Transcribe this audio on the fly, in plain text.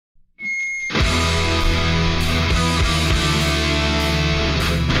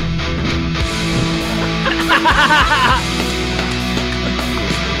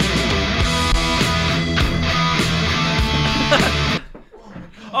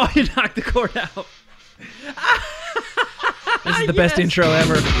Oh, you knocked the cord out. This is the best intro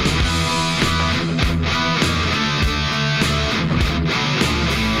ever.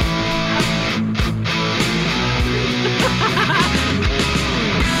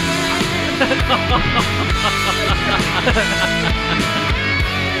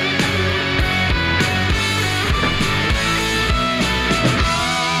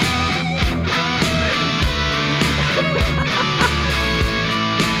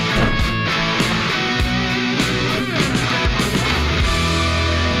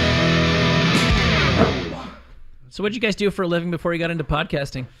 So what'd you guys do for a living before you got into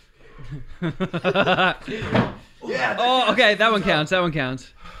podcasting? Yeah. Oh, okay. That one counts. That one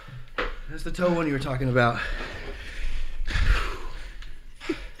counts. That's the toe one you were talking about.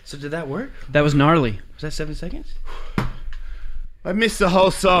 So did that work? That was gnarly. Was that 7 seconds? I missed the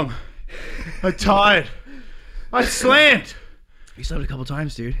whole song. I'm tired. I slammed. You slept a couple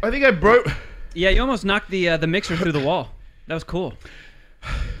times, dude. I think I broke. Yeah, you almost knocked the mixer through the wall. That was cool.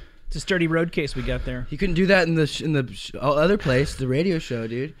 It's a sturdy road case we got there. You couldn't do that in the other place, the radio show,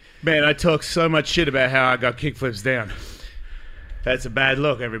 dude. Man, I talk so much shit about how I got kickflips down. That's a bad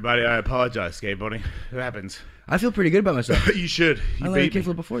look, everybody. I apologize, skateboarding. It happens. I feel pretty good about myself. You should. You I learned beat a kickflip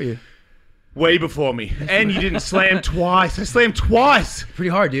me. before you. Way before me. And you didn't slam twice. I slammed twice. Pretty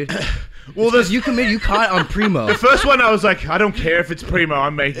hard, dude. Well, you caught on primo. The first one, I was like, I don't care if it's primo.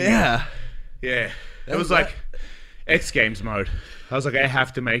 I'm making Yeah. it. Yeah. That It was like X Games mode. I was like, I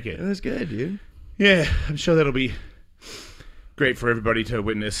have to make it. That was good, dude. Yeah, I'm sure that'll be great for everybody to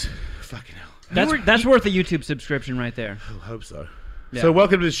witness. Fucking hell. That's worth a YouTube subscription right there. I hope so. Yeah. So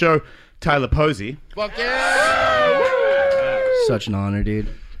welcome to the show, Tyler Posey. Fuck yeah! Such an honor, dude.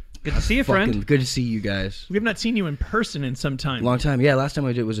 Good to see you, friend. Good to see you guys. We have not seen you in person in some time. Long time. Yeah, last time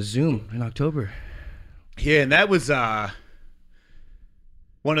I did was a Zoom in October. Yeah, and that was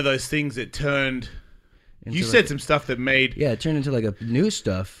one of those things that turned... You said some stuff that made... Yeah, it turned into like a news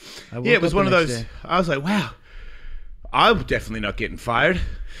stuff. Yeah, it was one of those... I was like, wow, I'm definitely not getting fired,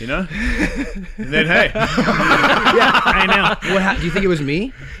 you know? And then, hey... Yeah, I know. Do you think it was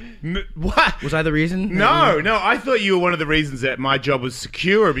me? What? Was I the reason? No, I thought you were one of the reasons that my job was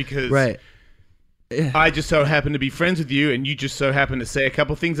secure because... Right. I just so happened to be friends with you, and you just so happened to say a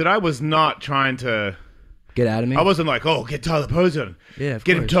couple things that I was not trying to... Get out of me? I wasn't like, oh, get Tyler Posey on. Yeah, of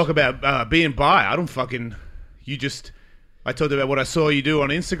Get him course. to talk about being bi. I don't fucking... I talked about what I saw you do on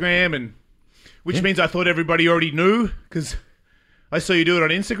Instagram, and which means I thought everybody already knew, because I saw you do it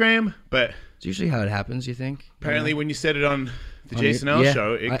on Instagram, but... It's usually how it happens, you think? Apparently when you said it on the On Jason your- L yeah,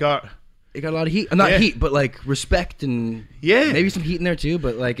 show, it got a lot of heat. Not Yeah. heat, but like respect and... Yeah. Maybe some heat in there too,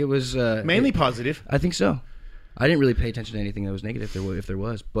 but like it was... mainly positive. I think so. I didn't really pay attention to anything that was negative if there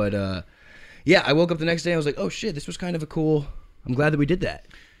was. But yeah, I woke up the next day and I was like, oh shit, this was kind of a cool... I'm glad that we did that.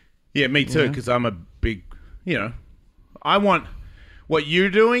 Yeah, me too, because I'm a big... I want... What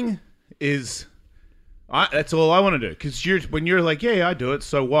you're doing is... that's all I want to do. Because when you're like, yeah, I do it,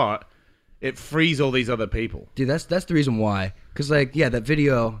 so what? It frees all these other people. Dude, that's the reason why. Because like, yeah, that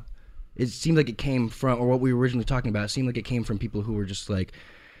video... It seemed like it came from... Or what we were originally talking about, it seemed like it came from people who were just like...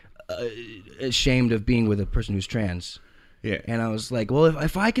 ashamed of being with a person who's trans. Yeah. And I was like, well,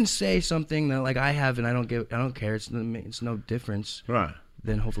 if I can say something that like I have and I don't care, it's no difference. Right.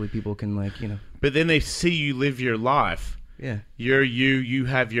 Then hopefully people can But then they see you live your life. Yeah. You're you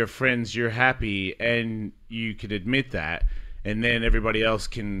have your friends, you're happy, and you can admit that, and then everybody else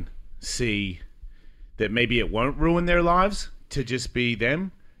can see that maybe it won't ruin their lives to just be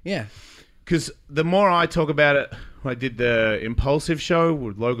them. Yeah. Because the more I talk about it, I did the Impulsive show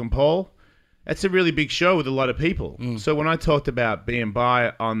with Logan Paul. That's a really big show with a lot of people. So when I talked about being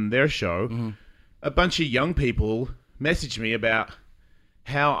bi on their show, a bunch of young people messaged me about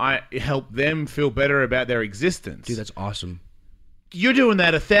how I help them feel better about their existence. Dude, that's awesome. You're doing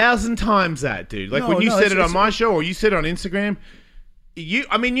that 1,000 times, that dude. Like when you said it on my show or you said it on Instagram,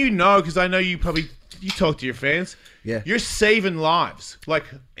 because I know you talk to your fans. Yeah. You're saving lives, like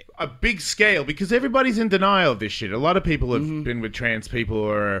a big scale, because everybody's in denial of this shit. A lot of people have been with trans people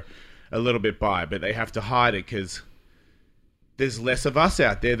or a little bit bi, but they have to hide it because there's less of us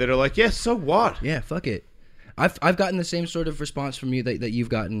out there that are like, yeah, so what? Yeah, fuck it. I've gotten the same sort of response from you that you've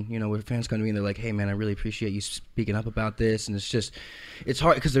gotten, where fans come to me and they're like, hey man, I really appreciate you speaking up about this. And it's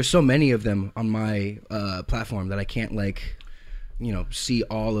hard because there's so many of them on my platform that I can't see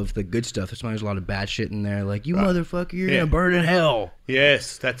all of the good stuff. That's why there's a lot of bad shit in there. Like, you motherfucker, you're gonna burn in hell.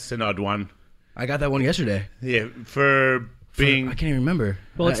 Yes, that's an odd one. I got that one yesterday. Yeah, for being. I can't even remember.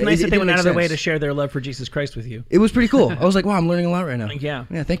 Well, it's It- nice it that they didn't went out make of their way sense. to share their love for Jesus Christ with you. It was pretty cool. I was like, wow, I'm learning a lot right now. Yeah.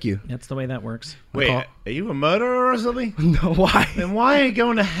 Yeah, thank you. That's the way that works. Wait, are you a murderer or something? No, why? Then why are you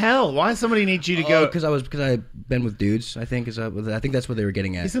going to hell? Why somebody needs you to go? Because I've been with dudes. I think I think that's what they were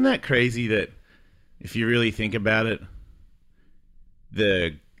getting at. Isn't that crazy that if you really think about it,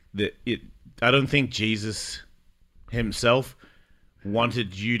 I don't think Jesus himself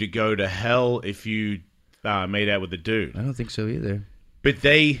wanted you to go to hell if you made out with a dude. I don't think so either. But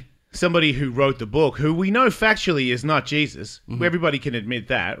somebody who wrote the book, who we know factually is not Jesus, everybody can admit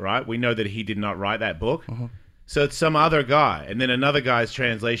that, right? We know that he did not write that book. So it's some other guy, and then another guy's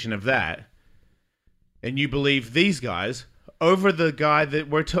translation of that. And you believe these guys over the guy that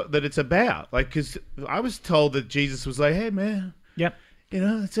that it's about. Like, because I was told that Jesus was like, hey, man, Yep.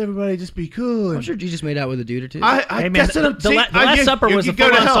 let's everybody just be cool. I'm sure Jesus made out with a dude or two. Hey, man, that's what I'm the saying. Last Supper was a go to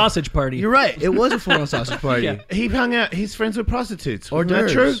full-on hell. sausage party. You're right. It was a full-on sausage party. Yeah. He hung out. He's friends with prostitutes. Or Wasn't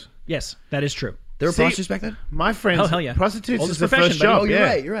that true? Yes, that is true. There were See, prostitutes back then? My friends, Oh, hell yeah. prostitutes Oldest is the profession, first buddy. job. Oh, you're yeah.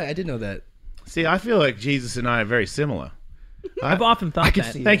 right. You're right. I did know that. See, I feel like Jesus and I are very similar. I've often thought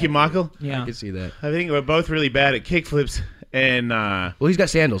that. Thank you, Michael. Yeah. I can see that. I think we're both really bad at kickflips, and Well, he's got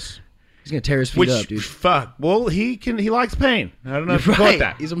sandals. He's gonna tear his feet which up, dude. fuck. Well, he likes pain. I don't know if you You're caught right.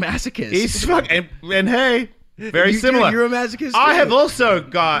 that. He's a masochist. He's fuck and hey, very similar. You're a masochist. I too. have also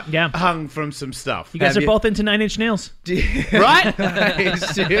got Yeah. hung from some stuff. You guys Have are you- both into Nine Inch Nails. Right?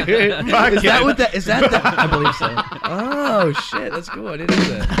 Nice, dude. Fuck Is yeah. that what that? Is that the? I believe so. Oh shit, that's cool. I didn't know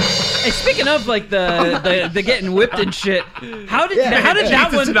that. Hey, speaking of like the getting whipped and shit, how did that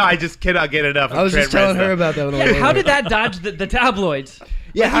Jesus one? and I just cannot get enough. I was just telling her about that. When I was How over. did that dodge the tabloids?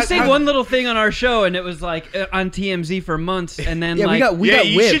 Yeah, Like, how- you say how- one little thing on our show, and it was like on TMZ for months, and then Yeah, like we Yeah, got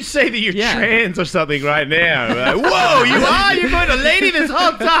you whipped. should say that you're Yeah. trans or something right now. Like, whoa, you are? You're going to lady this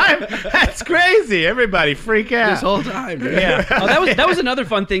whole time? That's crazy. Everybody freak out. this whole time, dude. Yeah. Oh, that was another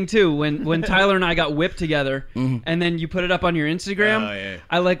fun thing too. When Tyler and I got whipped together, and then you put it up on your Instagram. Oh, yeah.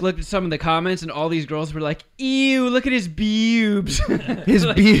 I like looked at some of the comments, and all these girls were like, "Ew, look at his boobs." His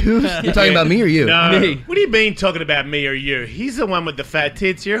Like, views. You're talking about me or you? No. Me. What do you mean talking about me or you? He's the one with the fat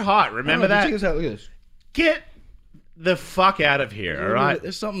tits. You're hot. Remember that? Check this out. Look at this. Get the fuck out of here, all right?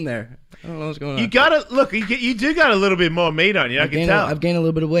 There's something there. I don't know what's going on. You gotta look. You do got a little bit more meat on you. I can tell. I've gained a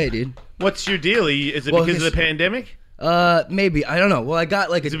little bit of weight, dude. What's your deal? Is it Well, because of this- the pandemic? Maybe I don't know. Well, I got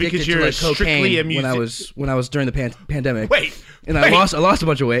like it addicted because to you're like strictly cocaine a when I was during the pandemic. Wait, and wait, I lost a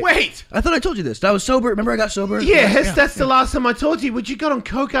bunch of weight. Wait. I thought I told you this. I was sober. Remember I got sober? Yes, that's the last time I told you. Would you got on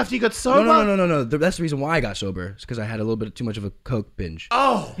coke after you got sober? No. That's the reason why I got sober. It's because I had a little bit too much of a coke binge.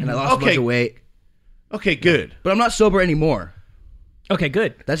 Oh, And I lost a bunch of weight. Okay, good. But I'm not sober anymore. Okay,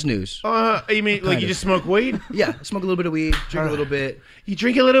 good. That's news. You mean like Kind you of. just smoke weed? Yeah, I smoke a little bit of weed, drink a little bit. You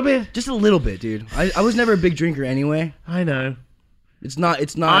drink a little bit? Just a little bit, dude. I was never a big drinker anyway. I know. It's not.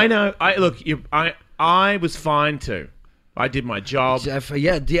 I know. I was fine too. I did my job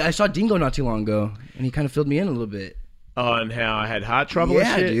I saw Dingo not too long ago, and he kind of filled me in a little bit. on how I had heart trouble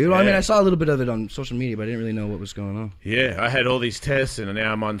Yeah, and shit. dude. Yeah. I mean, I saw a little bit of it on social media, but I didn't really know what was going on. Yeah, I had all these tests, and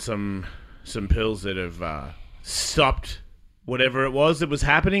now I'm on some pills that have stopped whatever it was that was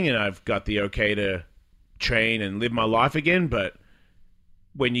happening, and I've got the okay to train and live my life again. But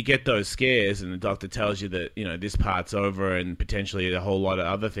when you get those scares, and the doctor tells you that this part's over, and potentially a whole lot of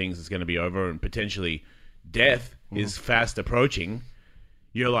other things is going to be over, and potentially death is fast approaching,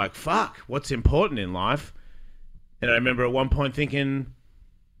 you're like, "Fuck, what's important in life?" And I remember at one point thinking,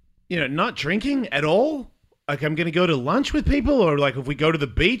 not drinking at all. Like, I'm going to go to lunch with people, or like if we go to the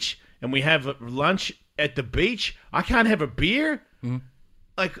beach and we have lunch at the beach, I can't have a beer.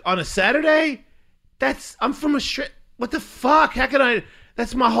 Like on a Saturday. I'm from what the fuck? How can I?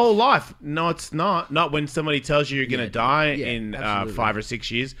 That's my whole life. No, it's not. Not when somebody tells you you're going to die in absolutely. 5 or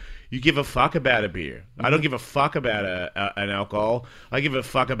 6 years. You give a fuck about a beer. I don't give a fuck about an alcohol. I give a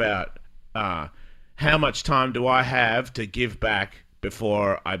fuck about how much time do I have to give back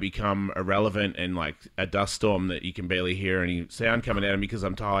before I become irrelevant and like a dust storm that you can barely hear any sound coming out of me because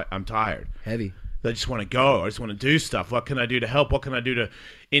I'm tired. Heavy. I just want to go. I just want to do stuff. What can I do to help? What can I do to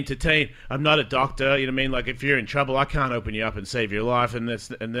entertain? I'm not a doctor. You know what I mean? Like, if you're in trouble, I can't open you up and save your life. And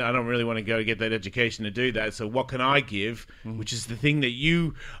I don't really want to go get that education to do that. So what can I give? Which is the thing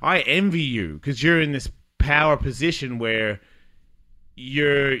that I envy you, because you're in this power position where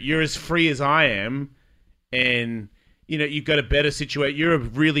you're as free as I am, and you've got a better situation. You're a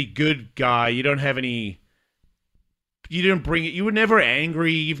really good guy. You don't have any. You didn't bring it. You were never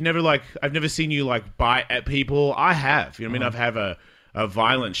angry. You've never I've never seen you bite at people. I have. You know what I mean? I've have a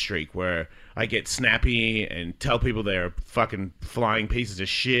violent streak where I get snappy and tell people they're fucking flying pieces of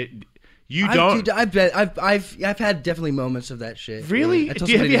shit. You don't. Dude, I've had definitely moments of that shit. Really? I told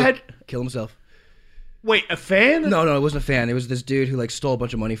Have somebody you to had? kill himself? Wait, a fan? No, it wasn't a fan. It was this dude who like stole a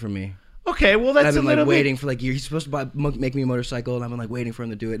bunch of money from me. Okay, well And that's I've been a little like waiting bit. for like years. He's supposed to make me a motorcycle, and I've been like waiting for him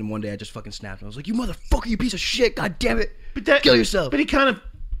to do it. And one day I just fucking snapped. And I was like, "You motherfucker, you piece of shit! God damn it! Kill yourself!" But he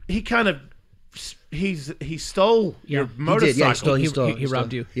stole your motorcycle. He stole. He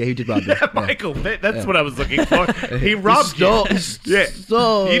robbed you. Yeah, he did rob me. Yeah. Michael, that's what I was looking for. He robbed you. Yeah.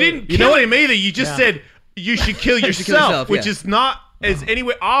 Stole. You didn't kill him either. You just said you should kill yourself, kill yourself, which yeah. is not as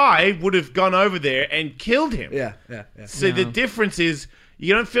anywhere. I would have gone over there and killed him. Yeah. So the difference is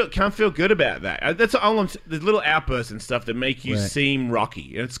you can't feel good about that. That's all. The little outbursts and stuff that make you seem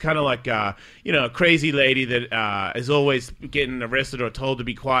rocky. It's kind of like a crazy lady that is always getting arrested or told to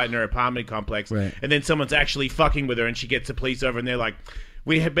be quiet in her apartment complex, Right. and then someone's actually fucking with her, and she gets the police over, and they're like,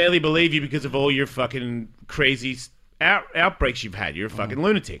 "We barely believe you because of all your fucking crazy outbreaks you've had. You're a fucking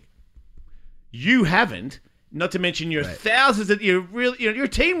lunatic. You haven't. Not to mention your thousands of you're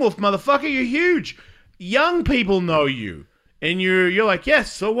Teen Wolf, motherfucker. You're huge. Young people know you." And you're like,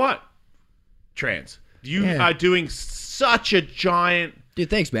 yes, so what? Trans. You are doing such a giant... Dude,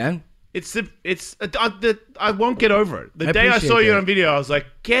 thanks, man. I won't get over it. The day I saw you on video, I was like,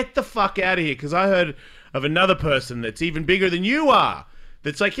 get the fuck out of here. Because I heard of another person that's even bigger than you are.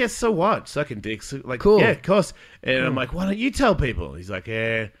 That's like, yes, so what? Sucking dicks. Like, cool. Yeah, of course. And I'm like, why don't you tell people? He's like,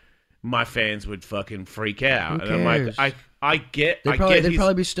 my fans would fucking freak out. Who And I'm like, cares? They'd They'd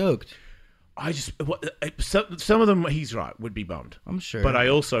probably be stoked. Some of them, he's right, would be bummed. I'm sure. But I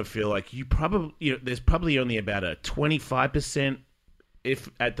also feel like there's probably only about a 25%, if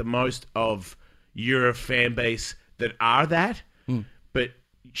at the most, of your fan base that are that. But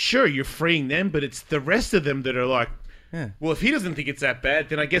sure, you're freeing them, but it's the rest of them that are like, well, if he doesn't think it's that bad,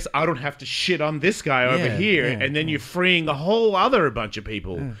 then I guess I don't have to shit on this guy over here. And then you're freeing a whole other bunch of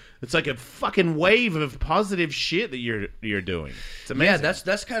people. It's like a fucking wave of positive shit that you're doing. It's amazing. Yeah,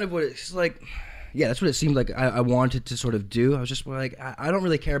 that's kind of what it's like. Yeah, that's what it seemed like I wanted to sort of do. I was just like, I don't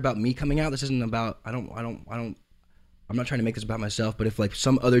really care about me coming out. This isn't about. I'm not trying to make this about myself. But if like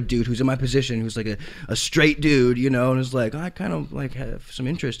some other dude who's in my position, who's like a straight dude, and is like, I kind of like have some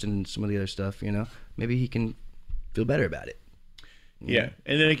interest in some of the other stuff, maybe he can feel better about it. Yeah,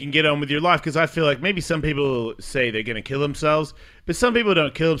 and then you can get on with your life, because I feel like maybe some people say they're going to kill themselves, but some people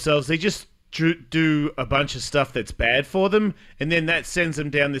don't kill themselves. They just do a bunch of stuff that's bad for them, and then that sends them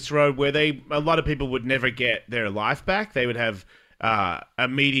down this road where a lot of people would never get their life back. They would have a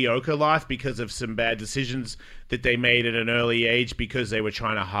mediocre life because of some bad decisions that they made at an early age because they were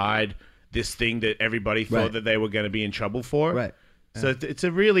trying to hide this thing that everybody thought that they were going to be in trouble for. Right. So it's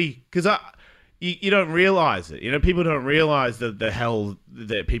a really... Because you don't realize it. People don't realize the hell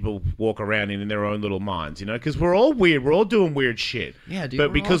that people walk around in their own little minds, because we're all weird. We're all doing weird shit. Yeah, dude.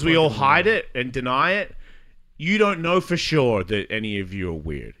 But because we all hide it and deny it, you don't know for sure that any of you are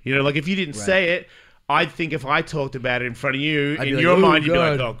weird. Like if you didn't say it, I'd think if I talked about it in front of you, in your mind, you'd be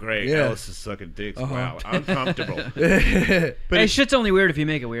like, oh, great, Alice is sucking dicks. Wow, uncomfortable. But shit's only weird if you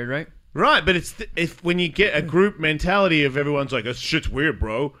make it weird, right? Right, but if when you get a group mentality of everyone's like, this shit's weird,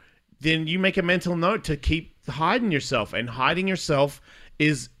 bro, then you make a mental note to keep hiding yourself. And hiding yourself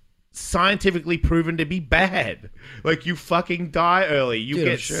is scientifically proven to be bad. Like, you fucking die early. You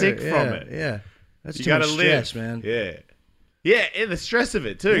get sick from it. Yeah. That's you too much gotta stress, live, man. Yeah. Yeah, and the stress of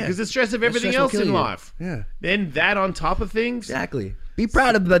it, too. Because the stress of everything stress will else in kill you. life. Yeah. Then that on top of things. Exactly. Be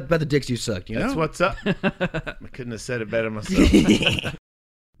proud about the dicks you sucked, That's what's up. I couldn't have said it better myself.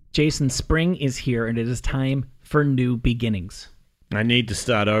 Jason, spring is here, and it is time for new beginnings. I need to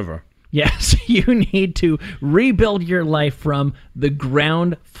start over. Yes, you need to rebuild your life from the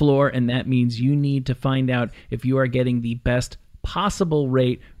ground floor, and that means you need to find out if you are getting the best possible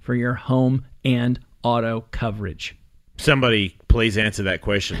rate for your home and auto coverage. Somebody please answer that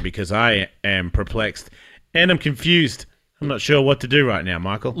question, because I am perplexed and I'm confused. I'm not sure what to do right now,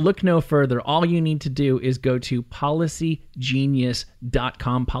 Michael. Look no further. All you need to do is go to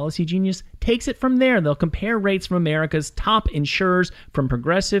PolicyGenius.com. PolicyGenius takes it from there. They'll compare rates from America's top insurers, from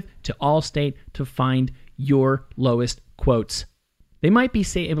Progressive to Allstate, to find your lowest quotes. They might be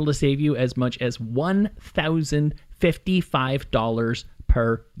able to save you as much as $1,055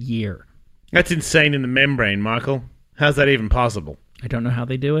 per year. That's insane in the membrane, Michael. How's that even possible? I don't know how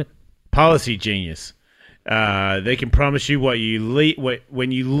they do it. Policy Genius. They can promise you when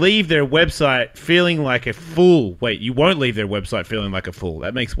you leave their website feeling like a fool. Wait, you won't leave their website feeling like a fool.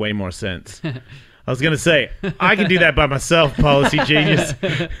 That makes way more sense. I was going to say, I can do that by myself, Policy Genius.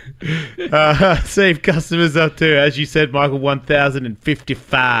 Save customers up to, as you said, Michael,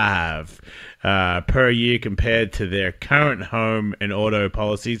 $1,055. per year compared to their current home and auto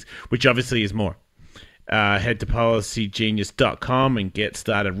policies, which obviously is more. Head to policygenius.com and get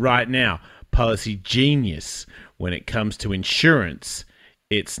started right now. Policy Genius. When it comes to insurance,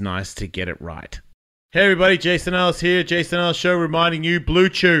 it's nice to get it right. Hey everybody, Jason Ellis here. Jason Ellis Show reminding you, Blue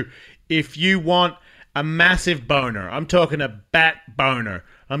Chew, if you want a massive boner, I'm talking a bat boner.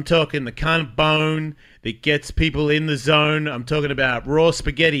 I'm talking the kind of bone that gets people in the zone. I'm talking about raw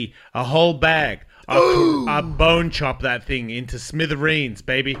spaghetti, a whole bag. I bone chop that thing into smithereens,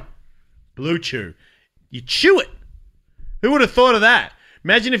 baby. Blue Chew. You chew it. Who would have thought of that?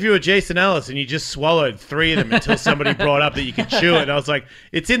 Imagine if you were Jason Ellis and you just swallowed 3 of them until somebody brought up that you could chew it. And I was like,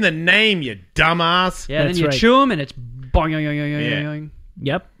 it's in the name, you dumbass. Yeah, That's then you right. chew them and it's boing, yoing, yoing, yoing, yoing.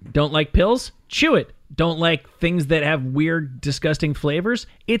 Yep. Don't like pills? Chew it. Don't like things that have weird, disgusting flavors?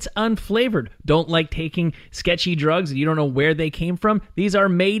 It's unflavored. Don't like taking sketchy drugs and you don't know where they came from? These are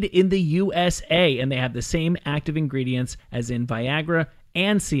made in the USA and they have the same active ingredients as in Viagra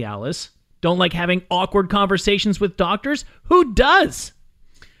and Cialis. Don't like having awkward conversations with doctors? Who does?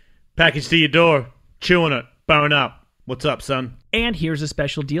 Package to your door. Chewing it. Bone up. What's up, son? And here's a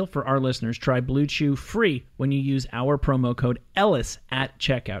special deal for our listeners. Try Blue Chew free when you use our promo code ELLIS at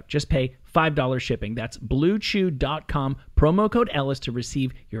checkout. Just pay $5 shipping. That's bluechew.com, promo code ELLIS to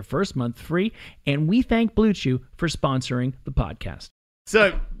receive your first month free. And we thank Blue Chew for sponsoring the podcast.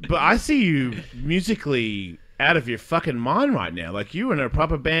 So, but I see you musically out of your fucking mind right now. Like, you're in a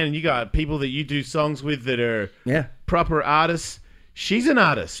proper band and you got people that you do songs with that are proper artists. She's an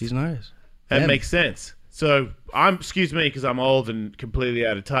artist. She's an artist. That makes sense. So, excuse me, because I'm old and completely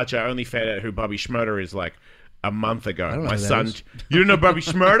out of touch. I only found out who Bobby Shmurda is like a month ago. I don't know My who that son, is. you don't know Bobby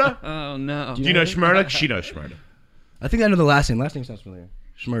Shmurda? Oh, no. Do you know Shmurda? She knows Shmurda. I think I know the last name. Last name sounds familiar.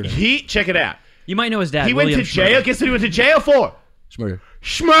 Shmurda. Check it out. You might know his dad, He William went to jail. Schmurda. Guess what he went to jail for? Shmurda.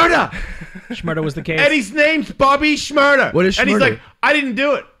 Shmurda! Schmurda was the case. And his name's Bobby Shmurda. What is And he's Shmurda? like, I didn't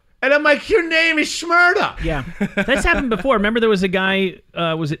do it. And I'm like, your name is Shmurda. Yeah. That's happened before. Remember there was a guy,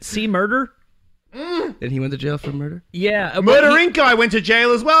 was it C. Murder? And he went to jail for murder? Yeah. Murder Inc. guy went to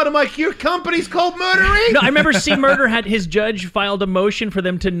jail as well. And I'm like, your company's called Murder Inc. No, I remember C. Murder had his judge filed a motion for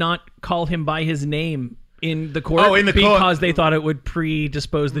them to not call him by his name in the court. Oh, in the court. Because they thought it would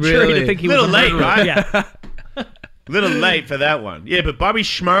predispose the jury Really? to think he Little was a late, murderer. right? Yeah. Little late for that one. Yeah, but Bobby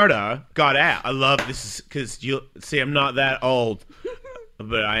Shmurda got out. I love this because you see, I'm not that old,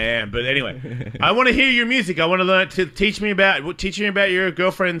 but I am. But anyway, I want to hear your music. I want to learn to teach me about your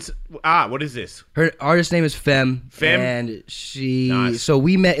girlfriend's art. What is this? Her artist name is Femme. Femme? And she... Nice. So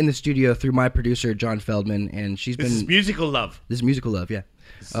we met in the studio through my producer, John Feldman, and she's This is been... musical love. This is musical love, yeah.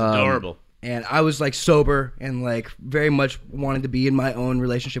 It's adorable. And I was like sober and like very much wanted to be in my own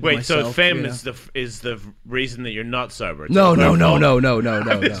relationship with Wait, myself. so femme you know? is the reason that you're not sober? It's No, not no, her no, fault. no, no, no,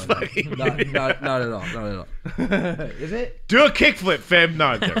 no, I'm no. just fucking Not kidding. at all. Not at all. Is it? Do a kickflip, femme.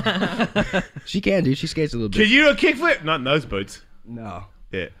 No, no. She can, dude. She skates a little Can bit. you do a kickflip? Not in those boots. No.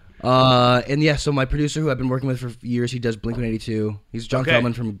 Yeah. And yeah, so my producer, who I've been working with for years, he does Blink-182. He's John Okay.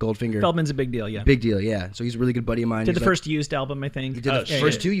 Feldman from Goldfinger. Feldman's a big deal, yeah. Big deal, yeah. So he's a really good buddy of mine. Did He's the like- first used album, I think. He did the Yeah,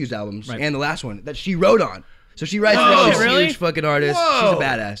 first yeah. two used albums Right. and the last one that she wrote on. So she writes for Whoa. all these Really? huge fucking artists. Whoa. She's a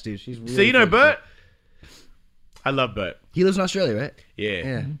badass, dude. She's really So you know fucking Bert? I love Bert. cool. He lives in Australia, right?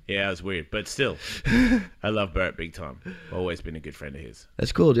 Yeah. Yeah, that was weird. But still, I love Bert big time. Always been a good friend of his.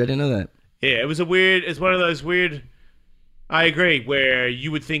 That's cool, dude. I didn't know that. Yeah, it's one of those weird, I agree, where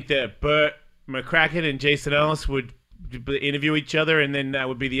you would think that Bert McCracken and Jason Ellis would interview each other and then that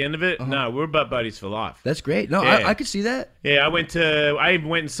would be the end of it. No, we're butt buddies for life. That's great. No, Yeah. I could see that. Yeah, I even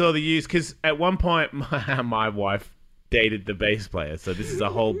went and saw the use because at one point my wife dated the bass player, so this is a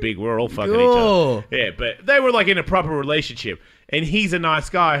whole big. We're all fucking each Cool. other. Yeah, but they were like in a proper relationship, and he's a nice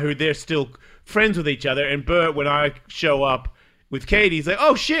guy who they're still friends with each other. And Bert, when I show up with Katie, he's like,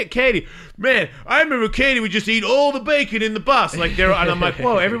 "Oh shit, Katie, man, I remember Katie would just eat all the bacon in the bus." Like and I'm like,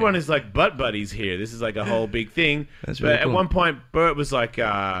 "Whoa, everyone is like butt buddies here. This is like a whole big thing." That's but really at cool. one point, Bert was like,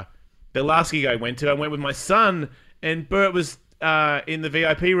 the last gig I went with my son, and Bert was in the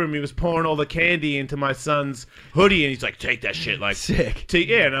VIP room. He was pouring all the candy into my son's hoodie, and he's like, "Take that shit, like Sick.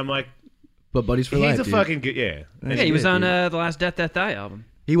 yeah." And I'm like, But buddies for "He's life, a dude. fucking good, yeah." That's Yeah, he was good, on dude. the last Death Death Die album.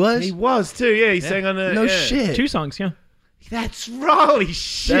 He was? He was too, yeah. He sang on the No yeah. shit. 2 songs, yeah. That's right. Holy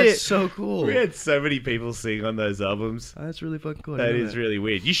shit! That's so cool. We had so many people sing on those albums. Oh, that's really fucking cool. I That didn't know is really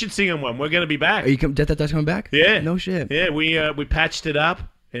weird. You should sing on one. We're gonna be back. Are you Death coming back? Yeah. No shit. Yeah, we patched it up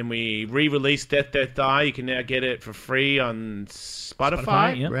and we re-released Death Death Die. You can now get it for free on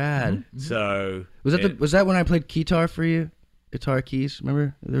Spotify. Yep. Rad. So Was that yeah. was that when I played guitar for you? guitar keys.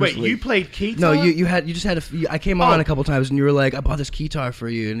 Remember? Wait, you played guitar? No, you just had I came on a couple times and you were like, I bought this guitar for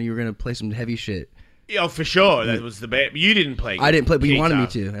you, and you were gonna play some heavy shit. Oh, for sure. That was the band. You didn't play. I didn't play, but you guitar. wanted me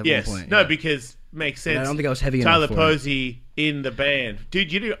to at yes. one point. No, Yeah. because makes sense. And I don't think I was heavy Tyler enough for Posey in the band,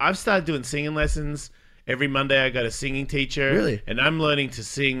 dude. I've started doing singing lessons every Monday. I got a singing teacher. Really? And I'm learning to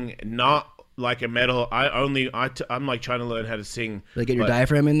sing not like a metal. I'm like trying to learn how to sing. Like get your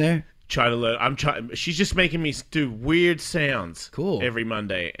diaphragm in there. Trying to learn. She's just making me do weird sounds. Cool. Every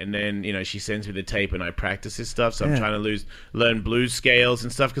Monday, and then she sends me the tape and I practice this stuff. So I'm trying to learn blues scales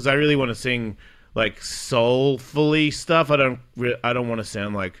and stuff because I really want to sing like soulfully stuff. I don't want to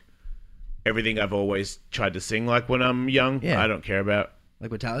sound like everything I've always tried to sing like when I'm young. Yeah. I don't care about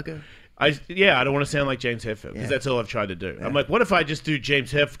Like Metallica. I don't want to sound like James Hetfield because that's all I've tried to do. I'm like, what if I just do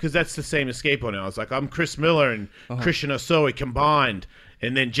James Hetfield because that's the same Escape on now. I was like, I'm Chris Miller and Christian Osoe combined.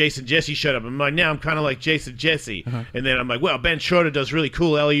 And then Jason Jesse showed up. I'm like, now I'm kind of like Jason Jesse. And then I'm like, well, Ben Schroeder does really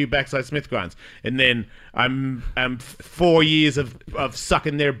cool LU backside Smith grinds. And then I'm 4 years of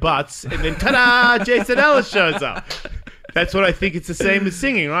sucking their butts. And then ta-da, Jason Ellis shows up. That's what I think it's the same as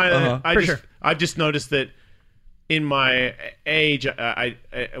singing, right? I've just noticed that in my age,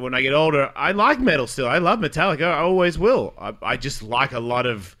 when I get older, I like metal still. I love Metallica. I always will. I just like a lot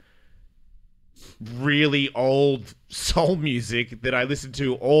of really old soul music that I listen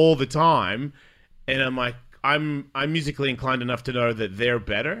to all the time, and I'm like, I'm musically inclined enough to know that they're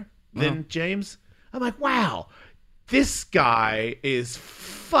better than James. I'm like, wow, this guy is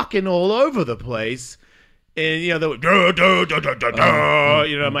fucking all over the place, and I'm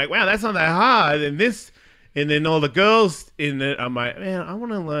like, wow, that's not that hard, and then all the girls in it, I'm like, man, I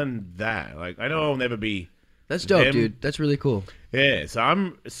want to learn that. Like, I know I'll never be. That's dope, dude. That's really cool. Yeah, so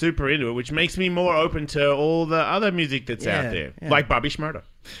I'm super into it, which makes me more open to all the other music that's out there, like Bobby Shmurda.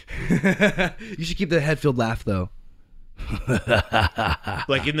 You should keep the Hetfield laugh though.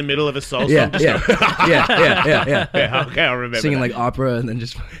 Like in the middle of a soul song. Yeah. Yeah, okay, I'll remember. Singing that. like opera and then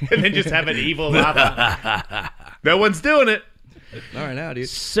just have an evil laugh. No one's doing it. all right now, dude.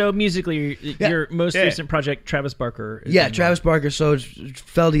 So musically, your most recent project, Travis Barker. Is Travis Barker. So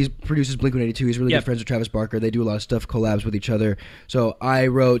Feldy produces Blink-182. He's really good friends with Travis Barker. They do a lot of stuff, collabs with each other. So I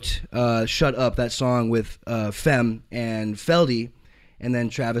wrote "Shut Up," that song with Fem and Feldy, and then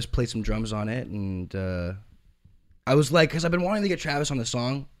Travis played some drums on it. And I was like, because I've been wanting to get Travis on the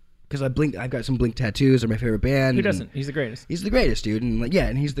song. Because I've got some Blink tattoos. They're my favorite band. Who doesn't? He's the greatest. He's the greatest, dude. And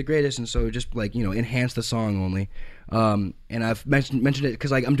and he's the greatest. And so just like enhance the song only. And I've mentioned it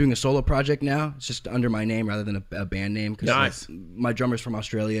because I'm doing a solo project now. It's just under my name rather than a band name. Cause, nice. My drummer's from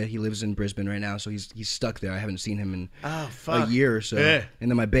Australia. He lives in Brisbane right now, so he's stuck there. I haven't seen him in a year or so. Yeah. And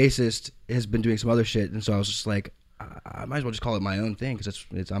then my bassist has been doing some other shit, and so I was just like, I might as well just call it my own thing because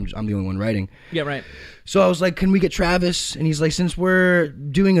I'm the only one writing. Yeah, right. So I was like, can we get Travis? And he's like, since we're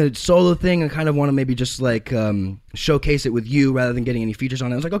doing a solo thing, I kind of want to maybe just like showcase it with you rather than getting any features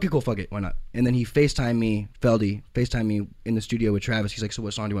on it. I was like, okay, cool, fuck it, why not? And then he FaceTimed me in the studio with Travis. He's like, so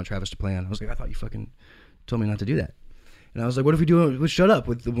what song do you want Travis to play on? I was like, I thought you fucking told me not to do that. And I was like, what if we do it with Shut Up,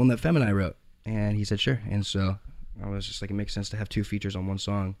 with the one that Fem and I wrote? And he said, sure. And so I was just like, it makes sense to have two features on one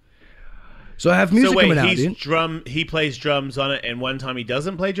song. So I have music coming out, dude. He plays drums on it, and one time he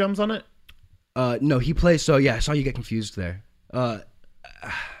doesn't play drums on it? No, he plays. So yeah, I saw you get confused there.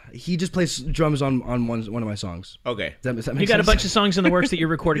 He just plays drums on one of my songs. Okay. Does that make You got sense? a bunch of songs in the works that you're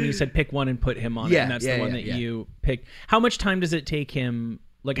recording. You said pick one and put him on it, and that's the one that you picked. How much time does it take him?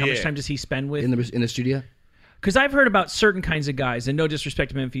 Like, how much time does he spend with in the studio? Because I've heard about certain kinds of guys, and no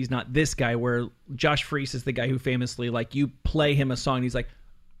disrespect to him if he's not this guy, where Josh Freese is the guy who famously, like, you play him a song, and he's like,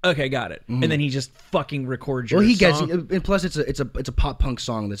 okay, got it. And then he just fucking records your song. And plus it's a pop punk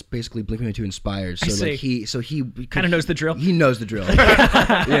song that's basically Blink-182 inspired. So like he kind of knows the drill. He knows the drill.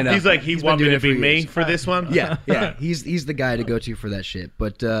 He's like, he wanted to be me for this one. Yeah. He's the guy to go to for that shit.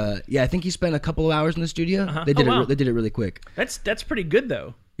 But I think he spent a couple of hours in the studio. They did it really quick. That's pretty good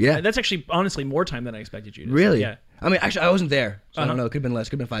though. Yeah, that's actually honestly more time than I expected you to. Really? Yeah. I mean, actually, I wasn't there, so I don't know. It could have been less.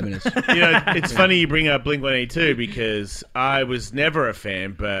 Could have been 5 minutes. It's funny you bring up Blink-182 because I was never a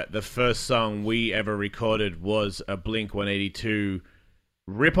fan, but the first song we ever recorded was a Blink-182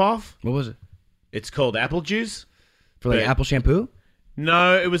 ripoff. What was it? It's called Apple Juice. For like apple shampoo?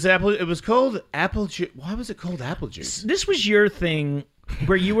 No, it was Apple. It was called Apple Juice. Why was it called Apple Juice? This was your thing.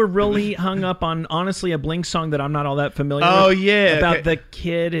 Where you were really hung up on, honestly, a Blink song that I'm not all that familiar with. Oh, yeah. About the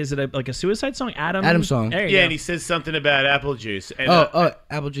kid. Is it like a suicide song? Adam song. There you go. And he says something about apple juice. And,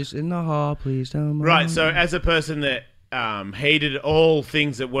 apple juice in the hall, please don't mind. Right, so as a person that hated all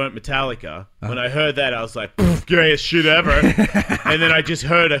things that weren't Metallica. When I heard that, I was like, gayest shit ever. And then I just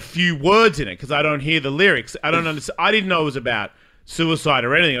heard a few words in it because I don't hear the lyrics. I don't understand. I didn't know it was about suicide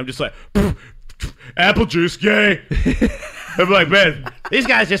or anything. I'm just like, apple juice, gay. I'm like, man, these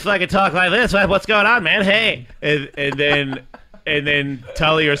guys just fucking talk like this. What's going on, man? Hey. And then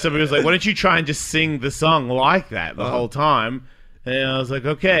Tully or somebody was like, why don't you try and just sing the song like that the whole time? And I was like,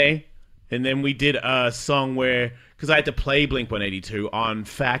 okay. And then we did a song where, because I had to play Blink-182 on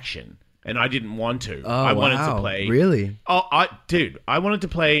Faction, and I didn't want to. I wanted to play. Really? Oh, I wanted to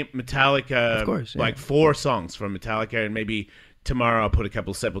play Metallica, of course, like 4 songs from Metallica, and maybe tomorrow I'll put a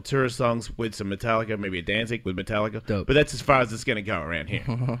couple of Sepultura songs with some Metallica, maybe a Danzig with Metallica. Dope. But that's as far as it's going to go around here.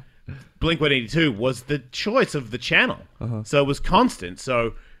 Blink-182 was the choice of the channel. So it was constant. So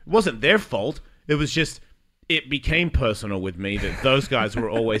it wasn't their fault. It was just, it became personal with me that those guys were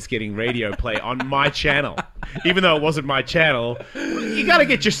always getting radio play on my channel. Even though it wasn't my channel, you got to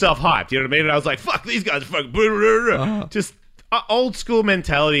get yourself hyped. You know what I mean? And I was like, fuck, these guys are fucking... Just old school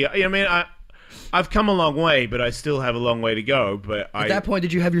mentality. I mean, I've come a long way, but I still have a long way to go. But At that point,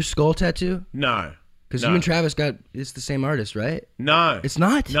 did you have your skull tattoo? No. Because you and Travis it's the same artist, right? No. It's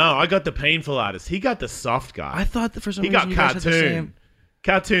not? No, I got the painful artist. He got the soft guy. I thought that for some he reason got you guys had the same.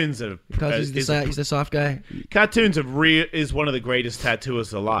 Cartoons are... Because he's the soft guy? Cartoons is one of the greatest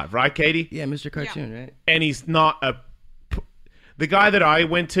tattooists alive. Right, Katie? Yeah, Mr. Cartoon, right? And he's not a... The guy that I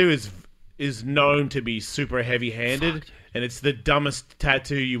went to is known to be super heavy-handed. And it's the dumbest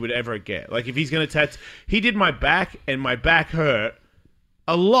tattoo you would ever get. Like, if he's going to tattoo... He did my back, and my back hurt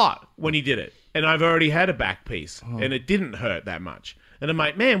a lot when he did it. And I've already had a back piece, and it didn't hurt that much. And I'm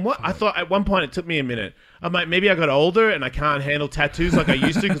like, man, what? I thought at one point it took me a minute. I'm like, maybe I got older, and I can't handle tattoos like I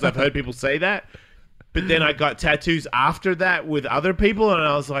used to, because I've heard people say that. But then I got tattoos after that with other people, and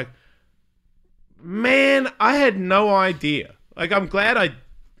I was like, man, I had no idea. Like, I'm glad I...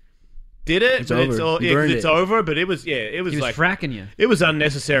 did it, but it's over. But it was He was like fracking you. It was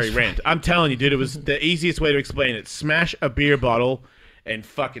unnecessary rent. I'm telling you, dude. It was the easiest way to explain it. Smash a beer bottle and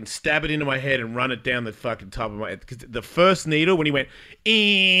fucking stab it into my head and run it down the fucking top of my head. Because the first needle, when he went,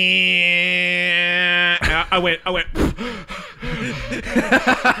 I went.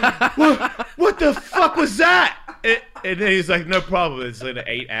 what the fuck was that? And then he's like, no problem. It's like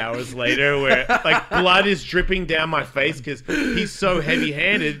 8 hours later, where like blood is dripping down my face because he's so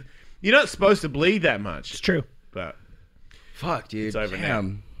heavy-handed. You're not supposed to bleed that much. It's true. But fuck, dude. It's over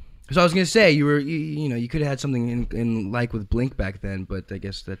now. So I was gonna say you could have had something in like with Blink back then, but I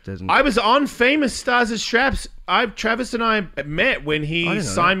guess that doesn't. I was on Famous Stars as Straps. Travis and I met when he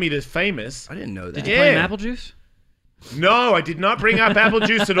signed me to Famous. I didn't know that. Did you play an apple juice? No, I did not bring up apple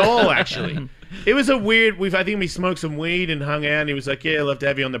juice at all. Actually, it was a weird. I think we smoked some weed and hung out. And he was like, "Yeah, I'd love to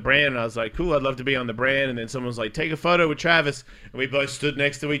have you on the brand." And I was like, "Cool, I'd love to be on the brand." And then someone was like, "Take a photo with Travis." And we both stood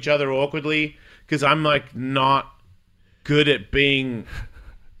next to each other awkwardly because I'm like not good at being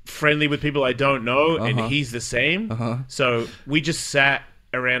friendly with people I don't know, and he's the same. So we just sat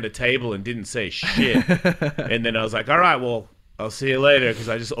around a table and didn't say shit. And then I was like, all right, well, I'll see you later, because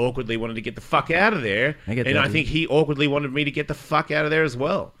I just awkwardly wanted to get the fuck out of there. I think he awkwardly wanted me to get the fuck out of there as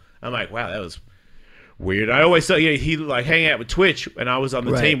well. I'm like, wow, that was weird. I always thought he like hang out with Twitch, and I was on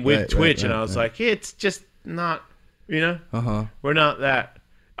the team with Twitch, and I was like, it's just not, we're not that.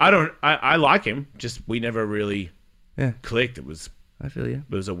 I like him, just we never really clicked. It was... I feel you.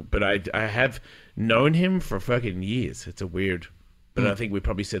 But I have known him for fucking years. It's a weird... But I think we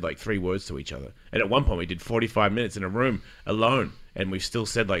probably said like 3 words to each other. And at one point we did 45 minutes in a room alone. And we've still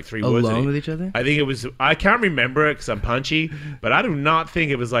said like 3 words. Alone with each other? I think it was... I can't remember it because I'm punchy. But I do not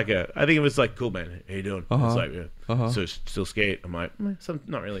think it was like a... I think it was like, cool, man. How you doing? It's like, So still skate? I'm like,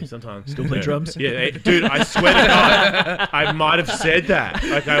 not really. Sometimes. Still play drums? Yeah. Dude, I swear to God, I might have said that.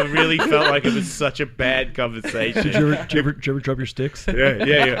 Like, I really felt like it was such a bad conversation. Did you ever drop your sticks?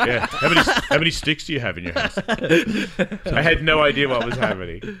 Yeah. How many sticks do you have in your house? I had no idea what was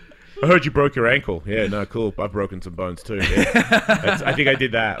happening. I heard you broke your ankle. Yeah, no, cool. I've broken some bones too. Yeah. I think I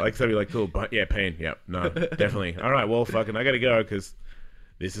did that. Like, somebody like, cool. But yeah, pain. Yeah, no, definitely. All right, well, fucking, I gotta go because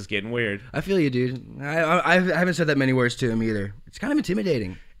this is getting weird. I feel you, dude. I haven't said that many words to him either. It's kind of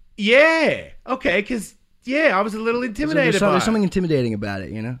intimidating. Yeah. Okay, because I was a little intimidated. There's something intimidating about it,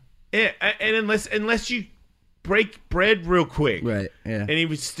 you know. Yeah, and unless you break bread real quick, right? Yeah. And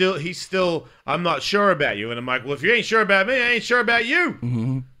he's still. I'm not sure about you, and I'm like, well, if you ain't sure about me, I ain't sure about you.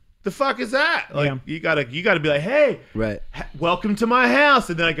 Mm-hmm. The fuck is that? Like, you gotta be like, hey, right, welcome to my house,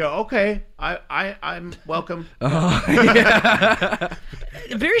 and then I go, okay, I'm welcome. A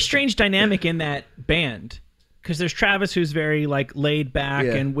very strange dynamic in that band. because there's Travis, who's very like laid back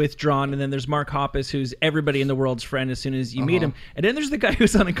and withdrawn, and then there's Mark Hoppus, who's everybody in the world's friend as soon as you meet him, and then there's the guy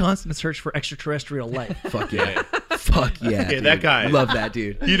who's on a constant search for extraterrestrial life. Fuck yeah. Fuck yeah. Yeah, that guy. Love that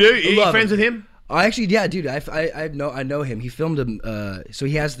dude. You do? Are you friends with him? I actually, yeah, dude. I know him. He filmed him. So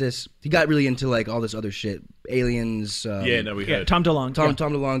he has this. He got really into like all this other shit, aliens. We heard. Tom DeLonge. Tom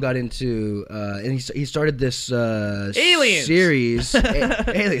DeLonge got into, and he started this Aliens series.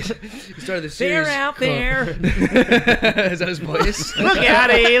 Aliens. He started this series. They're out there. Is that his voice? Look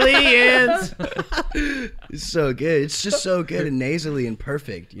out, aliens! It's so good. It's just so good and nasally and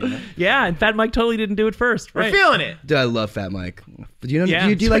perfect. You know. Yeah, and Fat Mike totally didn't do it first. We're Right. feeling it. Dude, I love Fat Mike. Do you know?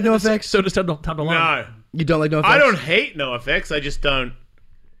 Yeah. Do you like NoFX? So does Tom DeLonge. No. You don't like NoFX? I don't hate NoFX. I just don't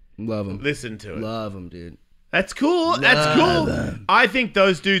love him. listen to it. Love him, dude. That's cool. That's cool. I think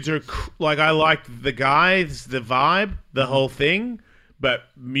those dudes are like, I like the guys, the vibe, the whole thing, but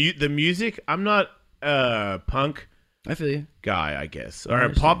the music, I'm not a punk I feel you. guy, I guess, or a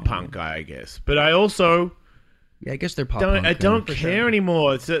pop punk guy, I guess. But I also Yeah, I guess they're pop punk. I don't care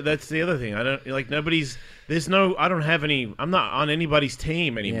anymore. That's the other thing. I don't like nobody's. There's no. I don't have any. I'm not on anybody's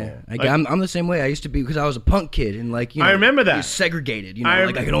team anymore. Yeah, Like, I'm the same way. I used to be because I was a punk kid and like you know, I remember that. you're segregated. You know, I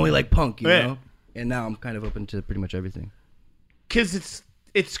like I can only like punk. You Yeah. know, and now I'm kind of open to pretty much everything. Because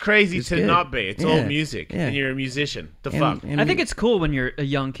it's crazy It's to good. not be. It's Yeah. all music, Yeah. and you're a musician. The And- fuck. and I think it's cool when you're a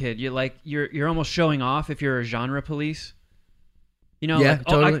young kid. You're almost showing off if you're a genre police. You know, Yeah, like,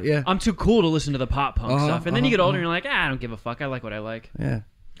 totally, yeah. I'm too cool to listen to the pop punk stuff. And then you get older and uh-huh. you're like, I don't give a fuck. I like what I like. yeah,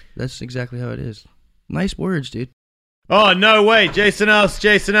 that's exactly how it is. Nice words, dude. Oh, no way. Jason Ellis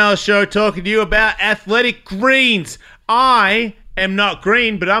Show, talking to you about athletic greens. I am not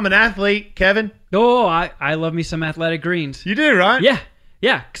green, but I'm an athlete, Kevin. Oh, I love me some athletic greens. You do, right? Yeah.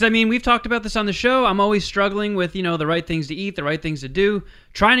 Yeah, because I mean, we've talked about this on the show. I'm always struggling with, the right things to eat, the right things to do,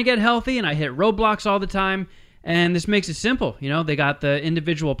 trying to get healthy, and I hit roadblocks all the time. And this makes it simple. They got the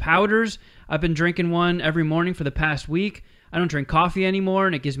individual powders. I've been drinking one every morning for the past week. I don't drink coffee anymore,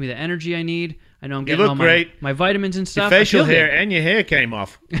 and it gives me the energy I need. I know I'm getting look all great. my vitamins and Your stuff. facial I feel hair good. and your hair came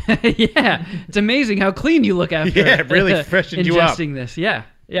off. Yeah, it's amazing how clean you look after Yeah, it really freshened you up. ingesting this. Yeah,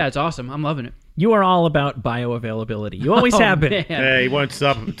 it's awesome. I'm loving it. You are all about bioavailability. You always have been. Man. Yeah, he won't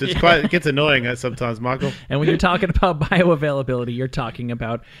stop. It gets annoying sometimes, Michael. And when you're talking about bioavailability, you're talking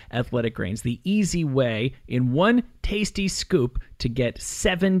about athletic grains. The easy way in one tasty scoop to get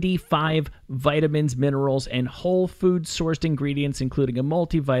 75 vitamins, minerals, and whole food sourced ingredients, including a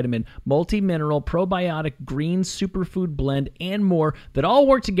multivitamin, multi-mineral, probiotic, green superfood blend, and more that all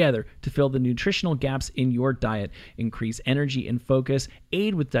work together to fill the nutritional gaps in your diet, increase energy and focus,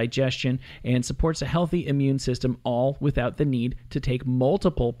 aid with digestion, and supports a healthy immune system, all without the need to take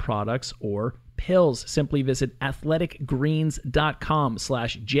multiple products or pills. Simply visit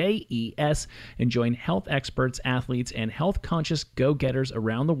athleticgreens.com/JES and join health experts, athletes, and health-conscious go-getters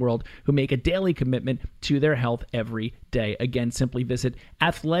around the world who make a daily commitment to their health every day. Again, simply visit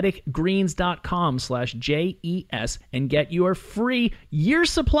athleticgreens.com/JES and get your free year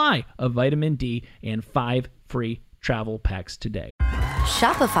supply of vitamin D and 5 free travel packs today.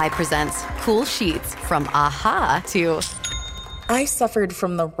 Shopify presents cool sheets from AHA to I suffered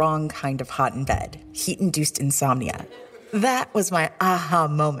from the wrong kind of hot in bed, heat-induced insomnia. That was my aha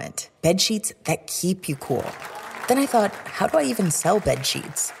moment. Bed sheets that keep you cool. Then I thought, how do I even sell bed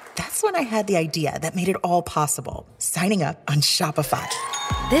sheets? That's when I had the idea that made it all possible. Signing up on Shopify.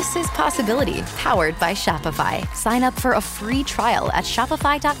 This is Possibility, powered by Shopify. Sign up for a free trial at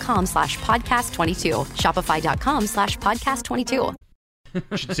shopify.com/podcast22. Shopify.com/podcast22. You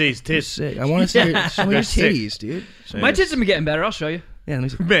should see his tits. Sick. I want to see your They're sick. titties, dude. My tits have been getting better. I'll show you. Yeah, let me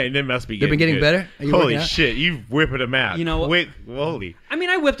see. Man, they must be They've been getting good. better? Are you Holy working out? shit, you whipping them out. You know what? Wait, holy. I mean,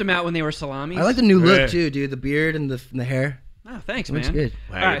 I whipped them out when they were salamis. I like the new look Yeah. too, dude. The beard and the hair. Oh, thanks, Looks man. good.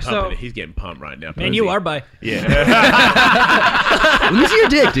 Wow, All you're right, pumping so it. He's getting pumped right now. Man, Posey. you are by. Yeah. Let me see your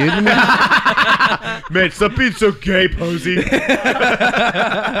dick, dude. Let me- Man, stop being so gay, Posey. I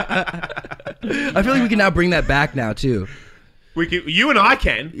feel like we can now bring that back now too. You and I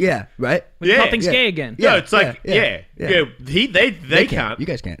can. Yeah, right. We can call Yeah. things Yeah. gay again. Yeah. No, it's like, yeah. They can't. You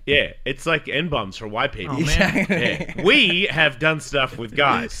guys can't. Yeah, it's like N-bombs for white people. Oh, man. Yeah. We have done stuff with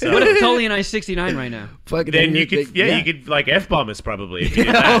guys. So. What if Tully and I 69 right now? Fuck, Then you could, you could like F-bomb us probably if you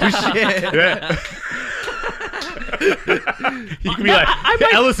did that. Oh shit. Yeah. You could be like,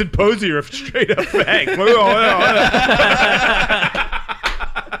 Ellis and Posey are straight up fag.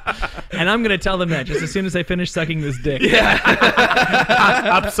 And I'm going to tell them that just as soon as I finish sucking this dick.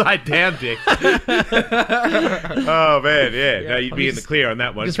 Upside down dick. Oh, man, yeah. No, you'd be in the clear on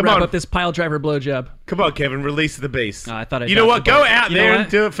that one. Just Come wrap on. up this pile driver blowjob. Come on, Kevin, release the beast. I thought I You know what? dodged the Go bullet. out You know there what? and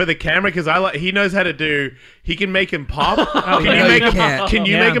do it for the camera because he knows how to do. He can make him pop. Can no, you make you him? can't. Can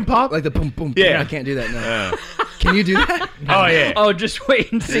you Yeah. make him pop? Like the boom, boom. Yeah. I can't do that now. Can you do that? Oh yeah. Oh, just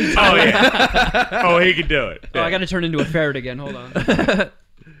wait and see. Oh yeah. Oh, he can do it. Oh, I got to turn into a ferret again. Hold on.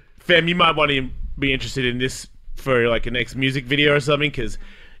 Fam, you might want to be interested in this for like a next music video or something because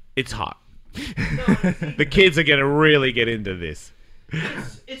it's hot. The kids are gonna really get into this.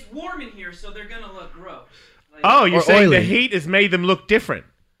 It's warm in here, so they're gonna look gross. Like, Oh, you're Or saying the oily. heat has made them look different.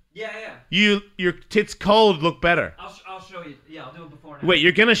 yeah. Your tits cold look better. I'll show you. Yeah, I'll do it before and after. Wait,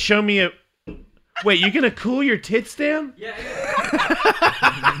 you're gonna show me a. Wait, you're gonna cool your tits down? Yeah.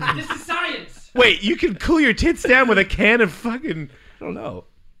 This is science. Wait, you can cool your tits down with a can of fucking I don't know.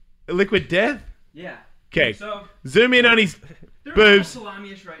 liquid death? Yeah. Okay. So zoom in on his they're boobs. all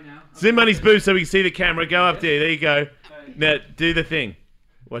salami-ish right now. Zoom on his boobs so we can see the camera. Go up there. There you go. Now do the thing.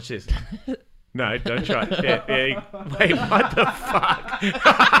 Watch this. No, don't try it. Yeah. Wait, what the fuck?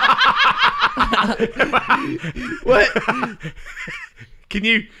 What? Can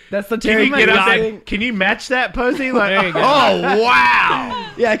you? That's the Can you get up there? thing. Can you match that, Posey? Like, There you go. oh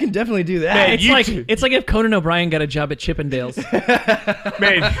wow, Yeah, I can definitely do that. Man, It's you like two- it's like if Conan O'Brien got a job at Chippendales.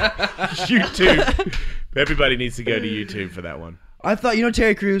 man, YouTube. Everybody needs to go to YouTube for that one. I thought,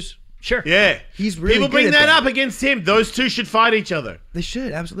 Terry Crews. Sure. Yeah, He's really people good bring at that that. up against him. Those two should fight each other. They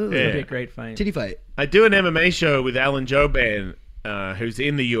should, absolutely. Yeah. It'd be a great fight. Titty fight. I do an MMA show with Alan Joban, who's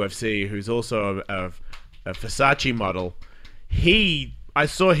in the UFC, who's also a Versace model. I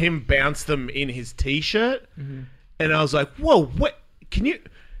saw him bounce them in his t-shirt, and I was like, "Whoa, what? Can you?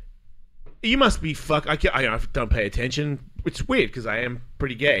 You must be fuck. I don't pay attention. It's weird because I am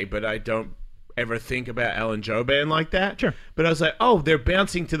pretty gay, but I don't ever think about Alan Joban like that. Sure. But I was like, oh, they're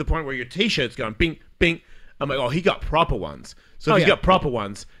bouncing to the point where your t-shirt's going bing, bing. I'm like, oh, he got proper ones. So if he's yeah. got proper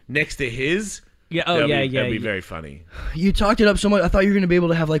ones next to his, Yeah. Oh, that'd yeah, be, yeah. that'd be yeah. very funny. You talked it up so much. I thought you were going to be able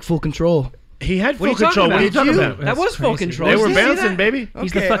to have like full control. He had What are full you talking control. What are you about? talking Did you? about? That was full crazy. control. They were Did you see bouncing, that? baby.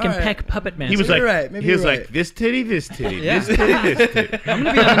 He's the Okay, fucking all right. peck puppet master. He was Maybe like, you're right, maybe he was you're like, right. this titty, this titty, Yeah. this titty, this titty. I'm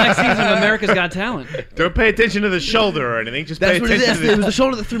gonna be on the next season of America's Got Talent. Don't pay attention to the shoulder or anything. Just That's pay what it attention is. to It the. was the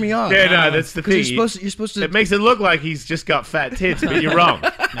shoulder that threw me off. Yeah, no, that's the Because thing. you're supposed to. It makes it look like he's just got fat tits, but you're wrong.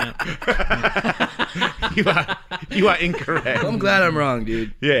 you are incorrect. I'm glad I'm wrong,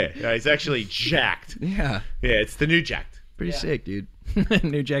 dude. Yeah, he's actually jacked. Yeah, Yeah, it's the new jacked. pretty sick, dude.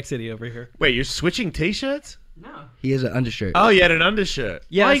 New Jack City over here. Wait, you're switching t-shirts? No. He has an undershirt. Oh, you had an undershirt.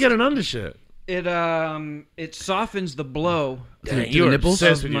 Yes. Why you got an undershirt? It softens the blow Dang, the you're nipples?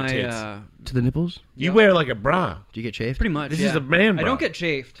 obsessed of with your my tits. To the nipples? You wear like a bra. Do you get shaved? pretty much. This yeah. is a man I bra. don't get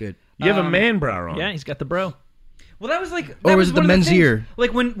chafed. Good. You have a man bra on. Yeah, he's got the bro. Well, that was like. That Or was is it the one of men's things. ear?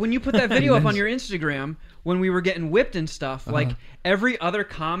 Like when you put that video up on your Instagram when we were getting whipped and stuff. Like every other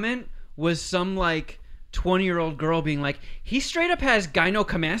comment was some like 20-year-old girl being like, he straight up has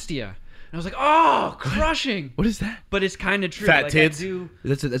gynecomastia. And I was like, oh, crushing. What is that? But it's kind of true. Fat like, tits? I do.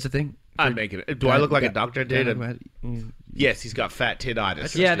 That's a thing. I'm making it. Do I look like a doctor, dude? Yes, he's got fat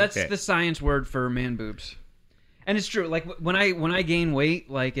tititis. Yeah, that's the science word for man boobs. And it's true. Like when I gain weight,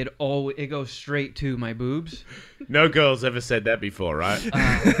 like it goes straight to my boobs. No girl's ever said that before, right?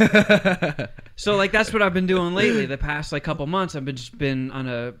 So like that's what I've been doing lately. The past like couple months, I've just been on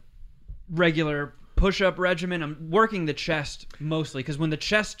a regular push-up regimen. I'm working the chest mostly because when the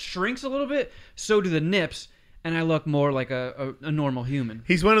chest shrinks a little bit, so do the nips, and I look more like a normal human.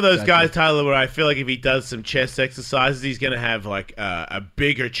 He's one of those guys, Tyler, where I feel like if he does some chest exercises, he's gonna have like a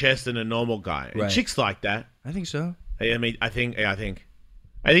bigger chest than a normal guy. And Right. chicks like that. I think so. I mean, I think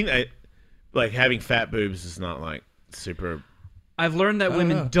that, like having fat boobs is not like super. I've learned that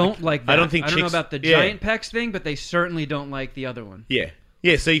women don't like that. I don't think I don't know chicks- about the yeah. giant pecs thing, but they certainly don't like the other one. Yeah.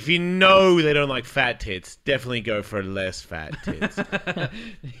 Yeah, so if you know they don't like fat tits, definitely go for less fat tits.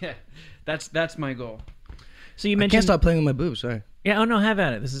 Yeah, that's my goal. So you I mentioned. can't stop playing with my boobs. Sorry. Yeah. Oh no, have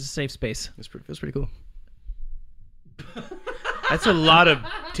at it. This is a safe space. Feels pretty cool. That's a lot of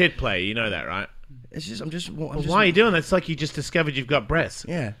tit play, you know that, right? It's just I'm just. Why are you doing that? It's like you just discovered you've got breasts.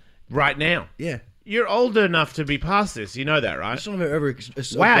 Yeah. Right now. Yeah. You're old enough to be past this, you know that, I right? just don't ever.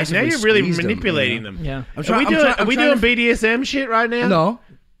 Wow, now you're really manipulating them. Yeah. I'm Are we trying. doing BDSM shit right now? No.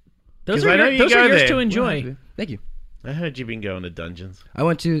 Those 'Cause are I know you those go are yours there. to enjoy. Thank you. I heard you've been going to dungeons. I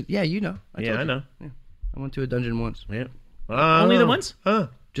went to. Yeah, you know. Yeah, told I you. know. I went to a dungeon once. Yeah. Only the ones? Huh.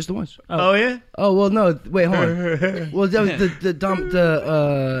 Just the once. Oh, yeah? Oh well, no. Wait, hold on. Well, that was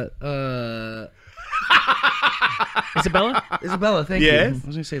Isabella? Isabella, thank Yes. you. I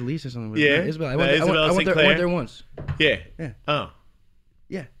was gonna say Lisa or something. But Yeah. Isabella. Isabella I went Sinclair. there once. Yeah. Yeah. Oh.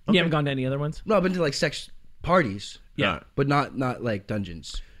 Yeah. You haven't gone to any other ones? No, I've been to like sex parties. Yeah. But not like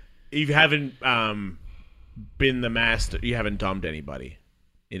dungeons. You haven't been the master. You haven't dommed anybody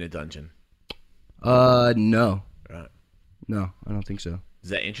in a dungeon. No. Right. No, I don't think so. Does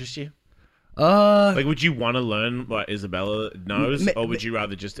that interest you? Like, would you want to learn what Isabella knows, or would you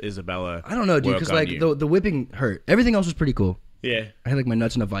rather just Isabella? I don't know, dude, because like the whipping hurt. Everything else was pretty cool. Yeah. I had like my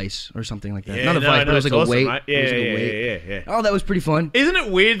nuts in a vice or something like that. Yeah, Not a vice, but it was like it's a weight. awesome, right? It was like a weight. Yeah. Oh, that was pretty fun. Isn't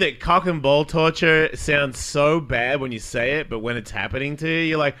it weird that cock and ball torture sounds so bad when you say it, but when it's happening to you,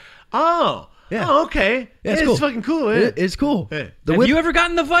 you're like, oh, Yeah. oh, okay, Yeah, it's cool. it's fucking cool. Yeah. It's cool. Yeah. The Have whip, you ever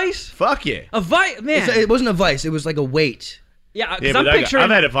gotten the vice? Fuck yeah. A vice, man. it wasn't a vice. It was like a weight. Yeah, Yeah, because but I'm picturing. I've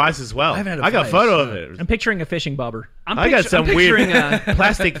had advice as well. I haven't had a I got a vice, photo of no. it. I'm picturing a fishing bobber. I got some weird picturing,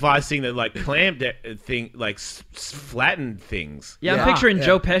 plastic vice thing that like clamped thing, like flattened things. Yeah, I'm Yeah. picturing Yeah,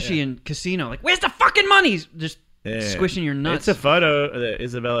 Joe Pesci in Casino. Like, where's the fucking money? Just Yeah. squishing your nuts. It's a photo that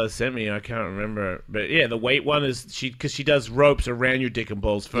Isabella sent me. I can't remember, but yeah, the weight one is because she does ropes around your dick and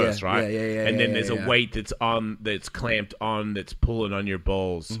balls first, Yeah, right? yeah, And then yeah, there's yeah. a weight that's clamped on that's pulling on your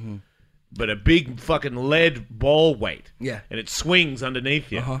balls, Mm-hmm. but a big fucking lead ball weight. Yeah. and it swings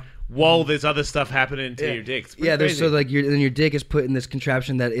underneath you. Uh-huh. While there's other stuff happening to your dick. It's pretty Yeah, there's crazy. so like your dick is put in this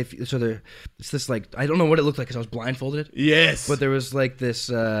contraption that it's this like I don't know what it looked like because I was blindfolded. Yes, But there was like this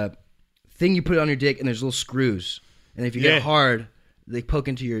thing you put on your dick and there's little screws, and if you Yeah. get hard, the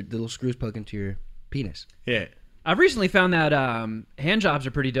little screws poke into your penis. yeah. I've recently found that hand jobs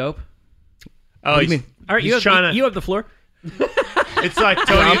are pretty dope. Oh, What do you he's- mean? All right, he's trying to. you have the floor. It's like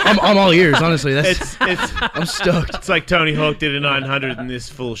Tony. I'm all ears, honestly. it's I'm stoked. It's like Tony Hawk did a 900 and this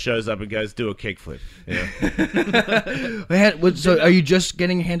fool shows up and goes, do a kickflip. Yeah. So are you just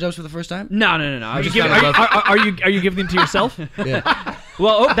getting hand jobs for the first time? No. I just Are you giving them to yourself? Yeah.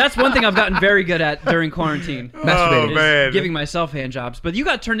 well, that's one thing I've gotten very good at during quarantine. Masturbating. Oh, is man. giving myself hand jobs. But you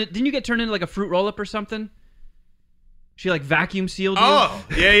got turned. Didn't you get turned into like a fruit roll up or something? She like vacuum sealed you. Oh,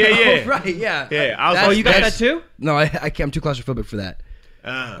 yeah. Oh, right, yeah. Yeah, I was That's- Oh, you got that that's- too? No, I can't. I'm too claustrophobic for that.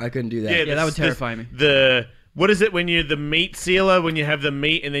 I couldn't do that. Yeah, that would terrify me. What is it when you're the meat sealer? When you have the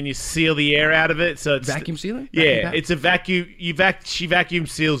meat and then you seal the air out of it, so it's Vacuum sealer? Yeah, Vacuum pack? it's a vacuum. She vacuum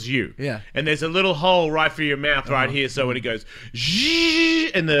seals you. Yeah. and there's a little hole right for your mouth right here. So when it goes,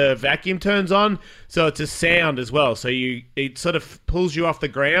 zzzz, and the vacuum turns on, so it's a sound as well. So it sort of pulls you off the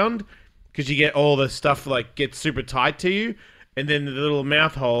ground because you get all the stuff like gets super tight to you, and then the little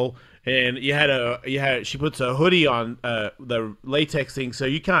mouth hole. And she puts a hoodie on the latex thing, so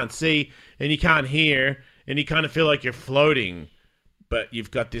you can't see and you can't hear, and you kind of feel like you're floating, but you've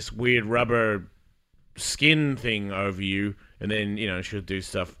got this weird rubber skin thing over you, and then she'll do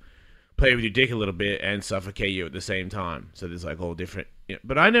stuff, play with your dick a little bit, and suffocate you at the same time. So there's like all different.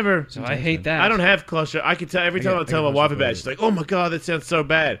 But I never. So I hate that. I don't have claustrophobic. I can tell every time I tell my wife about it, she's like, "Oh my god, that sounds so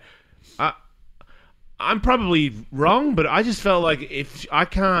bad." I'm probably wrong, but I just felt like if I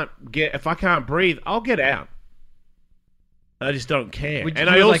can't breathe, I'll get out. I just don't care. Would And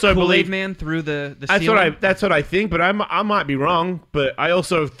you I like also Kool-Aid believe man through the that's ceiling? what I think, but I might be wrong. But I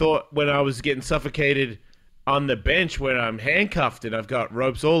also thought when I was getting suffocated on the bench when I'm handcuffed and I've got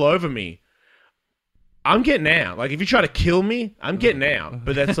ropes all over me, I'm getting out. Like, if you try to kill me, I'm getting out.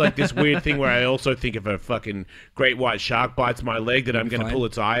 But that's like this weird thing where I also think if a fucking great white shark bites my leg, that I'm going to fine. pull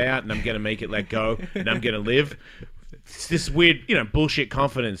its eye out and I'm going to make it let go and I'm going to live. It's this weird, bullshit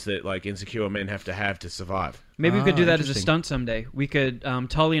confidence that like insecure men have to survive. Maybe we could do that as a interesting. stunt someday. We could,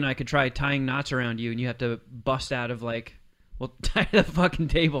 Tully and I could try tying knots around you, and you have to bust out of tie to the fucking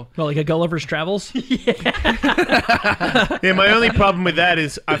table. Well, like a Gulliver's Travels. Yeah, my only problem with that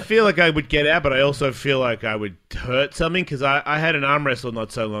is I feel like I would get out, but I also feel like I would hurt something because I had an arm wrestle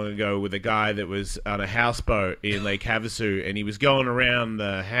not so long ago with a guy that was on a houseboat in Lake Havasu, and he was going around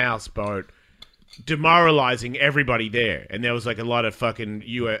the houseboat demoralizing everybody there. And there was like a lot of fucking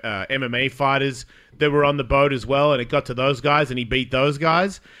MMA fighters that were on the boat as well, and it got to those guys, and he beat those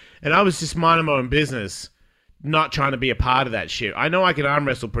guys. And I was just minding my own business, not trying to be a part of that shit. I know I can arm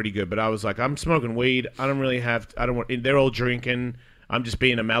wrestle pretty good, but I was like, I'm smoking weed. They're all drinking. I'm just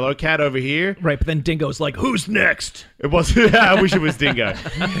being a mellow cat over here. Right, but then Dingo's like, who's next? It was. I wish it was Dingo.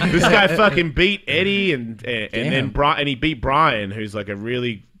 This guy fucking beat Eddie and then Brian, and he beat Brian, who's like a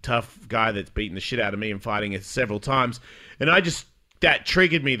really tough guy that's beaten the shit out of me and fighting it several times. And that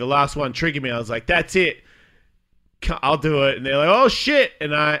triggered me. The last one triggered me. I was like, that's it. I'll do it. And they're like, oh shit.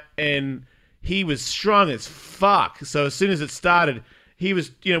 And he was strong as fuck. So as soon as it started, he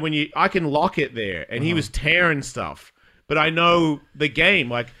was, I can lock it there, and he was tearing stuff. But I know the game.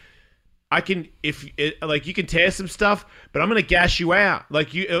 Like, I can you can tear some stuff, but I'm gonna gas you out. Like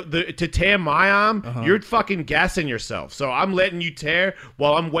to tear my arm, you're fucking gassing yourself. So I'm letting you tear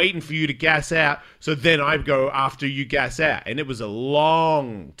while I'm waiting for you to gas out. So then I go after you gas out, and it was a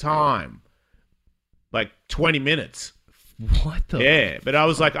long time, like 20 minutes. What the? Yeah, but I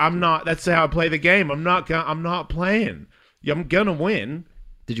was like, I'm not. That's how I play the game. I'm not playing. I'm gonna win.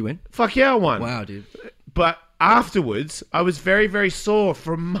 Did you win? Fuck yeah, I won. Wow, dude. But afterwards, I was very, very sore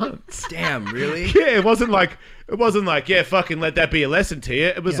for months. Damn, really? Yeah, it wasn't like, yeah, fucking let that be a lesson to you.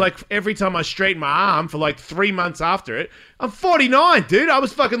 It was like every time I straightened my arm for like 3 months after it, I'm 49, dude. I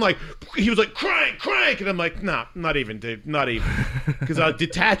was fucking like, he was like, crank. And I'm like, nah, not even, dude. Not even. Because I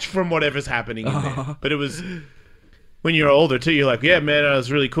detached from whatever's happening in there. But it was... When you're older, too, you're like, yeah, man, that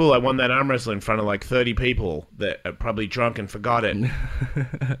was really cool. I won that arm wrestle in front of like 30 people that are probably drunk and forgot it.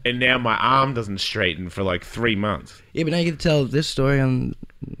 And now my arm doesn't straighten for like 3 months. Yeah, but now you get to tell this story on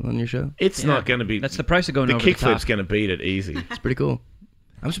your show. It's not going to be... That's the price of going the over the top. kickflip's going to beat it easy. It's pretty cool.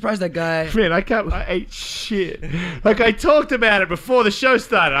 I'm surprised that guy... Man, I ate shit. Like, I talked about it before the show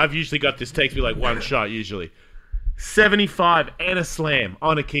started. I've usually got this takes me like one shot, usually. 75 and a slam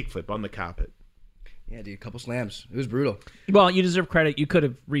on a kickflip on the carpet. Yeah, dude, a couple slams. It was brutal. Well, you deserve credit. You could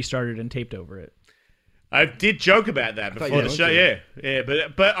have restarted and taped over it. I did joke about that before the show. Yeah,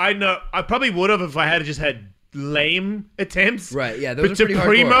 but I know I probably would have if I had just had lame attempts. Right, yeah, those but are pretty to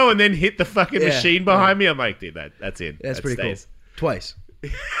primo hardcore. and then hit the fucking machine behind me, I'm like, dude, that's in. That's that pretty stays. cool. Twice.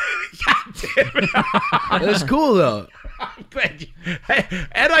 God damn it. That's cool, though. And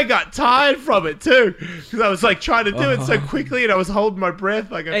I got tired from it too because I was like trying to do it so quickly and I was holding my breath.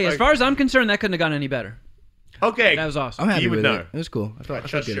 Hey, as far as I'm concerned, that couldn't have gone any better. Okay, That was awesome. I'm happy You would with know. it. It was cool. I felt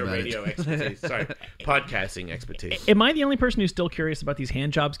trust good your about radio it. expertise. Sorry, podcasting expertise. Am I the only person who's still curious about these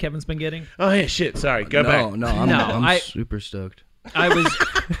hand jobs Kevin's been getting? Oh yeah, shit. Sorry, go back. No, No, I'm super stoked. I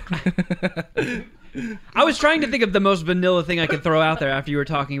was trying to think of the most vanilla thing I could throw out there after you were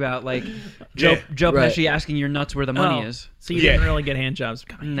talking about like Joe right. Pesci asking your nuts where the money is. So you Yeah. didn't really get hand jobs.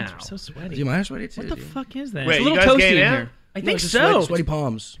 God, my No. hands are so sweaty. Dude, mine are sweaty too. What the dude. fuck is that? Wait, It's a you little guys toasty gain in out? here. I No, think just so. Sweaty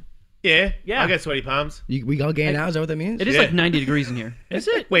palms. Yeah, Yeah. I got sweaty palms. We all gain out? Is that what that means? It is Yeah. like 90 degrees in here. Is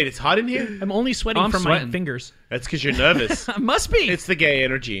it? Wait, it's hot in here? I'm only sweating I'm from sweating. my fingers. That's because you're nervous. Must be. It's the gay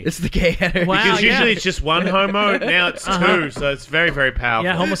energy. It's the gay energy. Wow. Because usually yeah. it's just one homo, now it's two, so it's very, very powerful.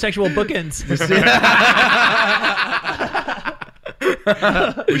 Yeah, homosexual bookends.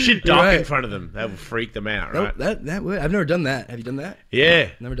 We should dock right. in front of them. That will freak them out, No, right? that would. I've never done that. Have you done that? Yeah.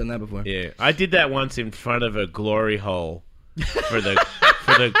 Never done that before. Yeah. I did that once in front of a glory hole for the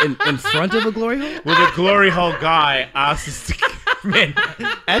In front of a glory hole? well, the glory hole guy asked us to man,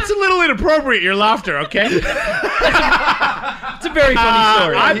 that's a little inappropriate, your laughter, okay? It's a very funny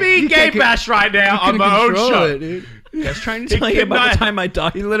story. I'm being gay bashed right now on my own show. It, dude. I was trying to tell you about the time I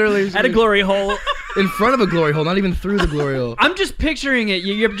docked He literally at a glory hole. in front of a glory hole, not even through the glory hole. I'm just picturing it.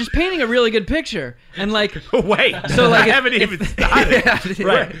 You're just painting a really good picture. And like, Wait, So, like, I haven't even started.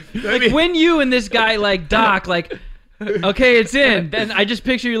 right. Like when you and this guy like dock, like, okay, it's in. Then I just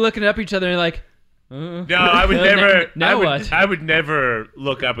picture you looking up each other and like, No, I would never. Now what? I would never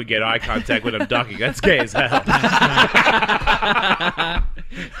look up and get eye contact when I'm ducking. That's gay as hell.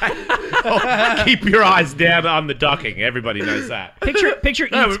 Keep your eyes down on the ducking. Everybody knows that. Picture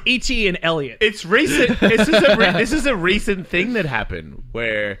No, E.T. and Elliot. It's recent. This is a recent thing that happened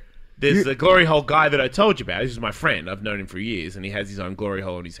where there's a glory hole guy that I told you about. This is my friend. I've known him for years, and he has his own glory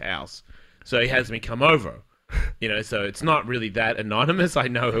hole in his house. So he has me come over. You know, so it's not really that anonymous. I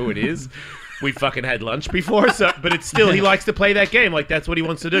know who it is. We fucking had lunch before, but it's still, he likes to play that game. Like, that's what he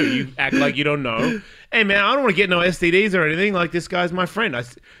wants to do. You act like you don't know. Hey, man, I don't want to get no STDs or anything. Like, this guy's my friend.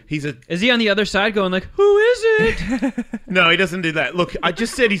 Is is he on the other side going like, who is it? No, he doesn't do that. Look, I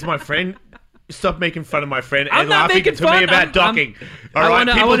just said he's my friend. Stop making fun of my friend I'm and not laughing making to fun. me about docking. All I right, want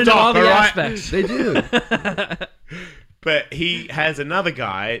to people know dock, all the all right? aspects. They do. But he has another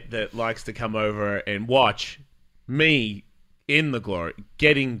guy that likes to come over and watch me in the glory,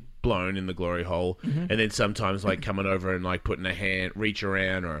 getting blown in the glory hole, and then sometimes like coming over and like putting a hand, reach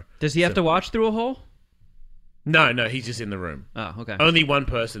around, or Does he have to watch through a hole? no, he's just in the room. Oh, okay. Only one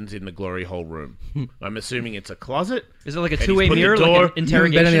person's in the glory hole room. I'm assuming it's a closet. Is it like a he's two-way put the mirror, door- like an You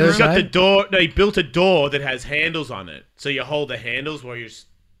haven't been on interrogation the other room? He's got the side? door. No, he built a door that has handles on it, so you hold the handles while you're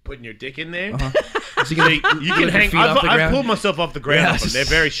putting your dick in there. So So you can your hang. feet off the I've ground? pulled myself off the ground. Yeah. Off them. They're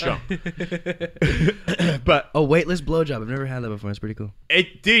very strong. But a weightless blowjob. I've never had that before. It's pretty cool.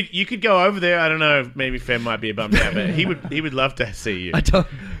 dude, you could go over there. I don't know. Maybe Fem might be a bum now, but he would love to see you. I don't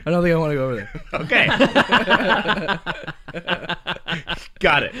think I want to go over there. Okay.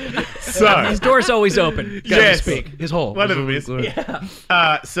 Got it. So His door's always open. yes, Speak. His hole. one of them is.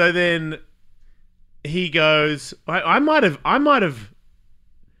 So then he goes. I might have,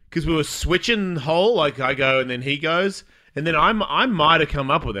 because we were switching hole. Like I go and then he goes, and then I might have come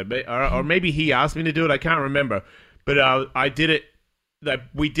up with it, but, or maybe he asked me to do it. I can't remember, but I did it.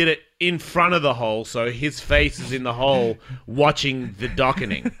 We did it in front of the hole, so his face is in the hole watching the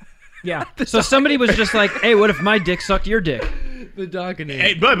dockening. Yeah. So somebody was just like, "Hey, what if my dick sucked your dick?" The dockening.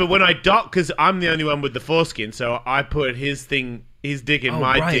 Hey, no, but when I dock, because I'm the only one with the foreskin, so I put his dick in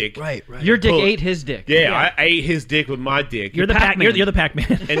my dick. Right. Your dick Pull- ate his dick. Yeah, I ate his dick with my dick. You're the Pac-Man. You're the Pac-Man.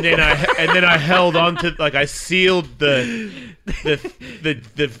 and then I held on to, like, I sealed the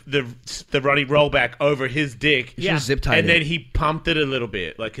runny rollback over his dick. You should've zip tied and it. then he pumped it a little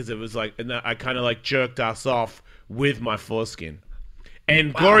bit, like, because it was like, and I kind of like jerked us off with my foreskin.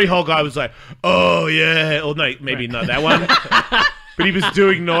 And Glory Hole guy was like, "Oh yeah," or no, maybe not that one. But he was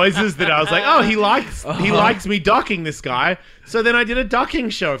doing noises that I was like, "Oh, he likes me docking this guy." So then I did a docking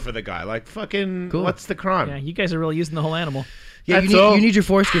show for the guy. Like, fucking, Cool. what's the crime? Yeah, you guys are really using the whole animal. Yeah, That's all. you need your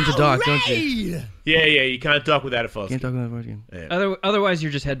foreskin to dock, don't you? Yeah, you can't dock without a foreskin. Can't talk about foreskin. Otherwise,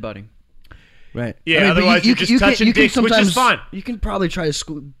 you're just headbutting. Right. Yeah, but otherwise you're just touching dicks, which is fine. You can probably try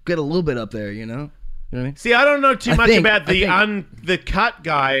to get a little bit up there, you know? You know what I mean? See, I don't know too much about I the cut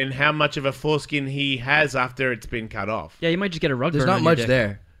guy and how much of a foreskin he has after it's been cut off. Yeah, you might just get a rug There's burn not on your much dick.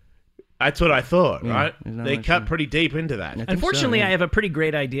 there. That's what I thought, right? there's not They much cut there. pretty deep into that. I think Unfortunately, so, yeah. I have a pretty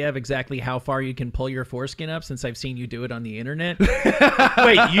great idea of exactly how far you can pull your foreskin up since I've seen you do it on the internet.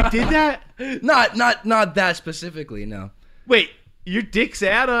 Wait, you did that? Not that specifically, no. Wait, your dick's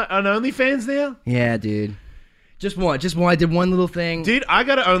out on OnlyFans now? Yeah, dude. Just one. I did one little thing. Dude, I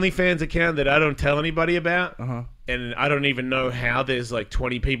got an OnlyFans account that I don't tell anybody about. Uh-huh. And I don't even know how there's like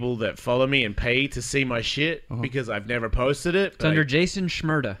 20 people that follow me and pay to see my shit because I've never posted it. It's under Jason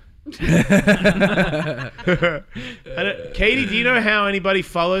Schmurda. Katie, do you know how anybody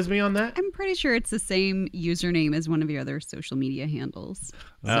follows me on that? I'm pretty sure it's the same username as one of your other social media handles.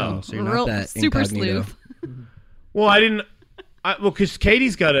 So you're not that super incognito. sleuth. Well, because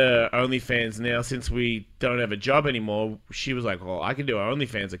Katie's got a OnlyFans now since we don't have a job anymore. She was like, well, I can do an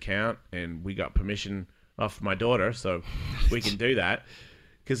OnlyFans account, and we got permission off my daughter, so we can do that.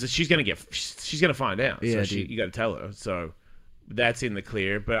 Because she's going to find out. Yeah, so dude. you got to tell her. So that's in the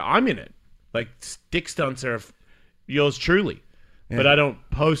clear, but I'm in it. Like, dick stunts are yours truly. Yeah. But I don't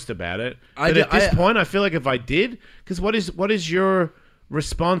post about it. I But do- at this I- point, I feel like if I did, because what is your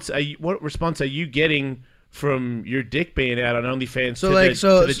response? What response are you getting from your dick being out on OnlyFans to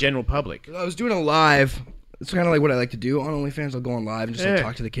the general public? I was doing a live. It's kind of like what I like to do on OnlyFans. I'll go on live and just like, Yeah.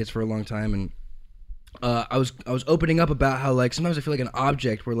 talk to the kids for a long time. And I was opening up about how like sometimes I feel like an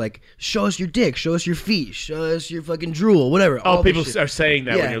object where like show us your dick, show us your feet, show us your fucking drool, whatever. Oh, all this people shit. are saying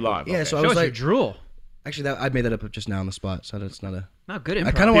that Yeah, when you're live. yeah, Okay. so I Show was us your like, drool. actually, I made that up just now on the spot, so that's not a. Not good improv.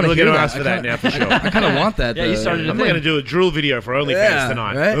 I kind of want to People are hear gonna that. ask for that now for sure. I kind of want that. Yeah, you though. started I'm thing. going to do a drool video for OnlyFans Yeah,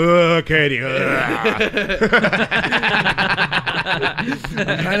 tonight. right? Katie.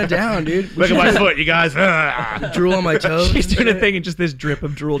 I'm kind of down, dude. Look at my foot, you guys. Drool on my toes. She's doing a thing, and just this drip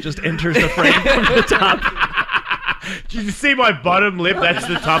of drool just enters the frame from the top. Did you see my bottom lip? That's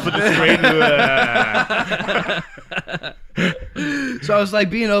the top of the screen. So I was like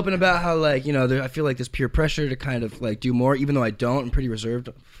being open about how like I feel like there's peer pressure to kind of like do more, even though I don't. I'm pretty reserved.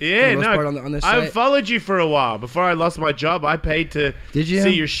 Yeah, for the most no. part on this I site. followed you for a while before I lost my job. I paid to Did you?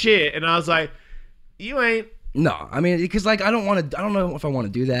 see your shit, and I was like, "You ain't." No, I mean because like I don't know if I want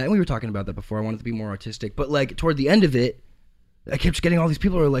to do that. And we were talking about that before. I wanted to be more artistic, but like toward the end of it, I kept getting all these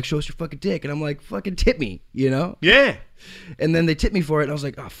people who are like, "Show us your fucking dick," and I'm like, "Fucking tip me," Yeah. And then they tipped me for it, and I was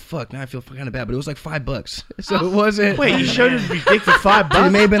like, "Oh fuck!" Now I feel kind of bad, but it was like $5, so it wasn't. Wait, you showed him your dick for $5? It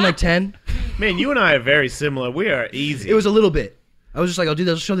may have been like 10. Man, you and I are very similar. We are easy. It was a little bit. I was just like, "I'll do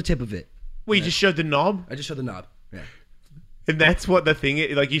that. I'll show the tip of it." Well, you just showed the knob, I just showed the knob. Yeah. and that's what the thing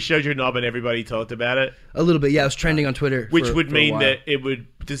is. Like, you showed your knob, and everybody talked about it, A little bit, yeah. I was trending on Twitter, which for- would for a mean while. that it would.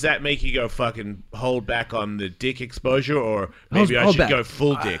 Does that make you go fucking hold back on the dick exposure, or maybe I Hold should back. go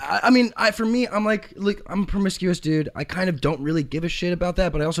full dick? I mean, for me, I'm like, look, I'm a promiscuous dude. I kind of don't really give a shit about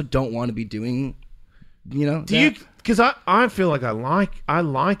that, but I also don't want to be doing, Do that. you? Because I feel like I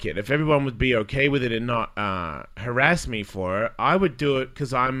like it. If everyone would be okay with it and not harass me for it, I would do it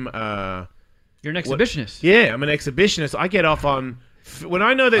because I'm. You're an exhibitionist. Yeah, I'm an exhibitionist. I get off on when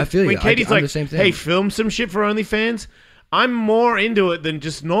I know that I feel when you. Katie's I'm like, the same thing. "Hey, film some shit for OnlyFans." I'm more into it than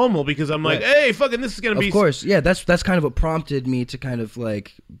just normal because I'm like, Right. "Hey, fucking, this is gonna be." Of course, yeah. That's kind of what prompted me to kind of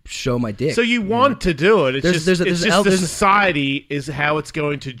like show my dick. So you want to do it? It's There's- just there's a- it's there's just a- the there's a- society is how it's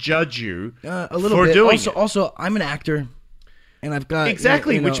going to judge you a little for bit. doing Also, it. also, I'm an actor. and I've got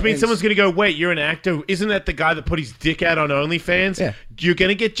exactly, you know, which means someone's going to go, wait, you're an actor? Isn't that the guy that put his dick out on OnlyFans? Yeah. You're going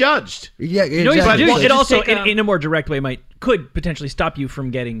to get judged. Yeah, know what you exactly. should do? Well, You it just also, take, in a more direct way, could potentially stop you from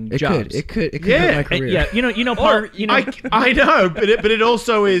getting jobs. It could Yeah. hurt my career. Yeah, you know, part. You know, I know, but it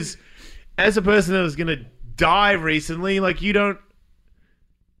also is, as a person that was going to die recently, like, you don't.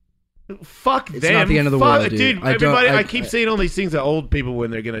 Fuck It's them. not the end of the world, dude. I keep seeing all these things that old people, when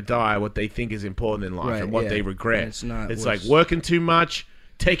they're going to die, what they think is important in life Right, and what yeah. they regret. And it's not It's what's- like working too much,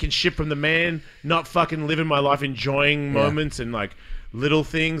 taking shit from the man, not fucking living my life, enjoying moments and like little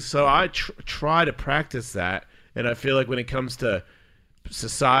things. So I try to practice that, and I feel like when it comes to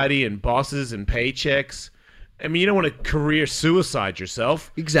society and bosses and paychecks, I mean, you don't want to career suicide yourself.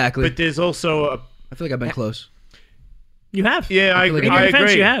 Exactly. But there's also I feel like I've been close. you have. Yeah, I feel like agree. In your I defense,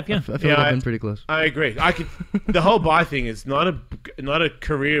 agree. you have. Yeah. I feel like I've been pretty close. I agree. The whole bi thing is not a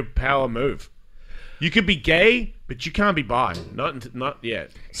career power move. You could be gay, but you can't be bi. Not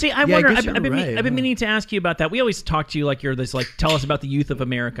yet. See, I Yeah, I wonder. guess you're I've been right, meaning to ask you about that. We always talk to you like you're this, like, tell us about the youth of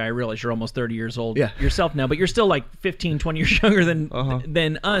America. I realize you're almost 30 years old yourself now, but you're still like 15, 20 years younger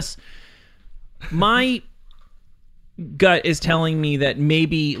than us. My gut is telling me that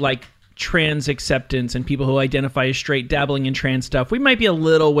maybe like trans acceptance and people who identify as straight dabbling in trans stuff, we might be a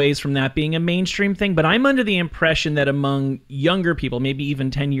little ways from that being a mainstream thing, but I'm under the impression that among younger people, maybe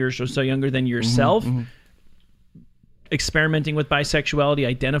even 10 years or so younger than yourself, experimenting with bisexuality,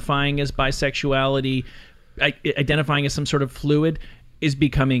 identifying as bisexuality, identifying as some sort of fluid is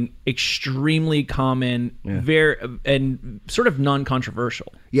becoming extremely common, very and sort of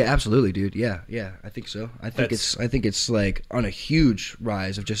non-controversial. Yeah, absolutely, dude. Yeah, I think so. I think it's like on a huge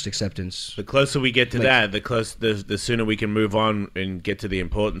rise of just acceptance. The closer we get to that, the sooner we can move on and get to the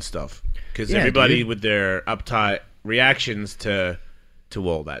important stuff. Because everybody with their uptight reactions to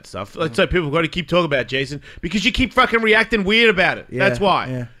all that stuff. That's why people got to keep talking about it, Jason, because you keep fucking reacting weird about it. That's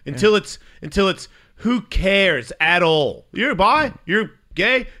why. Until it's who cares at all? You're bi, you're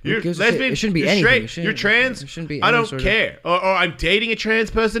gay, you're lesbian, it shouldn't be you're anything. straight, you're trans. It shouldn't be I any don't sort of- care. Or I'm dating a trans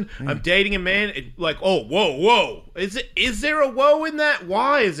person. I'm dating a man. Like, oh, whoa. Is there a whoa in that?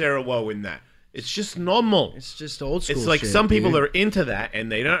 Why is there a whoa in that? It's just normal. It's just old school. It's like shit, some people dude. are into that,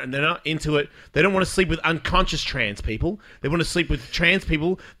 and they're not into it. They don't want to sleep with unconscious trans people. They want to sleep with trans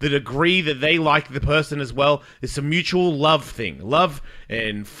people that agree that they like the person as well. It's a mutual love thing, love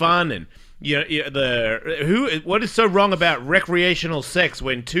and fun, and what is so wrong about recreational sex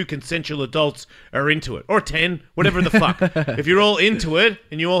when two consensual adults are into it, or 10, whatever the fuck. If you're all into it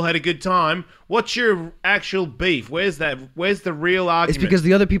and you all had a good time, what's your actual beef? Where's the real argument? It's because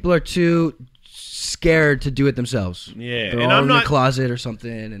the other people are too scared to do it themselves. Yeah, They're and all I'm in not the closet or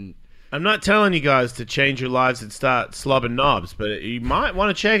something, and I'm not telling you guys to change your lives and start slobbing knobs, but you might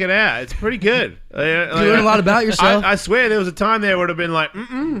want to check it out. It's pretty good. You learn a lot about yourself. I swear there was a time there where it would have been like,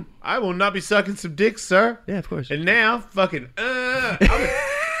 I will not be sucking some dicks, sir. Yeah, of course. And now, fucking,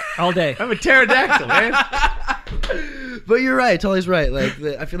 All day. I'm a pterodactyl, man. But you're right. Tully's right. Like,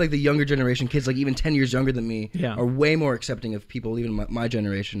 I feel like the younger generation, kids like even 10 years younger than me, are way more accepting of people, even my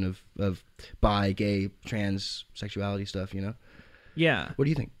generation of bi, gay, trans, sexuality stuff. You know? Yeah. What do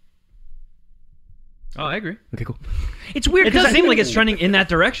you think? Oh, I agree. Okay, cool. It's weird. It does seem like it's trending in that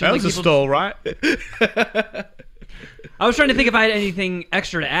direction. That Like was a people- stall, right? I was trying to think if I had anything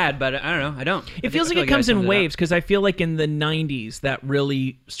extra to add, but I don't know. I don't. It feels like it comes in waves, because I feel like in the 90s that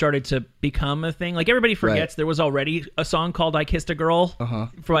really started to become a thing. Like, everybody forgets there was already a song called I Kissed a Girl.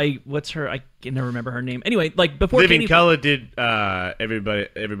 For what's her? I can never remember her name. Anyway, like before Living Katy Color did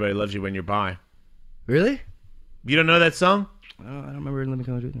Everybody Loves You When You're Bi. Really? You don't know that song? I don't remember Living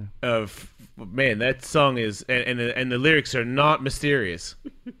Color doing that. Man, that song is and the lyrics are not mysterious.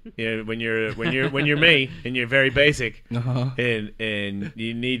 You know, when you're me and you're very basic, and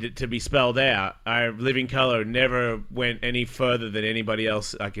you need it to be spelled out. Our Living Color never went any further than anybody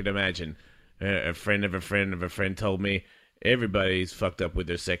else I could imagine. A friend of a friend of a friend told me everybody's fucked up with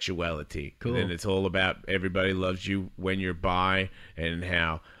their sexuality. Cool. And it's all about everybody loves you when you're bi, and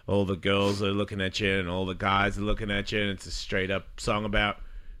how all the girls are looking at you and all the guys are looking at you, and it's a straight up song about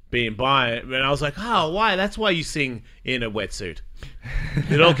being bi. And I was like, oh, why? That's why you sing in a wetsuit.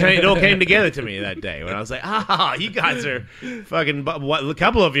 It all came together to me that day when I was like, you guys are fucking. A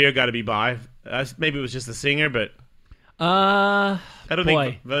couple of you got to be bi. Maybe it was just the singer, but I don't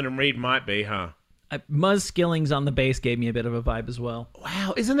think Vernon Reid might be, huh? Muzz Skilling's on the bass gave me a bit of a vibe as well.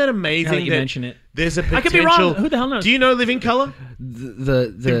 Wow, isn't that amazing? Now that you mention it, there's a potential. I could be wrong. Who the hell knows? Do you know Living Color?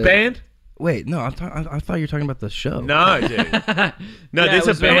 The band? Wait, no, I thought you were talking about the show. No, dude. No, Yeah, there's it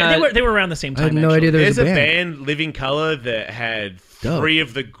a was band. They were around the same I had time. no actually. idea there was There's a a band. band, Living Color, that had Dope. 3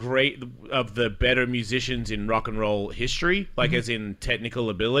 of the better musicians in rock and roll history, like as in technical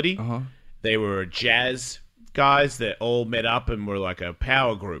ability. They were jazz guys that all met up and were like a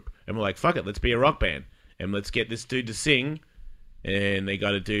power group, and we're like, fuck it, let's be a rock band and let's get this dude to sing. And they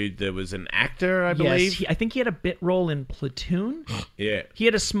got a dude that was an actor, I believe. Yes, I think he had a bit role in Platoon. Yeah, He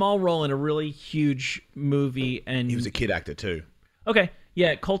had a small role in a really huge movie, and he was a kid actor too. okay.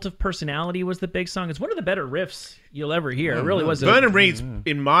 Yeah, Cult of Personality was the big song. It's one of the better riffs you'll ever hear. It really was. Vernon Reid's,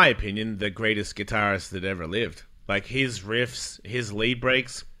 in my opinion, the greatest guitarist that ever lived. Like his riffs, his lead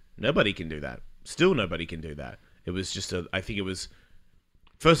breaks, nobody can do that. Still, nobody can do that. It was just I think it was,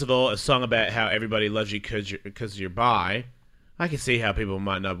 first of all, a song about how everybody loves you because you're bi. I can see how people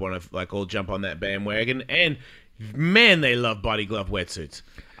might not want to like all jump on that bandwagon, and man, they love body glove wetsuits.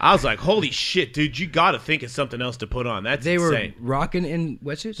 I was like, holy shit, dude, you got to think of something else to put on. That's They insane. were rocking in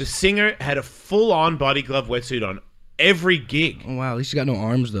wetsuits? The singer had a full-on body glove wetsuit on every gig. Oh, wow, at least you got no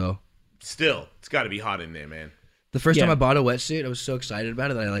arms, though. Still, it's got to be hot in there, man. The first Yeah. time I bought a wetsuit, I was so excited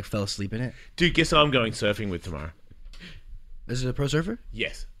about it that I like fell asleep in it. Dude, guess what I'm going surfing with tomorrow? Is it a pro surfer?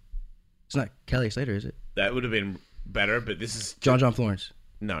 Yes. It's not Kelly Slater, is it? That would have been better, but this is... John Florence.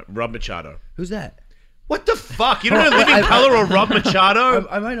 No, Rob Machado. Who's that? What the fuck? You don't know Living Color or Rob Machado?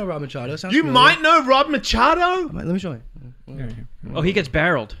 I might know Rob Machado. Sounds You familiar. might know Rob Machado? Let me show you. Oh, he gets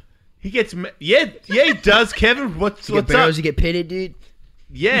barreled. He gets... Yeah, he does, Kevin. What's You get up? barrels, you get pitted, dude.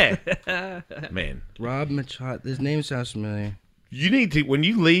 Yeah. Man, Rob Machado. His name sounds familiar. you need to... When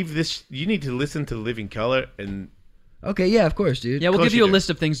you leave this, you need to listen to Living Color and... Okay, yeah, of course, dude. Yeah, we'll course give you a you do. list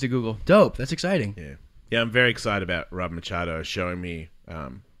of things to Google. Dope. That's exciting. Yeah. Yeah, I'm very excited about Rob Machado showing me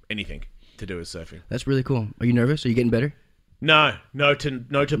anything to do with surfing. That's really cool. Are you nervous? Are you getting better? No to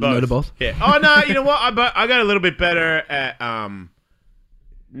both. No to both? Yeah. Oh no, you know what? I got a little bit better at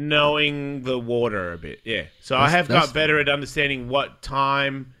knowing the water a bit. Yeah. So I have that's- got better at understanding what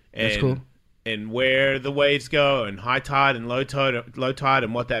time That's and cool. and where the waves go and high tide and low tide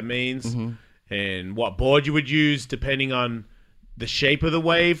and what that means Mm-hmm. and what board you would use depending on the shape of the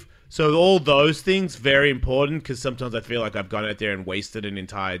wave. So all those things very important because sometimes I feel like I've gone out there and wasted an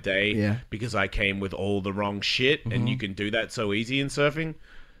entire day Yeah. because I came with all the wrong shit, and you can do that so easy in surfing.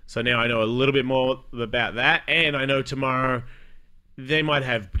 So now I know a little bit more about that, and I know tomorrow they might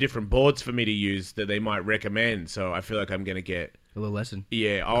have different boards for me to use that they might recommend. So I feel like I'm going to get A little lesson.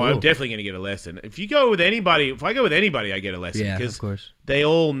 I'm Cool. definitely going to get a lesson. If I go with anybody, I get a lesson Yeah, because of course. they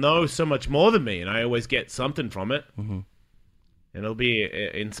all know so much more than me, and I always get something from it. And it'll be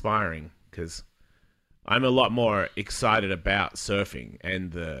inspiring because I'm a lot more excited about surfing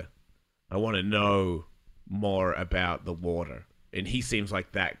and I want to know more about the water. And he seems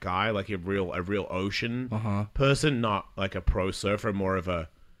like that guy, like a real ocean person, not like a pro surfer, more of a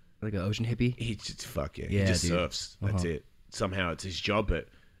Like an ocean hippie? he just fuck yeah, Yeah, he just dude. surfs. That's it. Somehow it's his job, but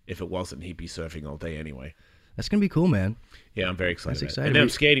if it wasn't, he'd be surfing all day anyway. That's going to be cool, man. Yeah, I'm very excited. That's about it. exciting. And then I'm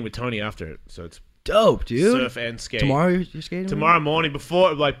skating with Tony after it, so it's Dope, dude. surf and skate. Tomorrow you're skating? Tomorrow morning,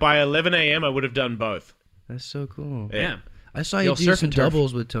 before like by 11 a.m., I would have done both. That's so cool. Yeah. I saw you You'll do surf some and turf.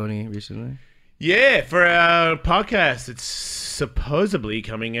 doubles with Tony recently. Yeah, for our podcast, it's supposedly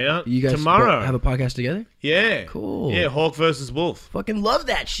coming out You guys tomorrow. have a podcast together? Yeah. Cool. Yeah, Hawk versus Wolf. Fucking love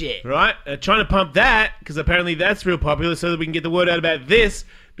that shit. Right? Trying to pump that, because apparently that's real popular, so that we can get the word out about this,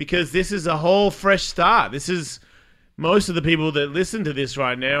 because this is a whole fresh start. This is... Most of the people that listen to this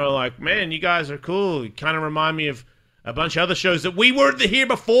right now are like, man, you guys are cool. You kind of remind me of a bunch of other shows that we weren't here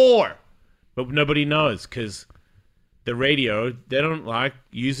before. But nobody knows, because the radio, they don't like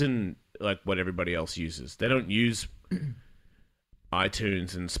using like what everybody else uses. They don't use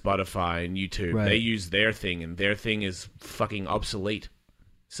iTunes and Spotify and YouTube. Right. They use their thing, and their thing is fucking obsolete.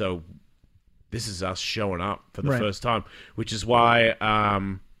 So this is us showing up for the Right. first time, which is why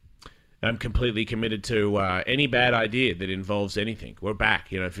I'm completely committed to any bad idea that involves anything. We're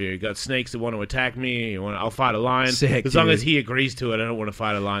back. You know, if you got snakes that want to attack me, I'll fight a lion. Sick, as long dude. as he agrees to it, I don't want to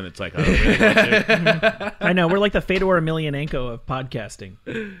fight a lion that's like, I don't really want to. I know. We're like the Fedor Emelianenko of podcasting.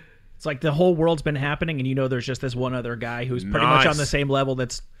 It's like the whole world's been happening, and you know there's just this one other guy who's pretty much on the same level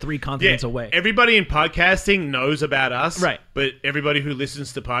that's 3 continents away. Everybody in podcasting knows about us. Right. But everybody who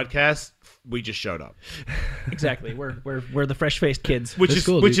listens to podcasts, we just showed up. Exactly. We're the fresh-faced kids. Which That's is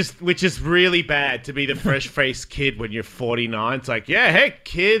cool, which is really bad to be the fresh-faced kid when you're 49. It's like, yeah, hey,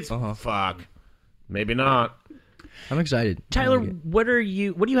 kids. Fuck. Maybe not. I'm excited. Tyler, what do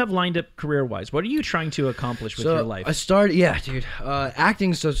you have lined up career-wise? What are you trying to accomplish with your life? I started, dude.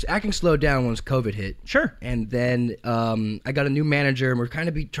 Acting slowed down once COVID hit. Sure. And then I got a new manager, and we're kind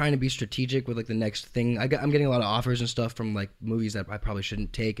of trying to be strategic with like the next thing. I'm getting a lot of offers and stuff from like movies that I probably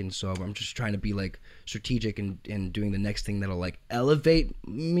shouldn't take, and so I'm just trying to be like strategic and doing the next thing that'll like elevate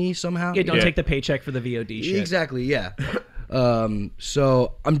me somehow. Yeah, don't take the paycheck for the VOD shit. Exactly. Yeah.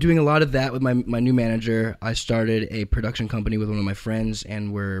 So I'm doing a lot of that with my new manager. I started a production company with one of my friends,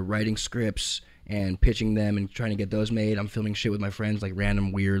 and we're writing scripts and pitching them and trying to get those made. I'm filming shit with my friends, like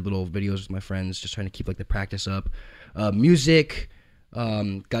random weird little videos with my friends, just trying to keep like the practice up. Music, got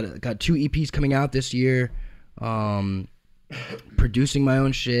 2 EPs coming out this year. Producing my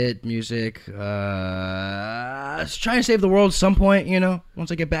own shit, music. Trying to save the world at some point, you know.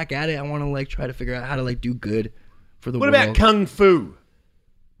 Once I get back at it, I want to like try to figure out how to like do good for the world. What about kung fu?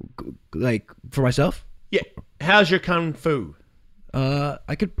 Like for myself? Yeah. How's your kung fu?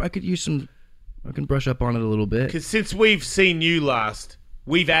 I could use some. I can brush up on it a little bit. Because since we've seen you last,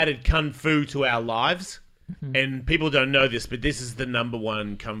 we've added kung fu to our lives, and people don't know this, but this is the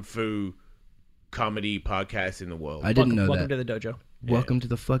 #1 kung fu comedy podcast in the world. I didn't know Welcome that. to the dojo. Welcome to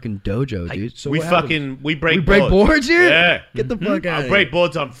the fucking dojo, dude. So we what happens? break boards here. Yeah. Get the fuck out Our of break here.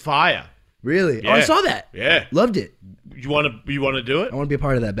 board's on fire. Really? Yeah. Oh, I saw that. Yeah. Loved it. You want to do it? I want to be a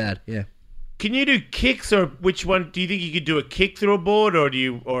part of that. Bad. Yeah. Can you do kicks, or which one do you think you could do? A kick through a board, or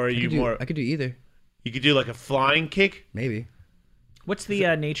I could do either. You could do like a flying kick? Maybe. What's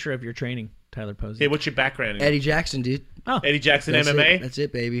the nature of your training, Tyler Posey? Yeah, what's your background in? Eddie Jackson, dude. Oh, Eddie Jackson That's MMA? It. That's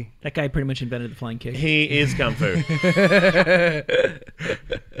it, baby. that guy pretty much invented the flying kick. He is Kung Fu.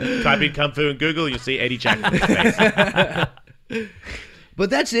 Type in Kung Fu in Google, you'll see Eddie Jackson's face. But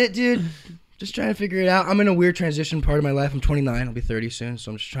that's it, dude. Just trying to figure it out. I'm in a weird transition part of my life. I'm 29. I'll be 30 soon.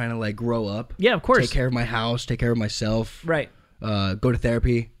 So I'm just trying to like grow up. Yeah, of course. Take care of my house. Take care of myself. Right. Go to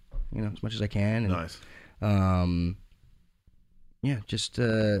therapy. You know, as much as I can. And, Nice. Yeah, just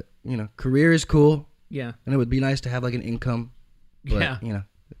career is cool, Yeah. and it would be nice to have like an income. But, Yeah. I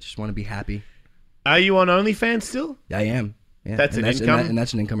just want to be happy. Are you on OnlyFans still? I am. Yeah. That's and an income? and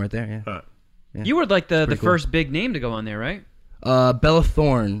that's an income right there. Yeah. Right. Yeah. You were like the pretty cool. first big name to go on there, right? Bella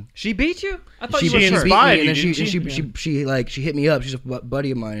Thorne. She beat you? I thought She you were beat first. inspired me, and you, then she hit me up. She's a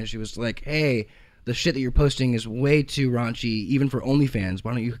buddy of mine, and she was like, "Hey, the shit that you're posting is way too raunchy, even for OnlyFans.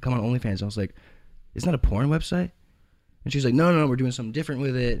 Why don't you come on OnlyFans?" I was like, "Isn't that a porn website?" And she's like, no, we're doing something different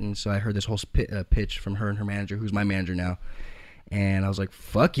with it. And so I heard this whole pitch from her and her manager, who's my manager now. And I was like,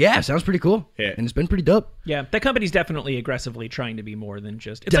 fuck yeah, sounds pretty cool. Yeah. And it's been pretty dope. Yeah, that company's definitely aggressively trying to be more than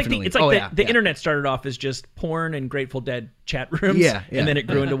just. It's Definitely. like the internet started off as just porn and Grateful Dead chat rooms, Yeah. and then it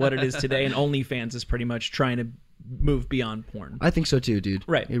grew into what it is today. And OnlyFans is pretty much trying to move beyond porn. I think so too, dude.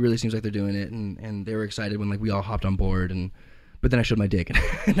 Right. It really seems like they're doing it, and they were excited when like we all hopped on board, but then I showed my dick,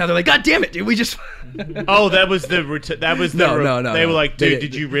 and now they're like, God damn it, dude, we just. Oh, that was the No. They were like, dude, They-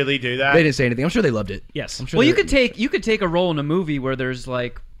 did you really do that? They didn't say anything. I'm sure they loved it. Yes. I'm sure Well, they- you could take a role in a movie where there's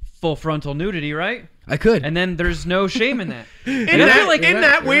like full frontal nudity, right? I could. And then there's no shame in that. Isn't And I feel like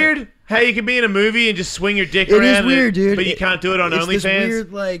that weird? How you can be in a movie and just swing your dick It around? is weird, dude. But you can't do it on it's OnlyFans? This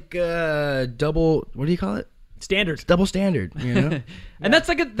weird like double. What do you call it? Standards. Double standard. You know. And that's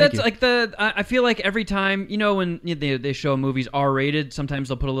like you. I feel like every time, you know, when they show movies R-rated, sometimes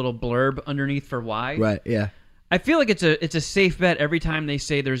they'll put a little blurb underneath for why. Right. Yeah. I feel like it's a safe bet every time they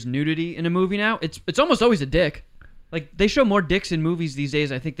say there's nudity in a movie now. It's almost always a dick. Like they show more dicks in movies these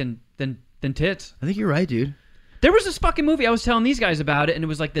days, I think, than tits. I think you're right, dude. There was this fucking movie, I was telling these guys about it, and it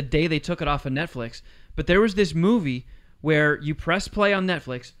was like the day they took it off of Netflix. But there was this movie where you press play on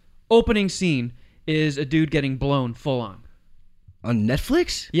Netflix, opening scene is a dude getting blown full on. On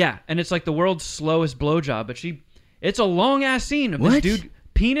Netflix? Yeah, and it's like the world's slowest blowjob, but it's a long ass scene of this What? dude,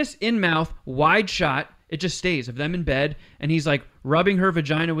 penis in mouth, wide shot. It just stays of them in bed, and he's like rubbing her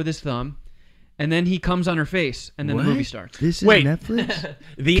vagina with his thumb, and then he comes on her face, and then the movie starts. This is Wait. Netflix?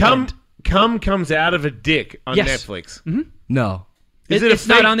 Cum comes out of a dick on Yes. Netflix. No. It's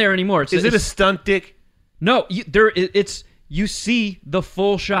not on there anymore. Is it a stunt dick? No, you see the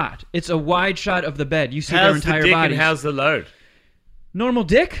full shot. It's a wide shot of the bed. You see their How's the entire dick body. and how's the load? Normal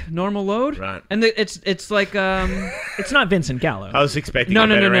dick, normal load. Right. And it's like It's not Vincent Gallo. I was expecting No, a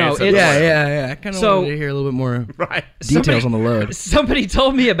no, better no, no. answer. It's- Yeah. I kind of So- wanted to hear a little bit more Right. details on the load. Somebody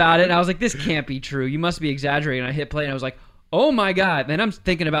told me about it, and I was like, "This can't be true. You must be exaggerating." And I hit play, and I was like, "Oh my god!" Then I'm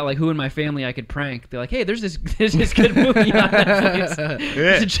thinking about like who in my family I could prank. They're like, "Hey, there's this good movie on Netflix.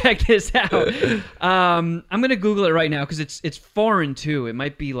 Yeah. So check this out." I'm gonna Google it right now because it's foreign too. It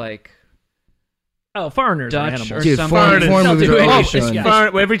might be like Oh, foreigners are Dutch animals. or Dude, something. foreign movies are Oh, always this showing. guy.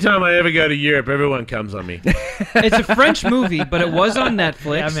 Every time I ever go to Europe, everyone comes on me. It's a French movie, but it was on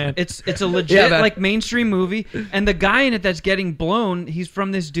Netflix. Yeah, man. It's a legit man. like mainstream movie, and the guy in it that's getting blown, he's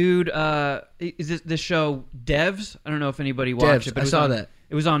from this dude. Is this show Devs? I don't know if anybody watched Devs, it. But I saw that.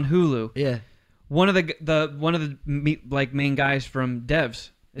 It was on Hulu. Yeah. One of the like main guys from Devs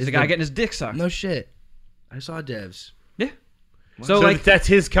is the guy getting his dick sucked. No shit. I saw Devs. Yeah. So like that's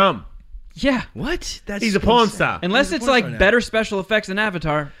his cum. yeah. What? That's He's a porn insane. star. Unless He's a it's porn like star now. better special effects than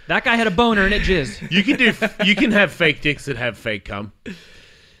Avatar, that guy had a boner and it jizzed. You can have fake dicks that have fake cum.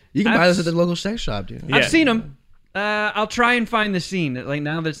 You can buy I've- those at the local sex shop, dude. Yeah. I've seen them. I'll try and find the scene. Like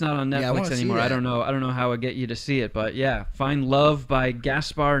now that it's not on Yeah, I Netflix wanna see anymore, I that. don't know. I don't know how I get you to see it, but yeah, find Love by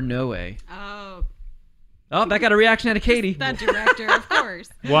Gaspar Noé. Oh, Oh, that got a reaction out of Katie. that director, of course.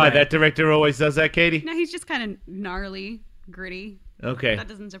 Why? That director always does that, Katie? No, he's just kind of gnarly, gritty. Okay. That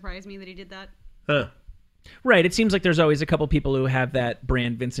doesn't surprise me that he did that. Huh. Right. It seems like there's always a couple people who have that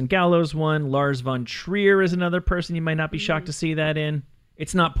brand. Vincent Gallo's one. Lars von Trier is another person you might not be shocked to see that in.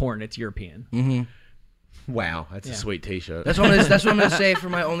 It's not porn. It's European. Wow, that's a sweet T-shirt. That's what I'm gonna say for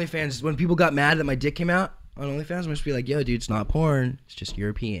my OnlyFans. When people got mad that my dick came out on OnlyFans, I'm just be like, yo, dude, it's not porn. It's just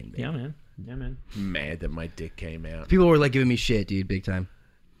European. Baby. Yeah, man. Yeah, man. Mad that my dick came out. People were like giving me shit, dude, big time.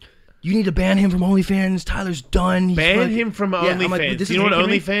 You need to ban him from OnlyFans. Tyler's done. He's Ban fucking-" him from Yeah, I'm OnlyFans. like, this you know is what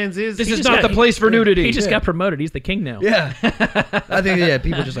making me- OnlyFans is? This He is just not got- the place for nudity. He just got promoted. He's the king now. Yeah, I think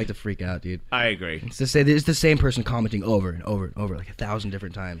people just like to freak out, dude. I agree. It's the same person commenting over and over and over like 1,000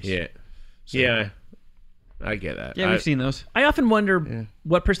 different times. Yeah. Yeah. I get that. Yeah, we've seen those. I often wonder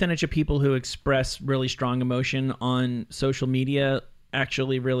what percentage of people who express really strong emotion on social media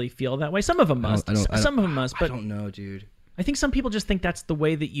actually really feel that way. Some of them must. Some of them must. I But don't know, dude. I think some people just think that's the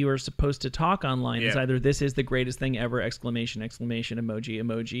way that you are supposed to talk online. Is Yeah. either this is the greatest thing ever, exclamation, exclamation, emoji,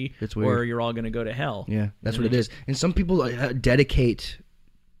 emoji, It's or weird. you're all going to go to hell. Yeah, that's what it is. And some people dedicate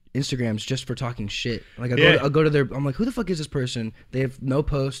Instagrams just for talking shit. Like I'll go to their. I'm like, who the fuck is this person? They have no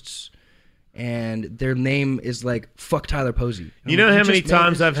posts, and their name is like fuck Tyler Posey. You know how many just made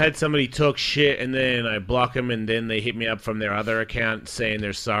times this- I've had somebody talk shit and then I block them and then they hit me up from their other account saying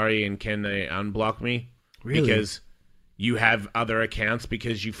they're sorry and can they unblock me? Really? Because you have other accounts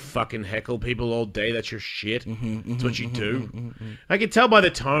because you fucking heckle people all day. That's your shit. That's what you do. I can tell by the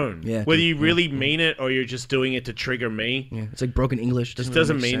tone. Yeah. Whether you really mean it or you're just doing it to trigger me. Yeah, it's like broken English. Just really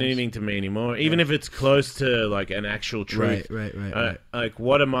doesn't make mean sense. anything to me anymore. Even if it's close to like an actual truth. Right. Like,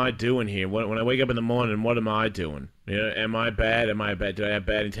 what am I doing here? When I wake up in the morning, what am I doing? You know, am I bad? Am I bad? Do I have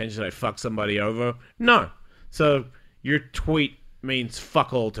bad intentions? Did I fuck somebody over? No. So your tweet means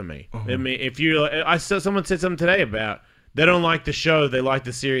fuck all to me. I mean, if you, I saw someone said something today about they don't like the show, they like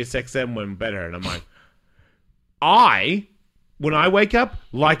the Sirius XM one better, and I'm like, when I wake up,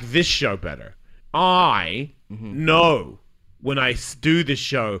 like this show better. I know when I do this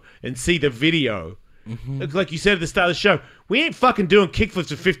show and see the video. Like you said at the start of the show, we ain't fucking doing kickflips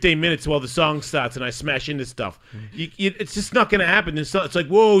for 15 minutes while the song starts and I smash into stuff. It's just not going to happen. It's like,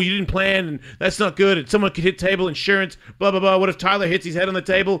 whoa, you didn't plan, and that's not good. And someone could hit table insurance, blah, blah, blah. What if Tyler hits his head on the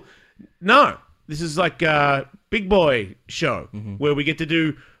table? No. This is like a big boy show where we get to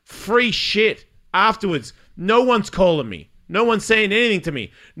do free shit afterwards. No one's calling me. No one's saying anything to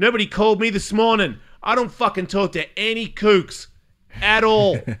me. Nobody called me this morning. I don't fucking talk to any kooks at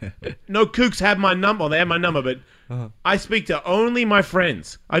all. No kooks have my number. Well, they have my number, but I speak to only my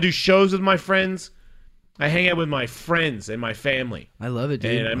friends. I do shows with my friends. I hang out with my friends and my family. I love it,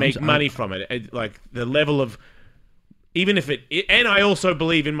 dude. And I make money from it. Like the level of, even if and I also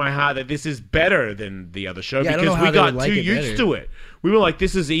believe in my heart that this is better than the other show Yeah, I don't know because how we they got would like too it used better. to it. We were like,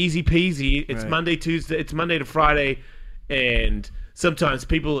 this is easy peasy. It's Right. Monday, Tuesday. It's Monday to Friday, and sometimes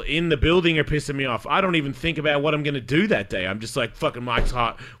people in the building are pissing me off. I don't even think about what I'm going to do that day. I'm just like, fucking Mike's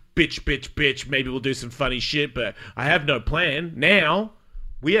hot. Bitch. Maybe we'll do some funny shit, but I have no plan. Now,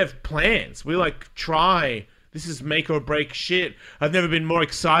 we have plans. We like try. This is make or break shit. I've never been more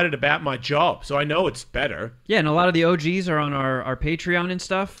excited about my job, so I know it's better. Yeah, and a lot of the OGs are on our Patreon and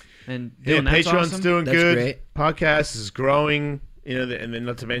stuff. And Yeah, that's Patreon's awesome. doing That's good. great. Podcast is growing. You know, and then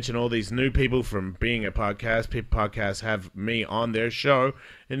not to mention all these new people from being a podcast. Podcasts have me on their show,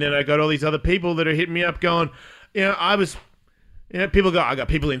 and then I got all these other people that are hitting me up, going, I got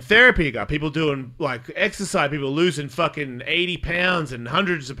people in therapy, I got people doing like exercise, people losing fucking 80 pounds and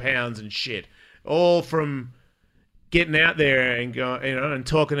hundreds of pounds and shit, all from getting out there and going, and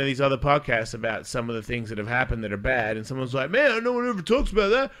talking to these other podcasts about some of the things that have happened that are bad. And someone's like, man, no one ever talks about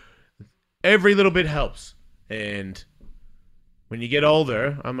that. Every little bit helps. And when you get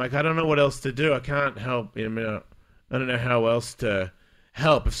older, I'm like, I don't know what else to do. I can't help. I don't know how else to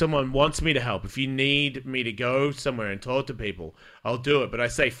help. If someone wants me to help, if you need me to go somewhere and talk to people, I'll do it. But I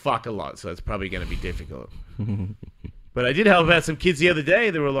say fuck a lot, so it's probably going to be difficult. But I did help out some kids the other day.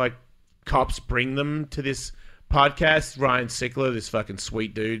 They were like, cops bring them to this podcast. Ryan Sickler, this fucking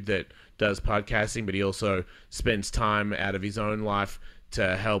sweet dude that does podcasting, but he also spends time out of his own life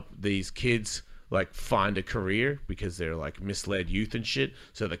to help these kids like find a career because they're like misled youth and shit.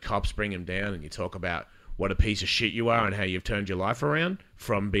 So the cops bring him down and you talk about what a piece of shit you are and how you've turned your life around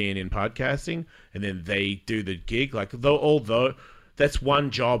from being in podcasting. And then they do the gig. Like, although that's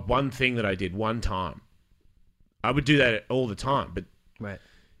one job, one thing that I did one time. I would do that all the time, but Right.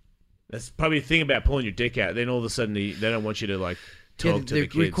 that's probably the thing about pulling your dick out. Then all of a sudden they don't want you to like talk to the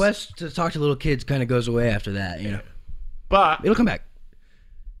kids. request to talk to little kids kind of goes away after that. You know, But it'll come back.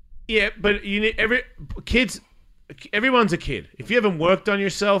 yeah, but you need everyone's a kid. If you haven't worked on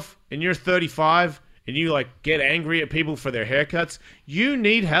yourself and you're 35 and you like get angry at people for their haircuts, you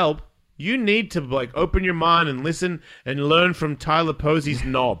need help. You need to like open your mind and listen and learn from Tyler Posey's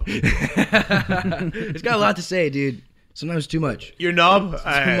knob. It's got a lot to say, dude. Sometimes too much. Your knob?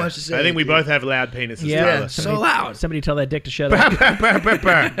 Too much to say, I think we dude. both have loud penises. Yeah, Tyler. So loud. Somebody tell that dick to shut up.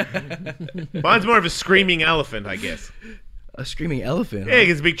 Mine's more of a screaming elephant, I guess. A screaming elephant. Yeah,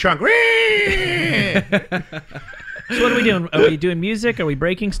 it's a big trunk. So what are we doing? Are we doing music? Are we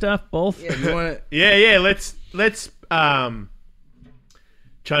breaking stuff? Both? Yeah, you want to... Yeah. Let's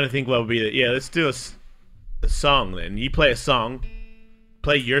trying to think what would be the... Yeah, let's do a song then. You play a song.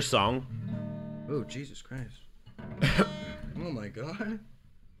 Play your song. Oh, Jesus Christ. Oh, my God.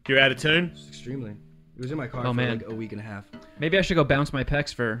 You're out of tune? Extremely. It was in my car Oh, for man. like a week and a half. Maybe I should go bounce my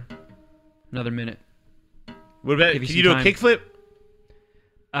pecs for another minute. What about... Give you Can some you do time. a kickflip?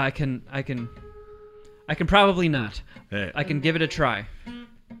 I can probably not. Yeah. I can give it a try.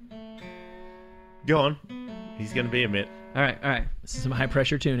 Go on. He's going to be a minute. All right. This is some high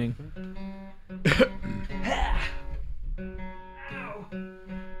pressure tuning.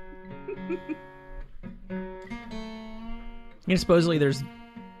 You know, supposedly there's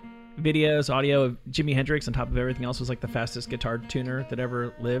videos, audio of Jimi Hendrix on top of everything else was like the fastest guitar tuner that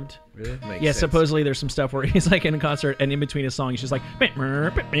ever lived. Really? Makes Yeah, sense. supposedly there's some stuff where he's like in a concert and in between a song he's just like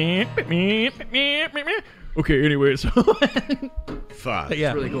okay, anyway, so Fuck. yeah.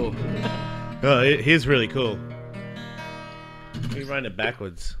 It's really cool. Oh, he's really cool. You're writing it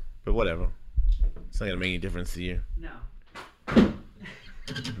backwards, but whatever. It's not going to make any difference to you. No.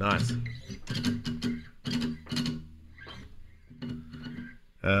 Nice.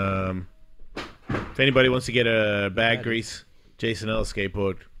 If anybody wants to get a Bad Grease Jason Ellis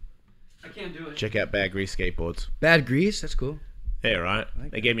skateboard, I can't do it. check out Bad Grease skateboards. Bad Grease? That's cool. Yeah, right.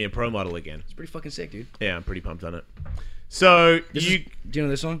 They gave me a pro model again. It's pretty fucking sick, dude. Yeah, I'm pretty pumped on it. So Do you know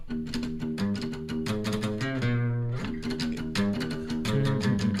this song?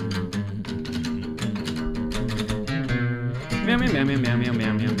 Meow, meow, meow, meow, meow, meow,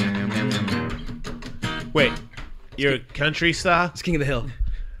 meow, meow, meow, meow, meow. wait, you're a country star? It's King of the Hill.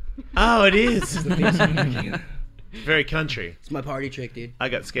 Oh, it is. It's Very country. my party trick, dude. I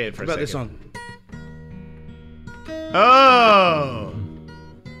got scared for What a about second. this song? Oh.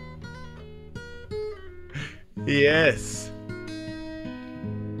 Yes.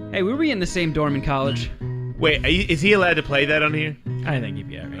 Hey, were we in the same dorm in college? Wait, is he allowed to play that on here? I think you'd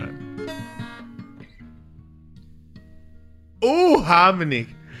be all right. Ooh, harmony.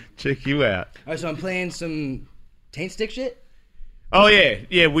 Check you out. All right, so I'm playing some Taint Stick shit. Oh, yeah.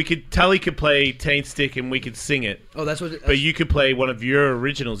 Tully could play Taint Stick and we could sing it. Oh, that's what. But you could play one of your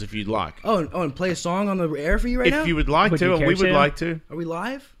originals if you'd like. and play a song on the air for you right now. If you would like Would to, you and care we would to? like to. Are we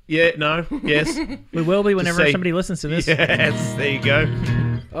live? Yeah, no, yes. We will be whenever say- somebody listens to this. Yes, there you go.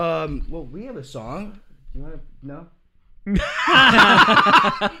 Well, we have a song. You want to? No.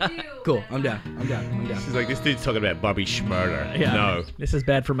 Cool. I'm down. She's like, this dude's talking about Bobby Schmurder. Yeah. No. This is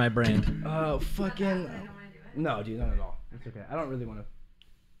bad for my brand. Fucking. No, dude, not at all. It's okay. I don't really want to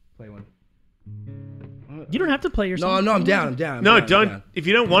play one. You don't have to play your No, song. no, I'm down. No, I'm don't. down. If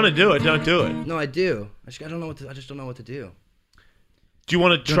you don't want to do it, don't do it. No, I do. I just don't know what to do. Do you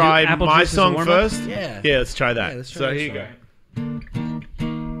want to do try Apple my Juice as a song warm-up? first? Yeah. Yeah, let's try that. Yeah, let's try so this here you song. go.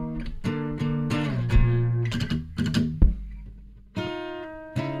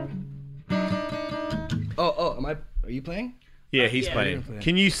 Oh, am I? Are you playing? Yeah, he's yeah, playing. you're playing.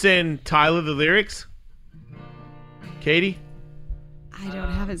 Can you send Tyler the lyrics? Katie? I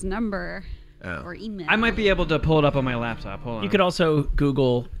don't have his number Oh. or email. I might be able to pull it up on my laptop. Hold on. You could also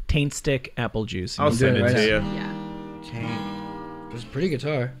Google Taint Stick Apple Juice. I'll send it right to now. you. Yeah. Taint. It's a pretty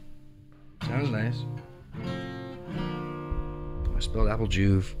guitar. Sounds nice. I spelled Apple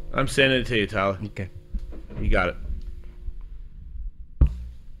Juve. I'm sending it to you, Tyler. Okay. You got it.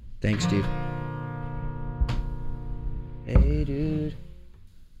 Thanks, Steve. Hey, dude.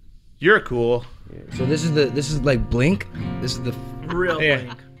 You're cool. So this is like Blink. This is the Real Yeah.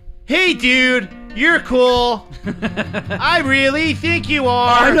 Blink. Hey, dude, you're cool. I really think you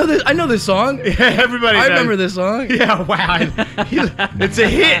are. I know this song. Yeah, everybody knows. I remember this song. Yeah, wow. It's a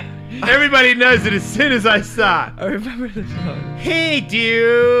hit. Everybody knows it as soon as I start. I remember this song. Hey,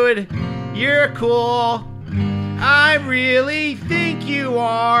 dude, you're cool. I really think you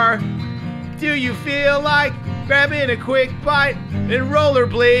are. Do you feel like grabbing a quick bite and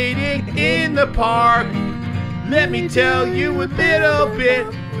rollerblading in the park? Let me tell you a little bit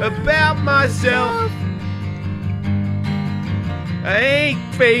about myself. I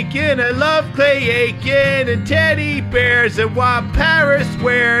ain't faking, I love Clay Aiken and teddy bears and what Paris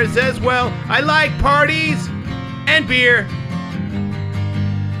wears as well. I like parties and beer.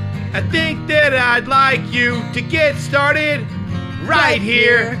 I think that I'd like you to get started right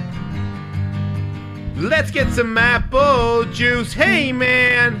here. Let's get some apple juice. Hey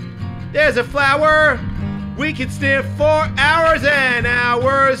man, there's a flower we can sniff for hours and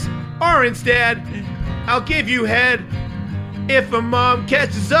hours. Or instead, I'll give you head. If a mom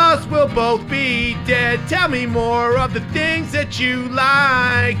catches us, we'll both be dead. Tell me more of the things that you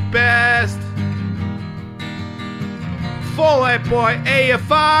like best. Fall Out Boy,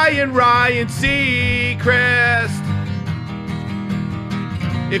 AFI, and Ryan Seacrest.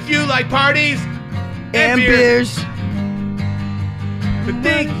 If you like parties and beers,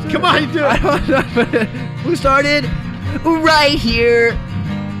 come on, you do it. Who started? Right here.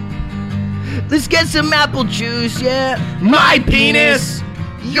 Let's get some apple juice, yeah. My penis,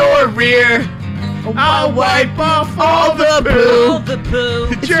 your rear. I'll wipe off all the poo.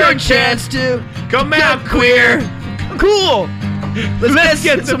 It's your chance to come out queer. Cool. Let's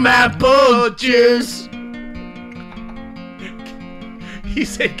get some apple juice. He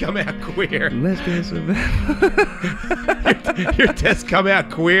said come out queer. Let's get some Your test come out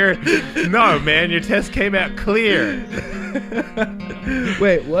queer? No, man, your test came out clear.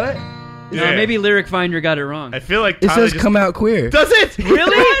 Wait, what? No, maybe Lyric Finder got it wrong. I feel like It Tyler says come out queer. Does it?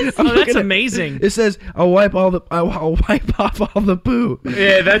 Really? Oh, that's amazing. It says I'll wipe off all the poo.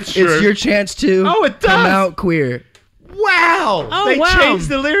 Yeah, that's true. It's your chance to Oh, it does. come out queer. Wow! Oh, they wow. changed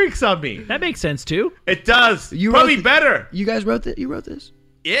the lyrics on me. That makes sense too. It does. You Probably wrote better. You guys wrote this? You wrote this?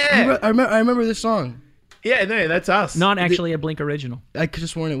 Yeah. I remember this song. Yeah, no, that's us. Not actually a Blink original. I could have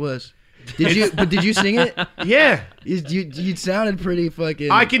sworn it was. Did you? But did you sing it? Yeah. You sounded pretty fucking.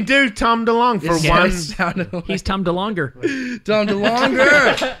 I can do Tom DeLonge for one. It sounded like He's Tom DeLonger. Tom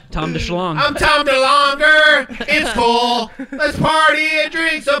DeLonger. Tom DeShlong. I'm Tom DeLonger. It's cool. Let's party and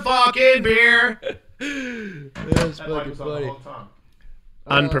drink some fucking beer. That's fucking funny.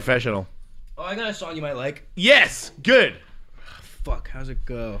 Unprofessional. Oh, I got a song you might like. Yes. Good. Fuck, how's it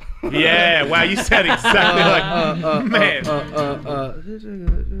go? Yeah. Wow, you sound exactly like man.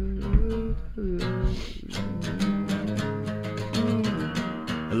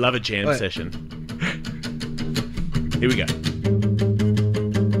 I love a jam What? session. Here we go.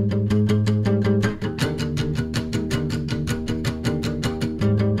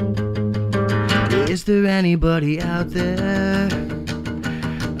 Is there anybody out there?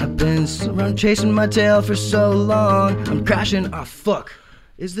 I've been chasing my tail for so long. I'm crashing. Oh, fuck.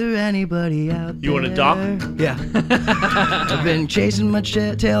 Is there anybody out there? You want to dock? Yeah. I've been chasing my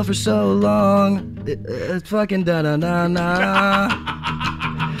tail for so long. It's fucking da-da-da-da.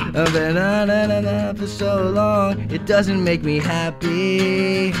 I've been da-da-da-da for so long. It doesn't make me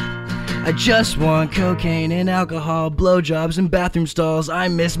happy. I just want cocaine and alcohol, blowjobs and bathroom stalls. I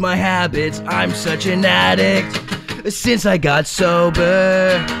miss my habits. I'm such an addict. Since I got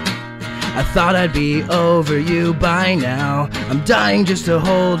sober, I thought I'd be over you by now. I'm dying just to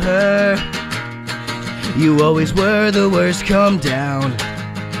hold her. You always were the worst, come down.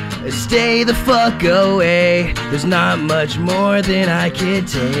 Stay the fuck away. There's not much more than I could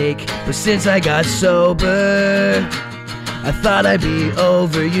take. But since I got sober, I thought I'd be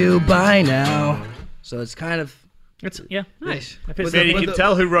over you by now. So it's kind of... It's nice. Man, you can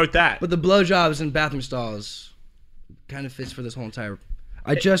tell who wrote that. But the blowjobs and bathroom stalls kind of fits for this whole entire...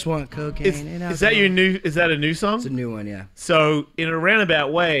 I just want cocaine and alcohol. Is that your new? Is that a new song? It's a new one, yeah. So in a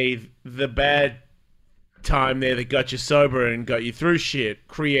roundabout way, the bad time there that got you sober and got you through shit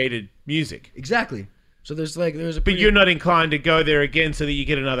created music. Exactly. So there's a But pretty... you're not inclined to go there again so that you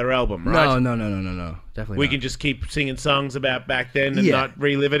get another album, right? No. Definitely We not. can just keep singing songs about back then and Yeah. not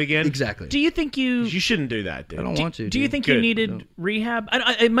relive it again. Exactly. Do you think You shouldn't do that, dude. I don't want to. Do you think Good. you needed rehab?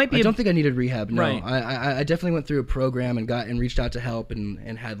 It might be. I don't think I needed rehab. No, Right. I definitely went through a program and reached out to help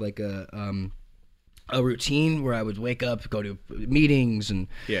and had like a a routine where I would wake up, go to meetings, and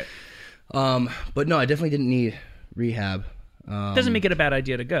Yeah. but no, I definitely didn't need rehab. Doesn't make it a bad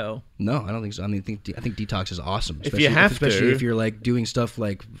idea to go. No, I don't think so. I mean, I think detox is awesome. If you have especially to. if you're like doing stuff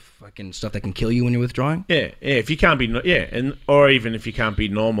like fucking stuff that can kill you when you're withdrawing. Yeah, if you can't be, or even if you can't be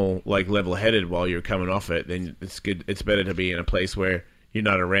normal, like level-headed while you're coming off it, then it's good. It's better to be in a place where you're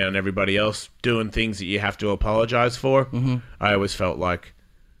not around everybody else doing things that you have to apologize for. Mm-hmm. I always felt like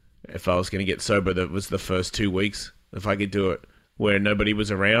if I was going to get sober, that was the first 2 weeks. If I could do it where nobody was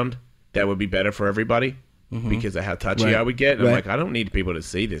around, that would be better for everybody. Because of how touchy I would get. And I'm like, I don't need people to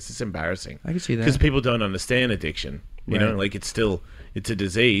see this. It's embarrassing. I can see that. Because people don't understand addiction. You know, like it's a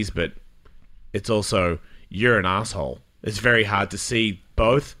disease, but it's also, you're an asshole. It's very hard to see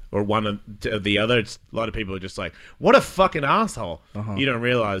both or one of the other. A lot of people are just like, what a fucking asshole. You don't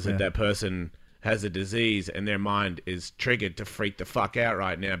realize that that person has a disease and their mind is triggered to freak the fuck out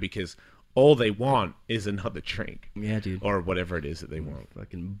right now because all they want is another drink. Yeah, dude. Or whatever it is that they want.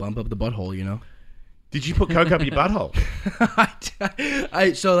 Fucking bump up the butthole, you know? Did you put coke up your butthole?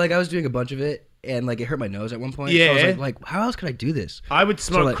 So like I was doing a bunch of it and like it hurt my nose at one point. Yeah. So I was like how else could I do this? I would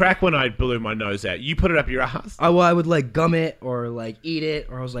smoke like- crack when I blew my nose out. You put it up your ass? I would like gum it or like eat it,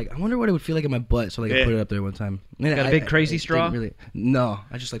 or I was like, I wonder what it would feel like in my butt. So like I put it up there one time. And Got a big crazy straw? No,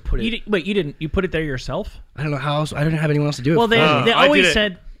 I just like put it. You put it there yourself? I don't know how else. I didn't have anyone else to do it. Well, they I always did it.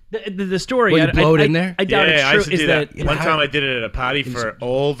 said the story. Well, you blow it in there? I doubt I it's used to true. do Is that. One time I did it at a party for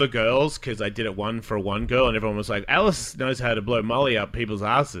all the girls because I did it one for one girl, and everyone was like, "Alice knows how to blow Molly up people's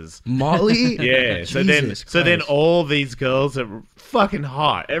asses." Molly? Yeah. So then all these girls that were fucking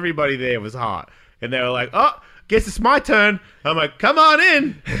hot. Everybody there was hot, and they were like, "Oh, guess it's my turn." I'm like, "Come on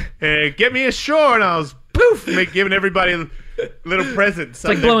in, and get me a straw," and I was poof, giving everybody little presents. It's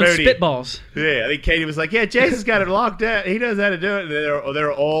like blowing spitballs. Yeah, I think Katie was like, "Yeah, Jason's got it locked down. He knows how to do it." And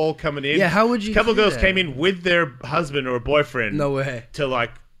they're all coming in. Yeah, how would you? A couple of do girls that? came in with their husband or boyfriend. No way. To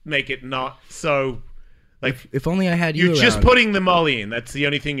like make it not so. Like If only I had you. you're just around. putting the Molly in. That's the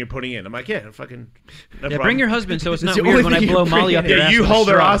only thing you're putting in. I'm like, yeah, fucking. No Yeah, problem. bring your husband so it's not the weird only when I thing blow you're Molly up bringing your in. ass. Yeah, you with a hold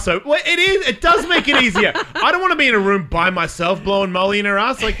her straw. ass up. Well, it is. It does make it easier. I don't want to be in a room by myself blowing Molly in her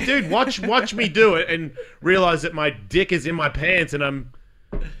ass. Like, dude, watch me do it and realize that my dick is in my pants and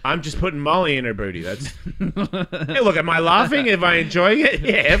I'm just putting Molly in her booty. That's. Hey, look, am I laughing? Am I enjoying it?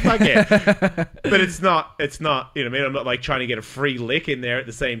 Yeah, fuck yeah. But it's not. You know what I mean? I'm not like trying to get a free lick in there at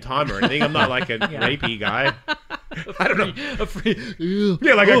the same time or anything. I'm not like a rapey guy. I don't know.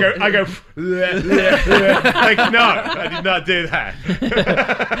 Yeah, like I go. Like no, I did not do that.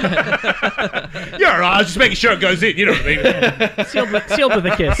 You're all right. I was just making sure it goes in. You know what I mean? sealed with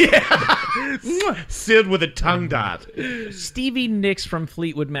a kiss. Sealed with a tongue dart. Stevie Nicks from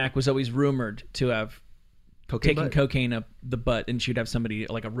Fleetwood Mac was always rumored to have taken cocaine up the butt, and she'd have somebody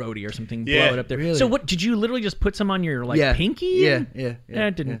like a roadie or something blow it up there. Really? So what did you literally just put some on your pinky? Yeah.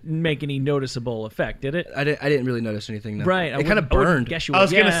 That didn't make any noticeable effect, did it? I didn't really notice anything. No. Right. It kind of burned. Guess you I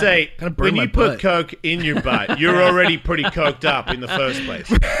was would. gonna say, Kinda burned when my you put butt. coke in your butt, you're already pretty coked up in the first place.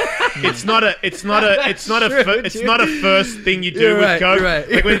 It's not a first thing you do You're with right, coke. you're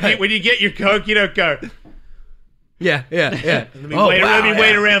right, Like you're when you get your coke, you don't go. Yeah. Let me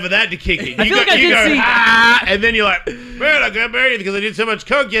wait around for that to kick in. You feel like I did see- and then you're like, man, I got married because I did so much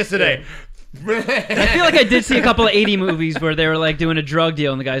coke yesterday. I feel like I did see a couple of 80 movies where they were like doing a drug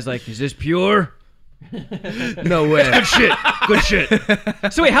deal and the guy's like, is this pure? No way. Good shit.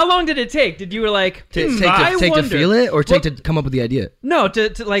 So wait, how long did it take? Did you were like, Take I to wonder. feel it, or take Well, to come up with the idea? No,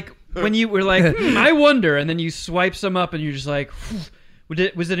 to like when you were like, I wonder, and then you swipe some up and you're just like,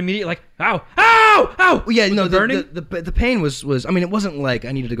 was it immediate like, ow, ow, ow? Well, yeah, Was no, it burning? the pain was. I mean, it wasn't like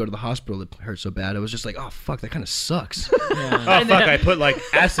I needed to go to the hospital. It hurt so bad. It was just like, oh fuck, that kind of sucks. Oh fuck! I put like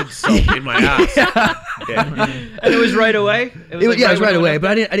acid soap in my ass. Yeah. And it was right away. It was right when it away. went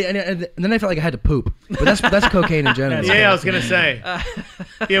But up I didn't. And then I felt like I had to poop. But that's cocaine in general. Yeah, I was gonna say.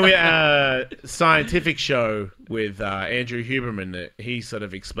 Yeah, we had a scientific show with Andrew Huberman that he sort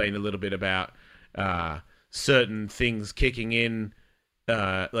of explained a little bit about certain things kicking in.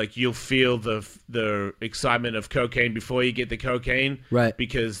 Like you'll feel the excitement of cocaine before you get the cocaine, Right?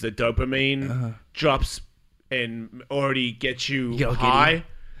 Because the dopamine drops and already gets you get all high.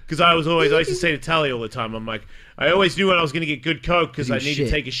 Because I used to say to Tally all the time, I'm like, I always knew when I was going to get good coke because I need to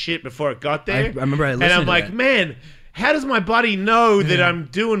take a shit before it got there. I remember I listened and I'm to like, that. man, how does my body know that I'm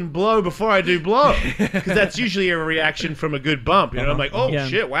doing blow before I do blow? Because that's usually a reaction from a good bump. You know, I'm like, oh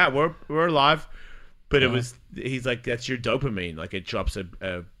shit, wow, we're alive. But it was, he's like, that's your dopamine. Like it drops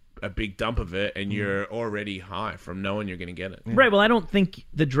a a big dump of it, and you're already high from knowing you're going to get it. Right. Well, I don't think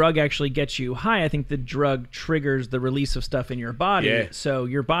the drug actually gets you high. I think the drug triggers the release of stuff in your body. Yeah. So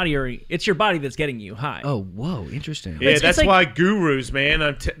your body, it's your body that's getting you high. Oh, whoa, interesting. Yeah, It's that's like- why gurus,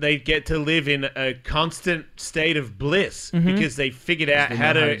 man, they get to live in a constant state of bliss because they figured out they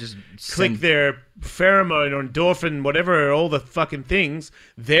how know how to to just click send- their pheromone or endorphin, whatever, all the fucking things.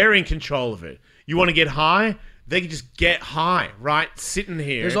 They're in control of it. You want to get high? They can just get high, right? Sitting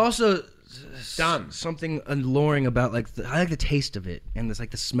here. There's also Done. something alluring about like I like the taste of it, and there's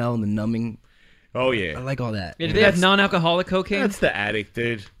like the smell and the numbing. Oh, yeah. I like all that. Yeah, do they have non-alcoholic cocaine? That's the addict,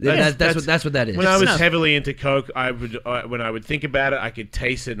 dude. That's what that is. When I was snuff. heavily into coke, I would when I would think about it, I could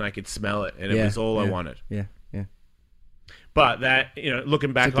taste it and I could smell it, and it was all I wanted. Yeah. But that,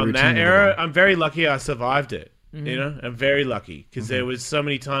 looking back It's like on the that routine of it era, all. I'm very lucky I survived it. I'm very lucky because there was so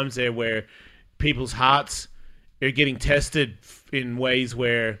many times there where people's hearts are getting tested in ways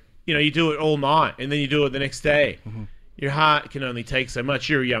where you do it all night and then you do it the next day. Your heart can only take so much.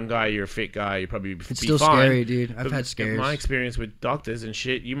 You're a young guy, you're a fit guy, you probably be It's still fine. scary, dude. I've But had scares. My experience with doctors and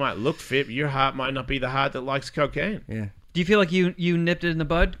shit, you might look fit, but your heart might not be the heart that likes cocaine. Yeah. Do you feel like you nipped it in the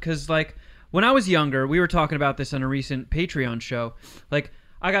bud? Because, like, when I was younger, we were talking about this on a recent Patreon show. Like,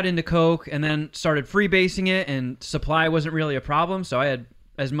 I got into coke and then started freebasing it, and supply wasn't really a problem, so I had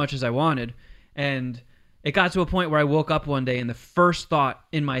as much as I wanted. And it got to a point where I woke up one day, and the first thought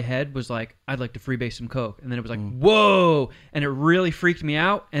in my head was like, I'd like to freebase some coke. And then it was like, whoa! And it really freaked me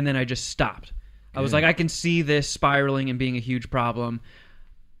out, and then I just stopped. I was like, I can see this spiraling and being a huge problem.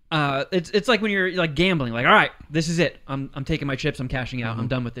 It's like when you're like gambling, like, all right, this is it. I'm taking my chips. I'm cashing out. I'm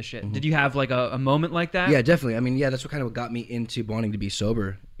done with this shit. Did you have like a moment like that? Yeah, definitely. I mean, yeah, that's what kind of got me into wanting to be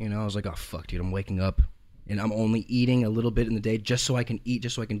sober. I was like, oh fuck, dude, I'm waking up, and I'm only eating a little bit in the day just so I can eat,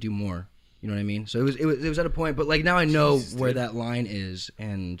 just so I can do more. You know what I mean? So it was at a point, but like now I know where that line is,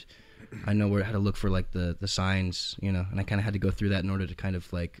 and I know how to look for like the signs, and I kind of had to go through that in order to kind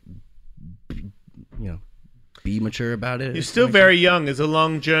of like, be mature about it. You're still very young. There's a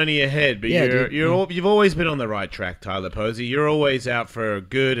long journey ahead, but Yeah, you've always been on the right track, Tyler Posey. You're always out for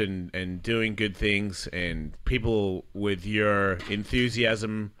good and doing good things, and people with your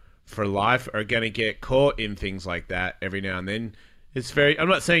enthusiasm for life are going to get caught in things like that every now and then. I'm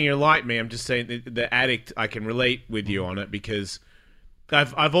not saying you're like me. I'm just saying the addict, I can relate with you on it because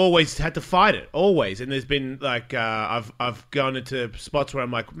I've always had to fight it, always. And there's been like I've gone into spots where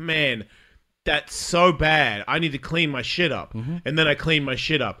I'm like, man, that's so bad. I need to clean my shit up. And then I clean my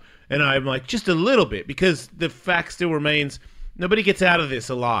shit up. And I'm like, just a little bit, because the fact still remains, nobody gets out of this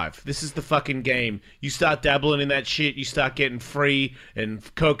alive. This is the fucking game. You start dabbling in that shit, you start getting free and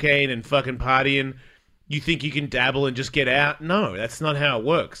cocaine and fucking partying. You think you can dabble and just get out? No, that's not how it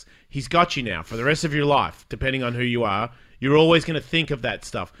works. He's got you now for the rest of your life, depending on who you are. You're always going to think of that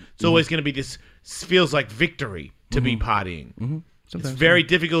stuff. It's always going to be this, feels like victory to be partying. It's very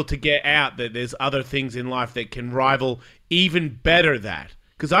difficult to get out that there's other things in life that can rival even better that.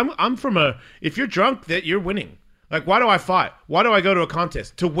 Because I'm from if you're drunk, that you're winning. Like, why do I fight? Why do I go to a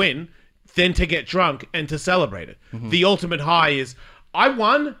contest? To win, then to get drunk and to celebrate it. The ultimate high is, I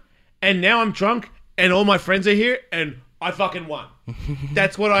won, and now I'm drunk, and all my friends are here, and I fucking won.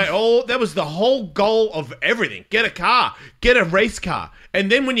 That's what that was the whole goal of everything. Get a car, get a race car.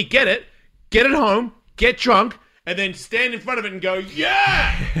 And then when you get it home, get drunk, and then stand in front of it and go,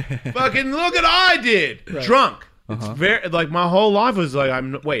 yeah, fucking look what I did. Right. Drunk. It's very, like, my whole life was like,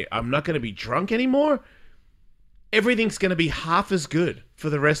 I'm not going to be drunk anymore. Everything's going to be half as good for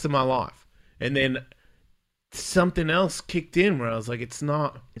the rest of my life. And then something else kicked in where I was like, it's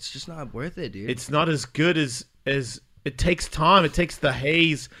just not worth it, dude. It's not as good as it takes time. It takes the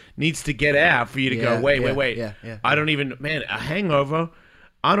haze needs to get out for you to go, wait. Yeah. I don't even, man, a hangover.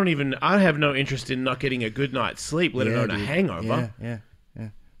 I have no interest in not getting a good night's sleep, let alone a hangover. Yeah.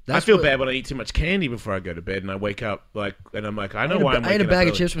 I feel bad when I eat too much candy before I go to bed and I wake up and I'm like, I know why I'm waking up. I ate a bag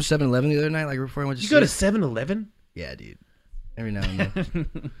of early. chips from 7-Eleven the other night, like before I went to sleep. You go to 7-Eleven? Yeah, dude. Every now and then.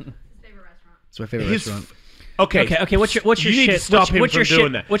 It's my favorite restaurant. Okay. What's your you need shit? to stop him what's from your doing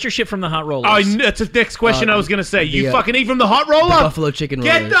shit? that. What's your shit from the hot rollers? Oh, that's the next question I was going to say. You fucking eat from the hot roller? The buffalo chicken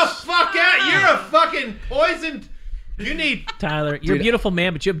rollers. Get the fuck out. You're a fucking poisoned. You need... Tyler, you're a beautiful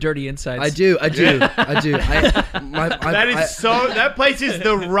man, but you have dirty insides. I do. That place is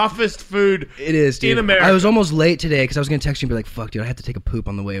the roughest food it is, dude. in America. I was almost late today because I was going to text you and be like, fuck, dude, I had to take a poop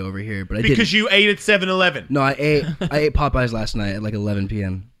on the way over here, but I didn't. Because you ate at 7-Eleven. No, I ate Popeyes last night at like 11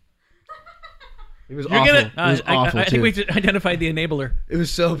 p.m. It was awful. It was awful, I too. think we identified the enabler. It was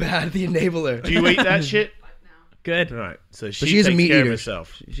so bad, the enabler. Do you eat that shit? Good. Right. So But she she is a takes meat care of eater.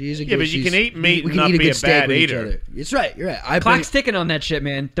 herself. She is a Yeah, good, but you can she's- eat meat we and can not eat a be good a steak bad with each eater. other. It's right. You're right. I Clock's ticking on that shit,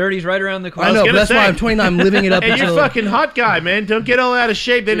 man. 30's right around the corner. I know, but gonna that's why say. I'm 29. I'm living it up. And you're until fucking hot guy, man. Don't get all out of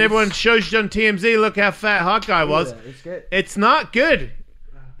shape. Then everyone shows you on TMZ. Look how fat hot guy was. It's good. It's not good.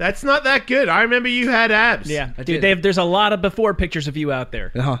 That's not that good. I remember you had abs. Yeah, did. dude. There's a lot of before pictures of you out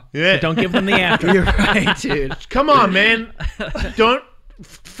there. Uh-huh. Yeah. Don't give them the after. You're right, dude. Come on, man. Don't.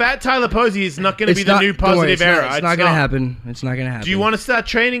 Fat Tyler Posey is not going to be the new don't worry, positive era. It's not gonna happen. It's not gonna happen. Do you want to start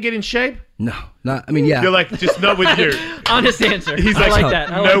training, get in shape? No, not. I mean, yeah. You're like, just not with you. Honest answer. He's I like, like that.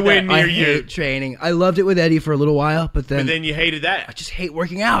 I like nowhere that. near I you. hate training. I loved it with Eddie for a little while, but But then you hated I that. just hate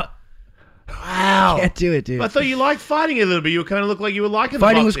working out. Wow. Can't do it, dude. I thought you liked fighting a little bit. You kind of looked like you were liking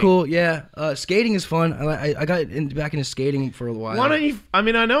Fighting was boxing. cool. Yeah, skating is fun. I got back into skating for a while. Why don't you? I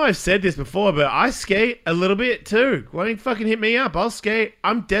mean, I know I've said this before, but I skate a little bit too. Why don't you fucking hit me up? I'll skate.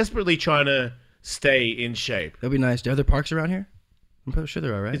 I'm desperately trying to stay in shape. That'd be nice. Are there parks around here? I'm pretty sure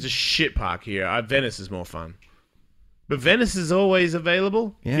there are, right? It's a shit park here. Venice is more fun. But Venice is always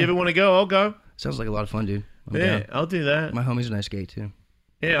available. Yeah. If you ever want to go, I'll go. Sounds like a lot of fun, dude. I'm Yeah, down. I'll do that. My homies and I skate too.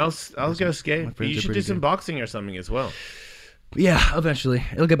 Yeah, I'll go skate. my friends You are should do pretty some good. boxing or something as well. But yeah, eventually.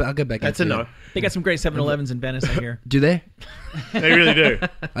 I'll get back. That's a into no. it. They got some great 7-Elevens in Venice, I hear. Do they? They really do.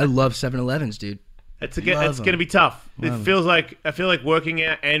 I love 7-Elevens, dude. It's Love going to 'em. be tough. Love It 'em. feels like I feel like working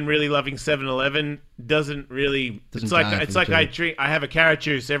out and really loving 7-Eleven doesn't really. Doesn't it's like jive it's with like each I other. drink. I have a carrot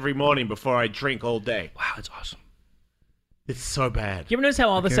juice every morning before I drink all day. Wow, that's awesome. It's so bad. You ever notice how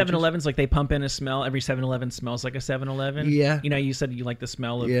all the carrot juice? 7-Elevens, like they pump in a smell? Every 7-Eleven smells like a 7-Eleven. Yeah. You know, you said you like the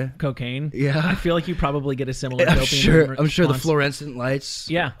smell of Yeah. cocaine. Yeah. I feel like you probably get a similar. I'm dopamine I'm sure the response. fluorescent lights.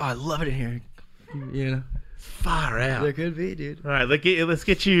 Yeah. Oh, I love it in here. You know, Far out. there could be, dude. All right, let's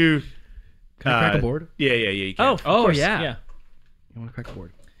get you. Can I crack a board? Yeah, you can. Oh, of Oh, course, yeah. yeah. You want to crack a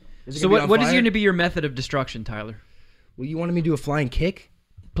board? Is it So gonna be what on is fire? going to be your method of destruction, Tyler? Well, you wanted me to do a flying kick?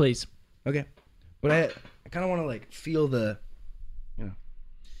 Please. Okay, but I kind of want to like feel the.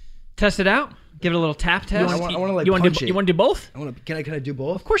 Test it out. Give it a little tap test. I want to like You want to punch do? it. You want to do both? I want to. Can I do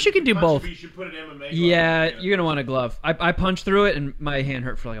both? Of course, you can do both. You should put an MMA. glove Yeah, on. you're gonna want a glove. I punched through it and my hand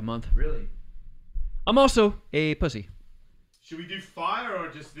hurt for like a month. Really? I'm also a pussy. Should we do fire or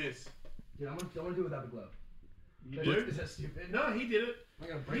just this? Dude, I want to do it without the glove. You do? Is that stupid? No, he did it. I'm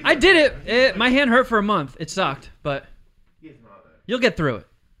gonna break I did it. My hand hurt for a month. It sucked, but He's not there. you'll get through it.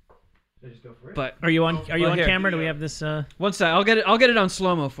 Should I just go for it? But Are you on? Are you well, on here. camera? Do we have this? one sec, I'll get it on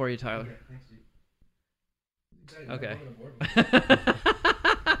slow mo for you, Tyler. Thanks, dude. Okay.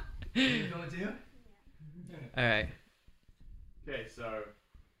 You feel it too? All right. Okay, so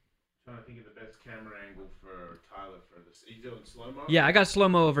trying to think of the best camera angle for Tyler for this. Are you doing slow mo? Yeah, I got slow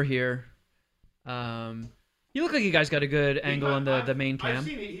mo over here. You look like you guys got a good angle on the main I've cam.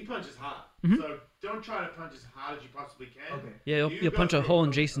 seen he punches hard. Mhm. So don't try to punch as hard as you possibly can. Okay. Yeah, You you'll go punch a for hole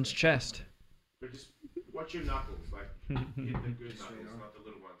in couple Jason's times. chest. But just watch your knuckles, like hit the good knuckles, not the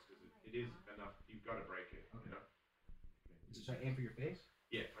little ones, because it is enough. You've got to break it. You know? Should I aim for your face?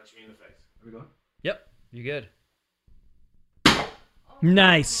 Yeah, punch me in the face. Are we going? Yep, you good.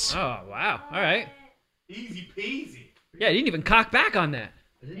 Nice. Oh wow! All right. Easy peasy. Yeah, you didn't even cock back on that.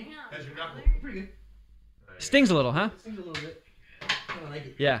 How's your knuckle? Pretty good. Stings a little, huh? Stings a little bit. I like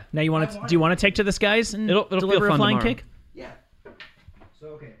it. Yeah. Now you want to? Do you want to take to this guys and It'll feel deliver fun a flying tomorrow. kick? Yeah. So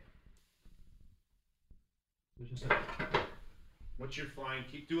okay. What's your flying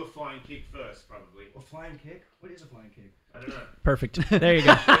kick? Do a flying kick first, probably. A flying kick? What is a flying kick? I don't know. Perfect. There you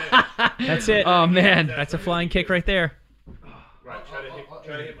go. That's it. Oh man. That's a flying kick right there. Right, try to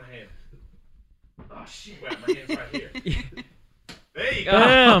hit my hand. Oh shit. Wait, my hand's right here. There you go.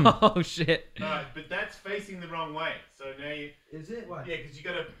 Boom. Oh shit. Alright, but that's facing the wrong way. So now you, Is it? What? yeah, because you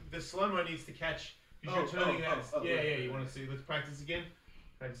gotta, the slow mo needs to catch. Because you're turning yeah. You want to see? Let's practice again.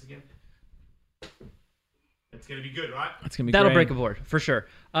 Practice again. It's gonna be good, right? That's gonna be That'll great. break a board for sure.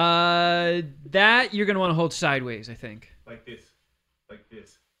 That you're gonna want to hold sideways, I think. Like this, like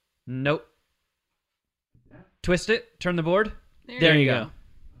this. Nope. Twist it. Turn the board. There you go.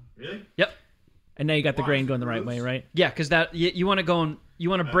 Really? Yep. And now you got the Why? grain going the right way, right? Yeah, because that you want to go and you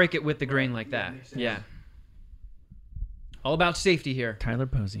want to break it with the grain like that. Yeah. All about safety here. Tyler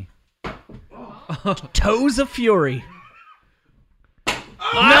Posey. Toes of Fury.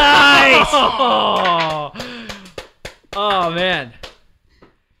 Nice. Oh, oh man,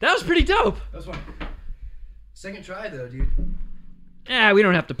 that was pretty dope. That was fun. Second try though, dude. Yeah, we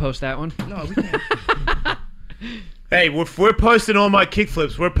don't have to post that one. No, we can't. Hey, we're posting all my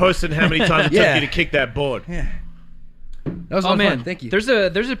kickflips. We're posting how many times it Yeah. took you to kick that board. Yeah. That was a lot of fun. Thank you. There's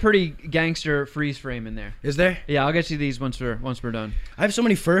a pretty gangster freeze frame in there. Is there? Yeah, I'll get you these once we're done. I have so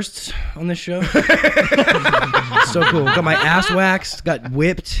many firsts on this show. So cool. Got my ass waxed. Got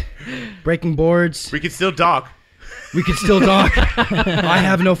whipped. Breaking boards. We could still dock. We could still dock. I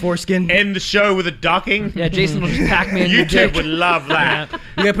have no foreskin. End the show with a docking. Yeah, Jason will just pack me in your dick. YouTube would love that. You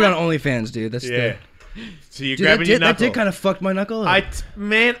gotta put on OnlyFans, dude. That's Yeah. So you're Dude, grabbing your knuckle. that did kind of fucked my knuckle. I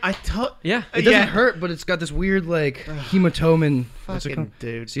told. Yeah. It doesn't hurt, but it's got this weird like hematoma. What's it Fucking called?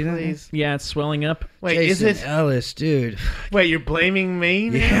 dude, See that? please. Yeah, it's swelling up. Wait, Jason is it? Ellis, dude? Wait, you're blaming me?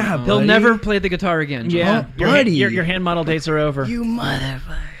 now? Yeah, He'll buddy. never play the guitar again. John. Yeah, Oh, buddy. Your hand model dates are over. You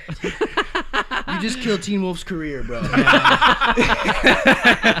motherfucker! You just killed Teen Wolf's career, bro.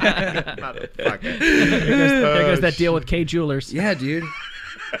 Motherfucker. There goes that deal with K Jewelers. Yeah, dude.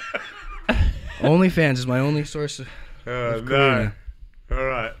 OnlyFans is my only source of No. career. All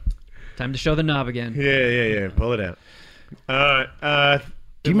right. Time to show the knob again. Yeah. Pull it out. All right.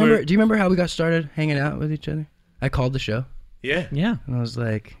 Do you remember how we got started hanging out with each other? I called the show Yeah. Yeah. and I was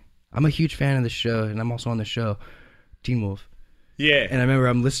like, I'm a huge fan of the show, and I'm also on the show, Teen Wolf. Yeah. And I remember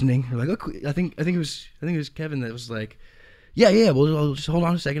I'm listening. We're like, oh, cool. I think it was Kevin that was like, yeah. Well, I'll just hold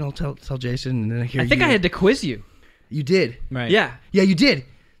on a second. I'll tell Jason, and then I hear. I think I had to quiz you. You did. Right. Yeah. Yeah, you did.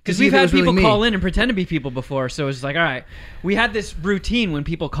 Because see we've if it had was really people me. call in and pretend to be people before, so it's like, all right. We had this routine when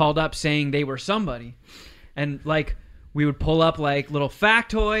people called up saying they were somebody, and like we would pull up like little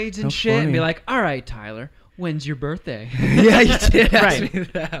factoids and How shit, and be funny. like, all right, Tyler, when's your birthday? Yeah, you did ask Right. me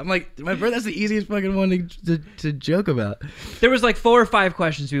that. I'm like, my birthday, that's the easiest fucking one to joke about. There was like 4 or 5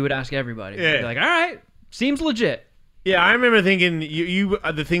 questions we would ask everybody. Yeah. We'd be like, all right, seems legit. Yeah, I remember thinking you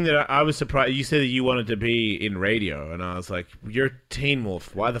the thing that I was surprised. You said that you wanted to be in radio, and I was like, "You're Teen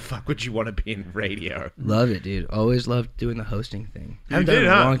Wolf. Why the fuck would you want to be in radio?" Love it, dude. Always loved doing the hosting thing. I haven't did, done it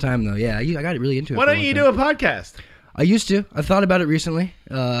in huh? a long time though. Yeah, I got really into it. Why for a don't long you time. do a podcast? I used to. I thought about it recently.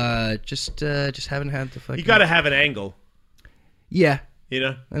 Just haven't had the fucking. You got to have an angle, Yeah, you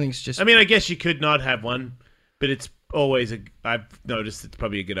know. I think it's just. I mean, I guess you could not have one, but it's always I've noticed it's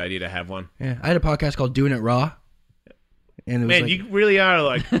probably a good idea to have one. yeah, I had a podcast called Doing It Raw, and it was Man, like, you really are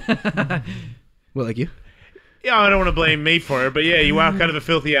like. what, like you? Yeah, I don't want to blame me for it, but yeah, you are kind of a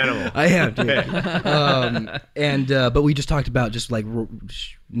filthy animal. I am, dude. But we just talked about just like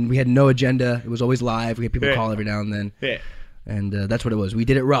we had no agenda. It was always live. We had people Yeah. call every now and then, Yeah. and that's what it was. We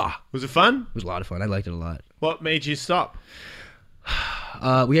did it raw. Was it fun? It was a lot of fun. I liked it a lot. What made you stop?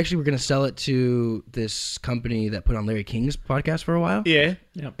 We actually were going to sell it to this company that put on Larry King's podcast for a while. Yeah.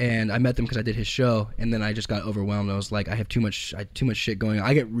 And I met them because I did his show, and then I just got overwhelmed. I was like, I have too much shit going on.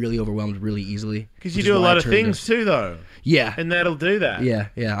 I get really overwhelmed really easily. Because you which do is a why lot I of turned things too, though. Yeah. And that'll do that. Yeah.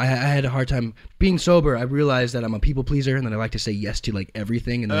 I had a hard time being sober. I realized that I'm a people pleaser, and that I like to say yes to like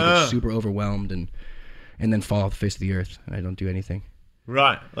everything, and then I get super overwhelmed and then fall off the face of the earth, and I don't do anything.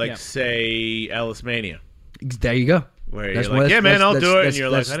 Right. Like, Yeah. say, Alice Mania. There you go. Where That's you're like, one- yeah, man, that's- I'll do it. And that's- you're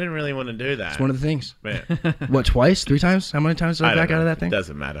like, that's- I didn't really want to do that. It's one of the things. Man, What, twice? 3 times? How many times did I I don't back out of know. that thing?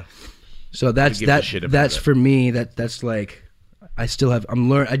 Doesn't matter. So that's give a shit about that's it. for me. That's like I still have.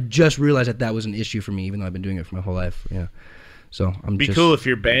 I just realized that was an issue for me, even though I've been doing it for my whole life. Yeah. So I'm Be just. cool if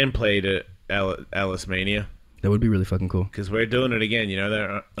your band played at Alice Mania. That would be really fucking cool. Because we're doing it again, you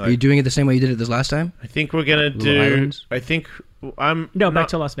know. Are you doing it the same way you did it this last time? I think we're gonna Little do. islands? I think I'm No, back not-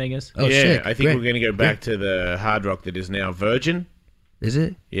 to Las Vegas. Oh, yeah, sick. I think Great. we're gonna go back to the Hard Rock that is now Virgin. Is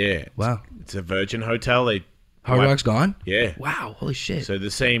it? Yeah. Wow. It's a Virgin hotel. Hard Rock's gone. Yeah. Wow. Holy shit. So the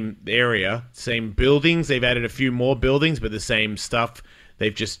same area, same buildings. They've added a few more buildings, but the same stuff.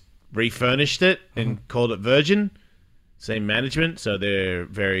 They've just refurnished it and called it Virgin. Same management, so they're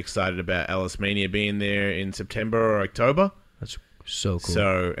very excited about Alice Mania being there in September or October. That's so cool.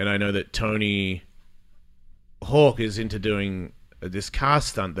 So, and I know that Tony Hawk is into doing this car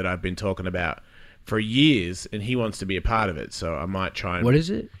stunt that I've been talking about for years, and he wants to be a part of it. So I might try and. What is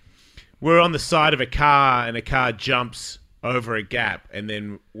it? We're on the side of a car, and a car jumps over a gap, and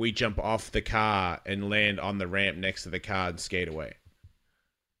then we jump off the car and land on the ramp next to the car and skate away.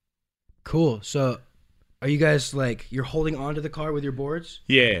 Cool. So, are you guys like you're holding onto the car with your boards?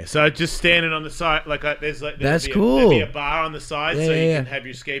 Yeah, so just standing on the side, there's That's cool. cool. There'd be a bar on the side, Yeah, so you yeah, can yeah. have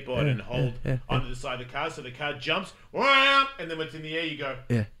your skateboard and hold onto the side of the car. So the car jumps, wham, and then when it's in the air, you go.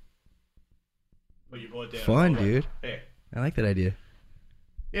 Yeah. Put your board down. Fun, Hold it. dude. Yeah. I like that idea.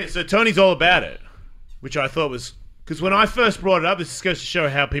 Yeah. So Tony's all about it, which I thought was because when I first brought it up, this goes to show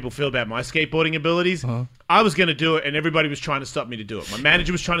how people feel about my skateboarding abilities. Uh-huh. I was going to do it, and everybody was trying to stop me to do it. My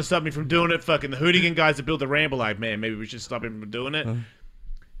manager was trying to stop me from doing it. Fucking the hooligan guys that built the ramp were like, man, maybe we should stop him from doing it.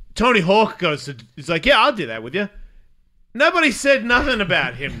 Tony Hawk he's like, yeah, I'll do that with you. Nobody said nothing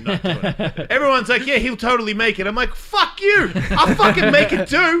about him not doing it. Everyone's like, yeah, he'll totally make it. I'm like, fuck you. I'll fucking make it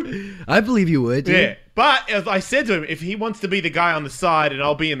too. I believe you would, dude. Yeah. But as I said to him, if he wants to be the guy on the side and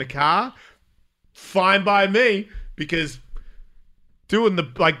I'll be in the car, fine by me. Because doing the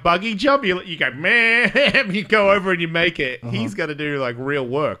buggy jump, you go, man, you go over and you make it. He's got to do real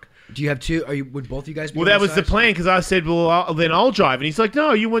work. Do you have two? Would both you guys be Well, that was the plan because I said, well, then I'll drive. And he's like,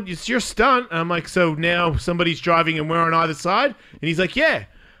 no, it's your stunt. And I'm like, so now somebody's driving and we're on either side? And he's like, yeah.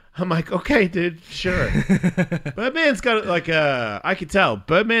 I'm like, okay, dude, sure. Birdman's got I could tell.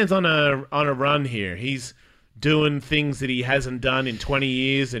 Birdman's on a run here. He's doing things that he hasn't done in 20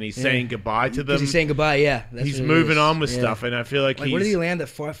 years and he's saying goodbye to them. He's saying goodbye, yeah. He's moving on with stuff. And I feel like what did he land at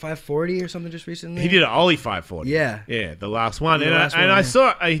 540 or something just recently? He did an Ollie 540. Yeah. Yeah, the last one. I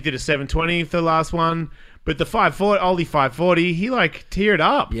saw he did a 720 for the last one. But the 540, Ollie 540, he teared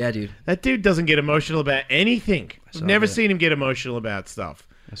up. Yeah, dude. That dude doesn't get emotional about anything. I've never seen him get emotional about stuff.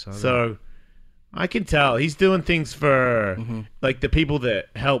 So I can tell he's doing things for the people that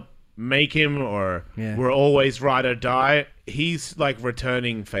help make him or were always ride or die. He's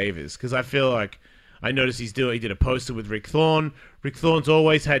returning favors because I feel like I noticed he did a poster with Rick Thorne. Rick Thorne's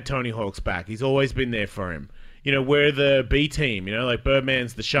always had Tony Hawk's back. He's always been there for him. We're the B team.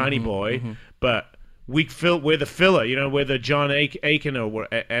 Birdman's the shiny boy, but we're the filler. We're the John Aiken or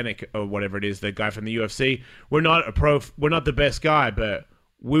Anik or whatever it is, the guy from the UFC. We're not We're not the best guy, but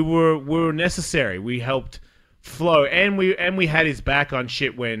we were necessary. We helped flow, and we had his back on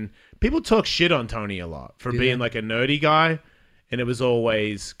shit when people talk shit on Tony a lot for being a nerdy guy, and it was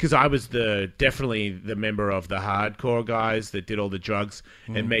always because I was definitely the member of the hardcore guys that did all the drugs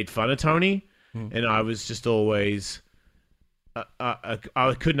and made fun of Tony, and I was just always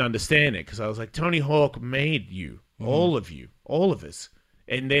I couldn't understand it because I was like, Tony Hawk made you, all of us,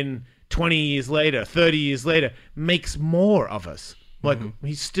 and then 20 years later, 30 years later, makes more of us.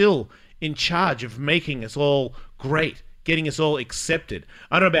 He's still in charge of making us all great, getting us all accepted.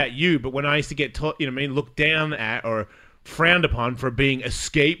 I don't know about you, but when I used to get looked down at or frowned upon for being a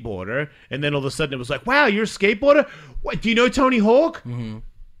skateboarder, and then all of a sudden it was like, wow, you're a skateboarder? What, do you know Tony Hawk? And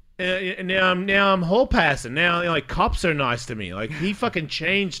now I'm hall passing. Now cops are nice to me. He fucking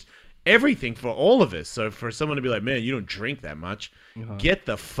changed everything for all of us. So for someone to be like, man, you don't drink that much, get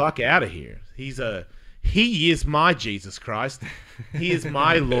the fuck out of here. He is my Jesus Christ. He is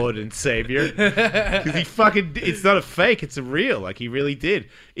my Lord and Savior. Because it's not a fake, it's a real. He really did.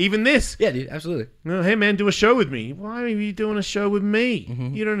 Even this. Yeah, dude, absolutely. Hey, man, do a show with me. Why are you doing a show with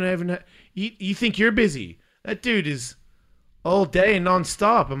me? You don't even you think you're busy. That dude is all day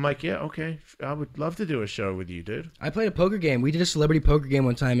nonstop. I'm like, yeah, okay. I would love to do a show with you, dude. I played a poker game. We did a celebrity poker game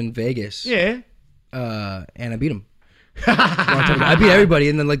one time in Vegas. Yeah. And I beat him. I beat everybody,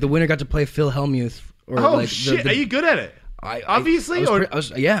 and then the winner got to play Phil Hellmuth. Shit! Are you good at it? Obviously,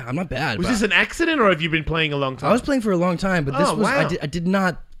 yeah, I'm not bad. Was this an accident, or have you been playing a long time? I was playing for a long time, but this was wow. I did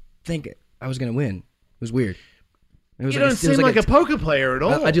not think I was gonna win. It was weird. You don't seem like a poker player at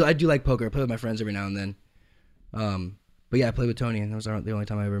all. I do like poker. I play with my friends every now and then. But yeah, I played with Tony, and that was the only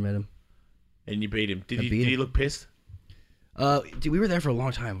time I ever met him. And you beat him. Did he look pissed? Dude, we were there for a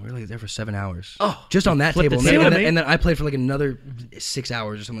long time. We were there for 7 hours. Oh, just on that table, and then I played for another 6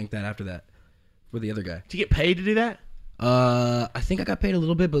 hours or something like that after that. With the other guy. Did you get paid to do that? I think I got paid a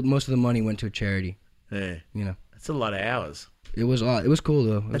little bit, but most of the money went to a charity. Yeah. That's a lot of hours. It was odd. It was cool,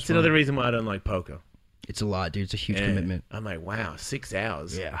 though. That's another reason why I don't like poker. It's a lot, dude. It's a huge commitment. I'm like, wow, 6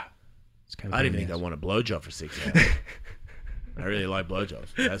 hours? Yeah. It's kind of I didn't think I want a blowjob for 6 hours. I really like blowjobs.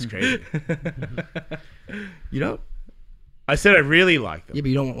 That's crazy. You don't? I said I really like them. Yeah, but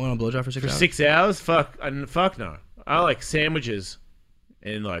you don't want a blowjob for 6 hours? For 6 hours? Fuck no. I like sandwiches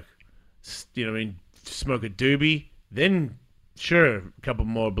and smoke a doobie, then sure, a couple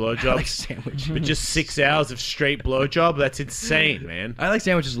more blowjobs. I like sandwiches. But just 6 hours of straight blowjob, that's insane, man. I like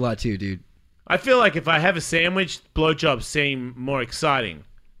sandwiches a lot too, dude. I feel like if I have a sandwich, blowjobs seem more exciting.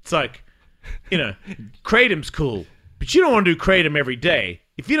 It's kratom's cool, but you don't want to do kratom every day.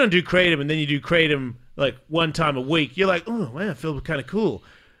 If you don't do kratom and then you do kratom one time a week, you're like, oh, wow, I feel kind of cool.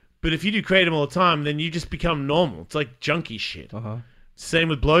 But if you do kratom all the time, then you just become normal. It's like junkie shit. Same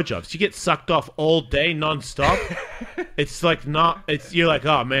with blowjobs. You get sucked off all day, nonstop. You're like,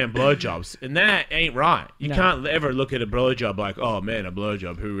 oh man, blowjobs. And that ain't right. You can't ever look at a blowjob like, oh man, a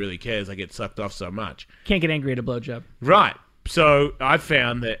blowjob. Who really cares? I get sucked off so much. Can't get angry at a blowjob. Right. So I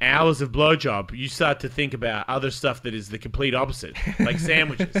found that hours of blowjob, you start to think about other stuff that is the complete opposite, like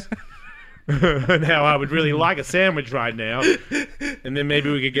sandwiches. And how I would really like a sandwich right now. And then maybe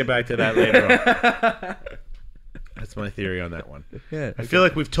we could get back to that later on. That's my theory on that one. Yeah. I feel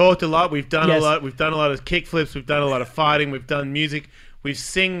like we've talked a lot. We've done Yes. a lot. We've done a lot of kickflips. We've done a lot of fighting. We've done music. We've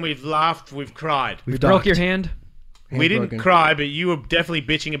sing. We've laughed. We've cried. We've Broke your docked. hand. We didn't broken. cry, but you were definitely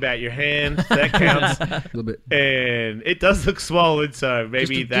bitching about your hand. That counts. A little bit. And it does look swollen, so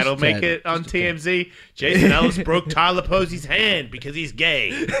maybe Just a that'll make tad. it on Just a tad. TMZ. Jason Ellis broke Tyler Posey's hand because he's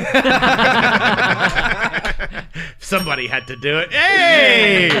gay. Somebody had to do it.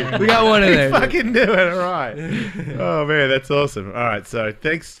 Hey! We got one in there. Fucking do it, all right. Oh man, that's awesome. All right, so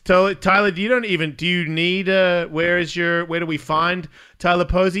thanks, Tyler. Do you need where do we find Tyler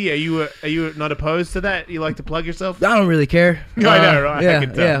Posey? Are you not opposed to that? You like to plug yourself? I don't really care. I know, right? Yeah, I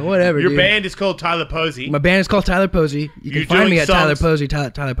can tell. yeah, whatever. Your dude. band is called Tyler Posey. My band is called Tyler Posey. You can You're find doing me at songs. Tyler Posey.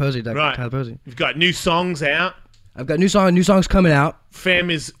 Tyler Posey. Right. Tyler Posey. You've got new songs out. I've got new songs coming out.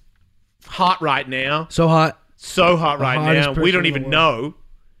 Fam is hot right now. So hot. So hot right hottest now. We person don't in the even world. know.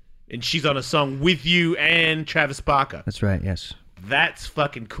 And she's on a song with you and Travis Barker. That's right. Yes. That's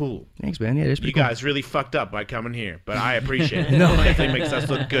fucking cool. Thanks, man. Yeah, it is You pretty cool. guys really fucked up by coming here, but I appreciate it. No, it definitely makes us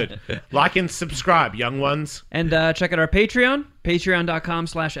look good. Like and subscribe, young ones. And check out our Patreon,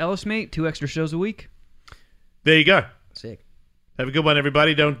 patreon.com/EllisMate. 2 extra shows a week. There you go. Sick. Have a good one,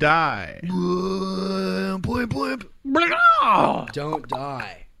 everybody. Don't die. Don't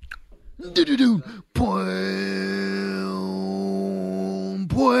die. Bing, boing,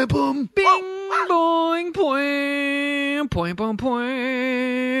 poing, poing, poing, poing. Poing, poing, poing.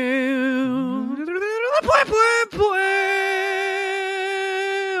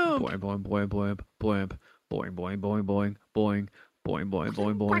 Boing, boing, boing, boing, boing, boing, boing, boing, boing, boing, boing,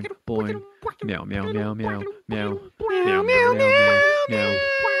 boing, boing, boing. Meow, meow, meow, meow, meow, meow, meow, meow, meow, meow, meow,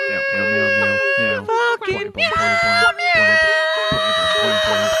 meow, meow. Fucking meow, meow.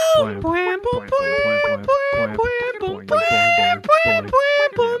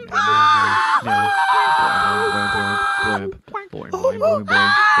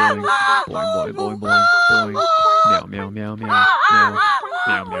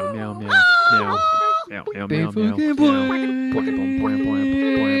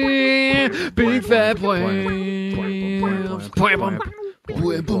 Big fat boy. Fucking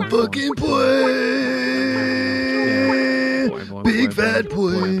Big fat Fucking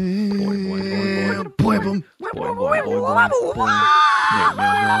boys.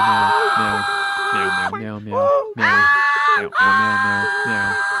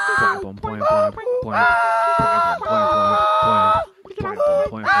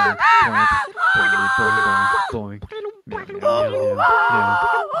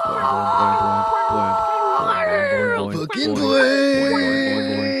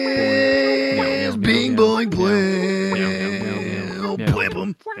 Bing boing boing.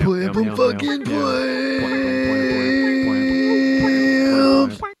 Boing fucking boing.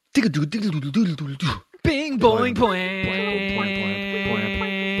 Bing, boing, poing.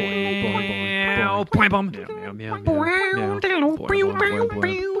 Poing, bum.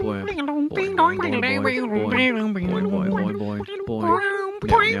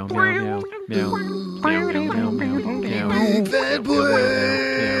 Big fat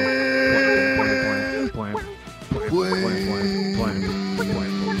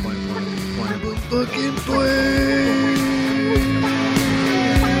fucking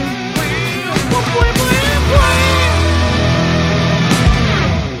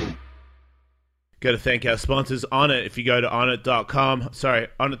Got to thank our sponsors, Onnit. If you go to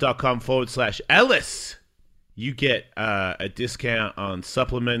onnit.com/Ellis, you get a discount on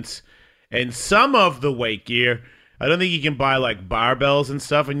supplements and some of the weight gear. I don't think you can buy like barbells and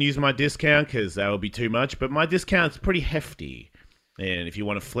stuff and use my discount because that would be too much, but my discount's pretty hefty. And if you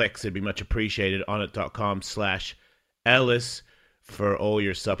want to flex, it'd be much appreciated. Onnit.com/Ellis for all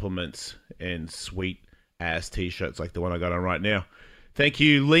your supplements and sweet ass t-shirts like the one I got on right now. Thank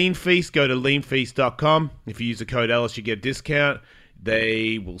you, Lean Feast. Go to leanfeast.com. If you use the code Ellis, you get a discount.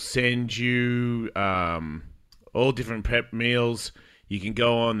 They will send you all different prep meals. You can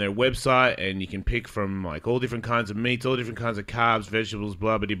go on their website and you can pick from like all different kinds of meats, all different kinds of carbs, vegetables,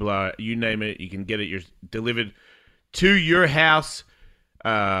 blah, blah, blah. You name it. You can get it delivered to your house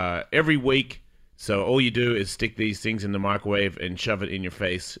every week. So all you do is stick these things in the microwave and shove it in your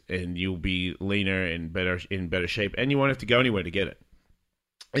face, and you'll be leaner and in better shape, and you won't have to go anywhere to get it.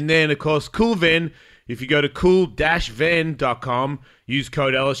 And then, of course, Cool Ven. If you go to cool-ven.com, use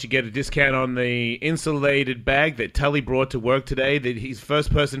code Ellis, you get a discount on the insulated bag that Tully brought to work today. That he's first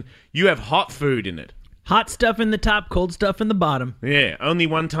person. You have hot food in it. Hot stuff in the top, cold stuff in the bottom. Yeah, only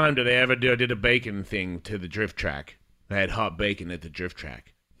one time did I ever do. I did a bacon thing to the drift track. I had hot bacon at the drift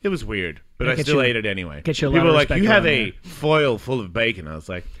track. It was weird, but I still ate it anyway. Get you a lot People of were like, respect you have around a foil full of bacon. I was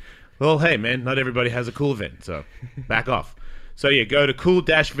like, Well, hey, man, not everybody has a cool van, so back off. So, yeah, go to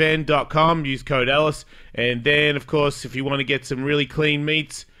cool-van.com, use code Ellis, and then, of course, if you want to get some really clean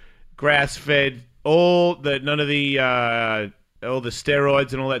meats, grass-fed, all the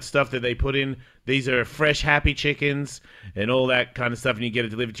steroids and all that stuff that they put in, these are fresh, happy chickens and all that kind of stuff, and you get it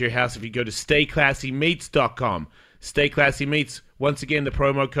delivered to your house if you go to stayclassymeats.com. Stay Classy Meats. Once again, the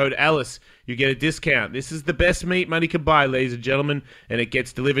promo code Alice. You get a discount. This is the best meat money can buy, ladies and gentlemen, and it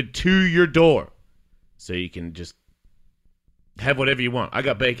gets delivered to your door. So you can just have whatever you want. I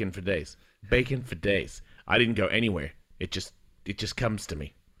got bacon for days. Bacon for days. I didn't go anywhere. It just comes to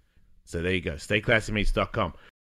me. So there you go. StayClassyMeats.com.